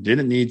return.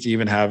 Didn't need to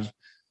even have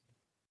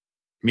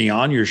me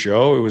on your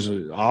show. It was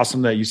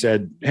awesome that you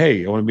said,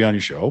 hey, I want to be on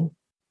your show.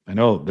 I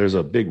know there's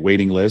a big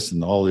waiting list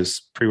and all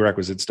this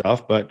prerequisite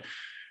stuff, but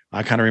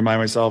I kind of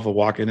remind myself of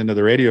walking into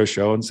the radio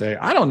show and say,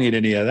 I don't need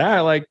any of that.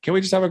 Like, can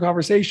we just have a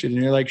conversation?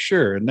 And you're like,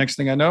 sure. And next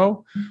thing I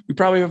know, we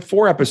probably have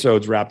 4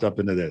 episodes wrapped up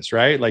into this,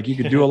 right? Like, you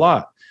could do a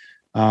lot.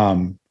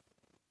 But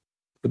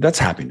that's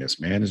happiness,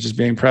 man. It's just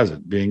being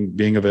present,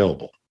 being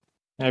available.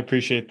 I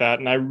appreciate that.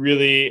 And I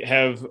really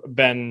have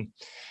been,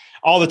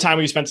 all the time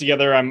we've spent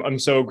together, I'm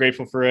so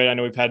grateful for it. I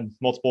know we've had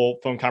multiple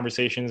phone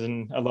conversations,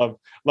 and I love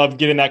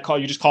getting that call.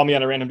 You just call me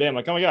on a random day. I'm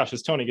like, oh my gosh,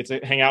 it's Tony. Get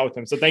to hang out with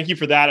him. So thank you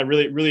for that. I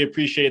really, really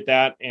appreciate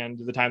that, and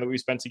the time that we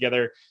spent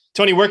together.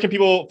 Tony, where can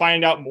people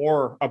find out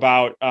more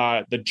about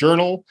the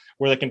journal,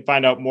 where they can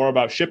find out more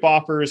about ship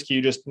offers? Can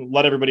you just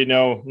let everybody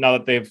know, now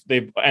that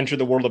they've entered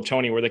the world of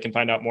Tony, where they can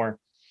find out more?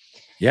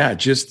 Yeah,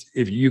 just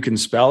if you can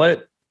spell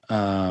it.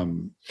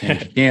 And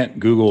if you can't,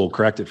 Google will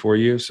correct it for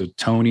you. So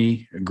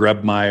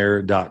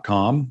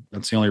TonyGrebmeier.com.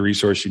 That's the only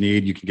resource you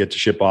need. You can get to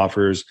ship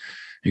offers.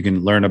 You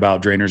can learn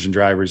about drainers and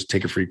drivers,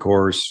 take a free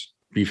course,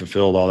 be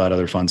fulfilled, all that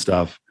other fun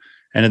stuff.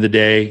 End of the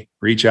day,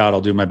 reach out.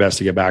 I'll do my best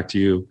to get back to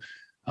you.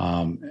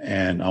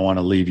 And I want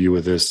to leave you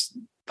with this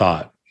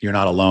thought. You're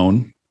not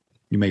alone.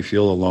 You may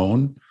feel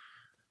alone,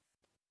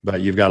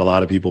 but you've got a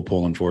lot of people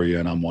pulling for you,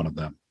 and I'm one of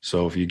them.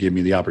 So if you give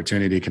me the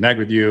opportunity to connect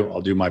with you,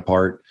 I'll do my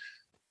part.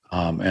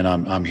 And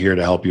I'm here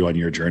to help you on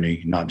your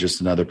journey, not just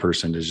another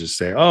person to just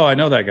say, oh, I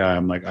know that guy.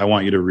 I'm like, I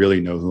want you to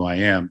really know who I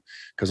am,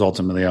 because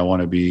ultimately I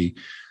want to be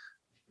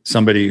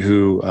somebody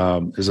who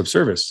is of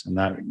service. And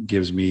that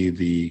gives me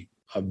the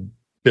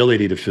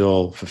ability to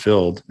feel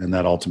fulfilled. And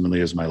that ultimately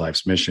is my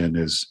life's mission,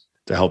 is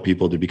to help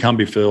people to become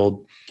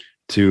fulfilled,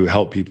 to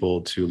help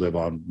people to live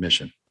on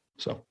mission.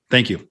 So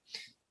thank you.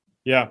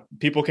 Yeah,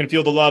 people can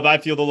feel the love. I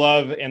feel the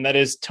love. And that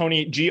is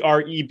Tony,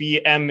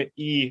 Grebmeier,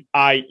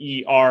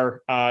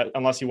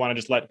 unless you want to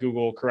just let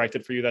Google correct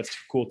it for you. That's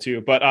cool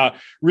too. But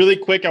really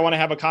quick, I want to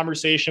have a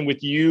conversation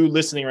with you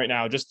listening right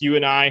now, just you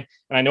and I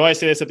know I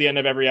say this at the end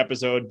of every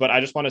episode, but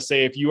I just want to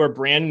say, if you are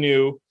brand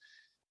new,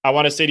 I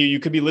want to say to you, you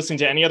could be listening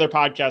to any other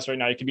podcast right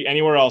now. You could be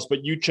anywhere else,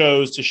 but you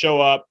chose to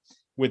show up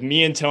with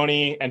me and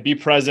Tony and be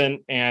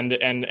present and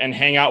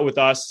hang out with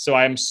us. So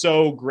I am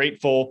so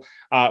grateful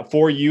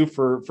for you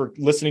for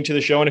listening to the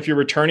show. And if you're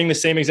returning the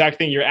same exact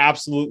thing, you're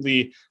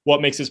absolutely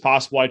what makes this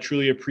possible. I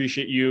truly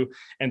appreciate you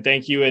and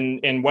thank you.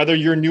 And whether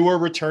you're new or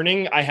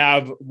returning, I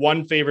have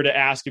one favor to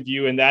ask of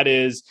you. And that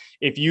is,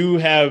 if you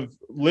have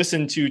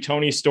listened to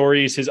Tony's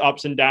stories, his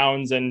ups and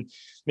downs, and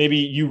maybe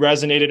you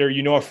resonated, or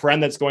you know a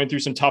friend that's going through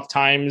some tough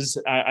times.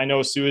 I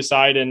know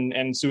suicide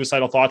and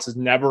suicidal thoughts is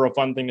never a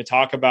fun thing to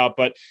talk about,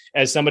 but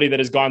as somebody that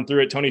has gone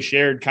through it, Tony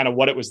shared kind of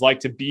what it was like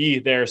to be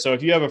there. So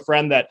if you have a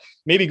friend that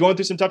may be going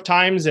through some tough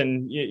times,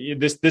 and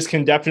this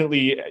can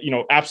definitely,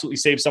 absolutely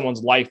save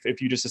someone's life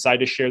if you just decide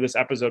to share this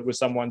episode with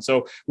someone.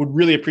 So would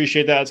really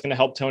appreciate that. It's going to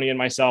help Tony and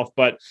myself.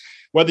 But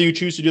whether you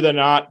choose to do that or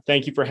not,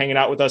 thank you for hanging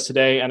out with us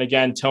today. And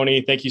again,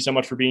 Tony, thank you so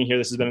much for being here.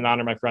 This has been an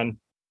honor, my friend.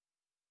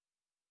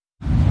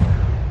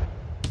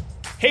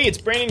 Hey, it's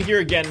Brandon here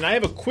again, and I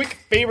have a quick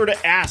favor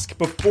to ask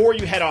before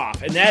you head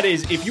off, and that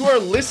is, if you are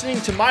listening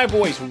to my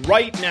voice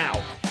right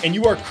now, and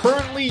you are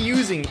currently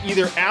using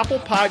either Apple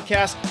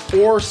Podcasts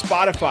or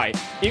Spotify,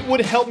 it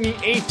would help me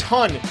a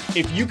ton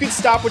if you could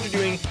stop what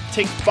you're doing,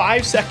 take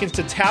 5 seconds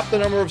to tap the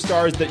number of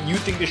stars that you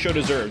think the show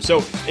deserves. So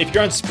if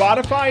you're on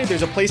Spotify,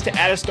 there's a place to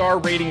add a star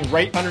rating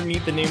right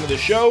underneath the name of the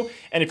show.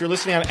 And if you're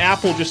listening on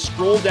Apple, just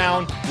scroll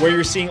down where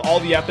you're seeing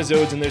all the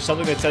episodes, and there's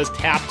something that says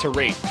tap to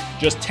rate.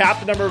 Just tap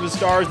the number of the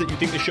stars that you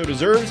think the show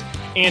deserves.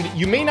 And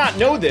you may not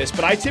know this,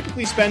 but I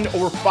typically spend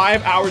over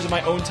 5 hours of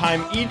my own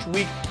time each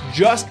week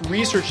just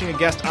researching a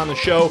guest on the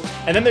show.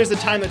 And then there's the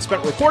time that's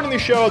spent recording the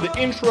show, the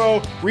intro,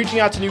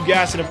 reaching out to new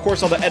guests, and of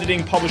course all the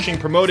editing, publishing,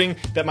 promoting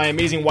that my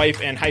amazing wife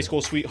and high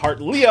school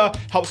sweetheart Leah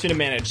helps me to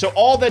manage. So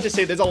all that to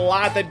say, there's a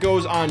lot that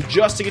goes on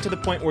just to get to the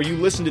point where you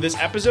listen to this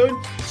episode.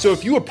 So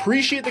if you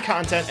appreciate the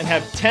content and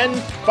have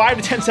 5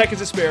 to 10 seconds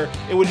to spare,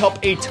 it would help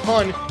a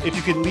ton if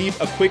you could leave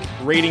a quick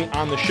rating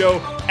on the show.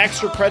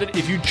 Extra credit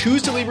if you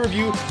choose to leave a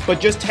review,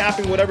 but just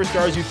tapping whatever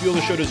stars you feel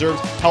the show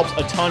deserves helps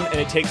a ton, and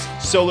it takes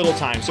so little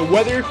time. So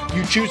whether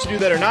you choose to do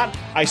that or not,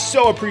 I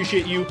so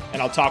appreciate you,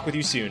 and I'll talk with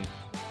you soon.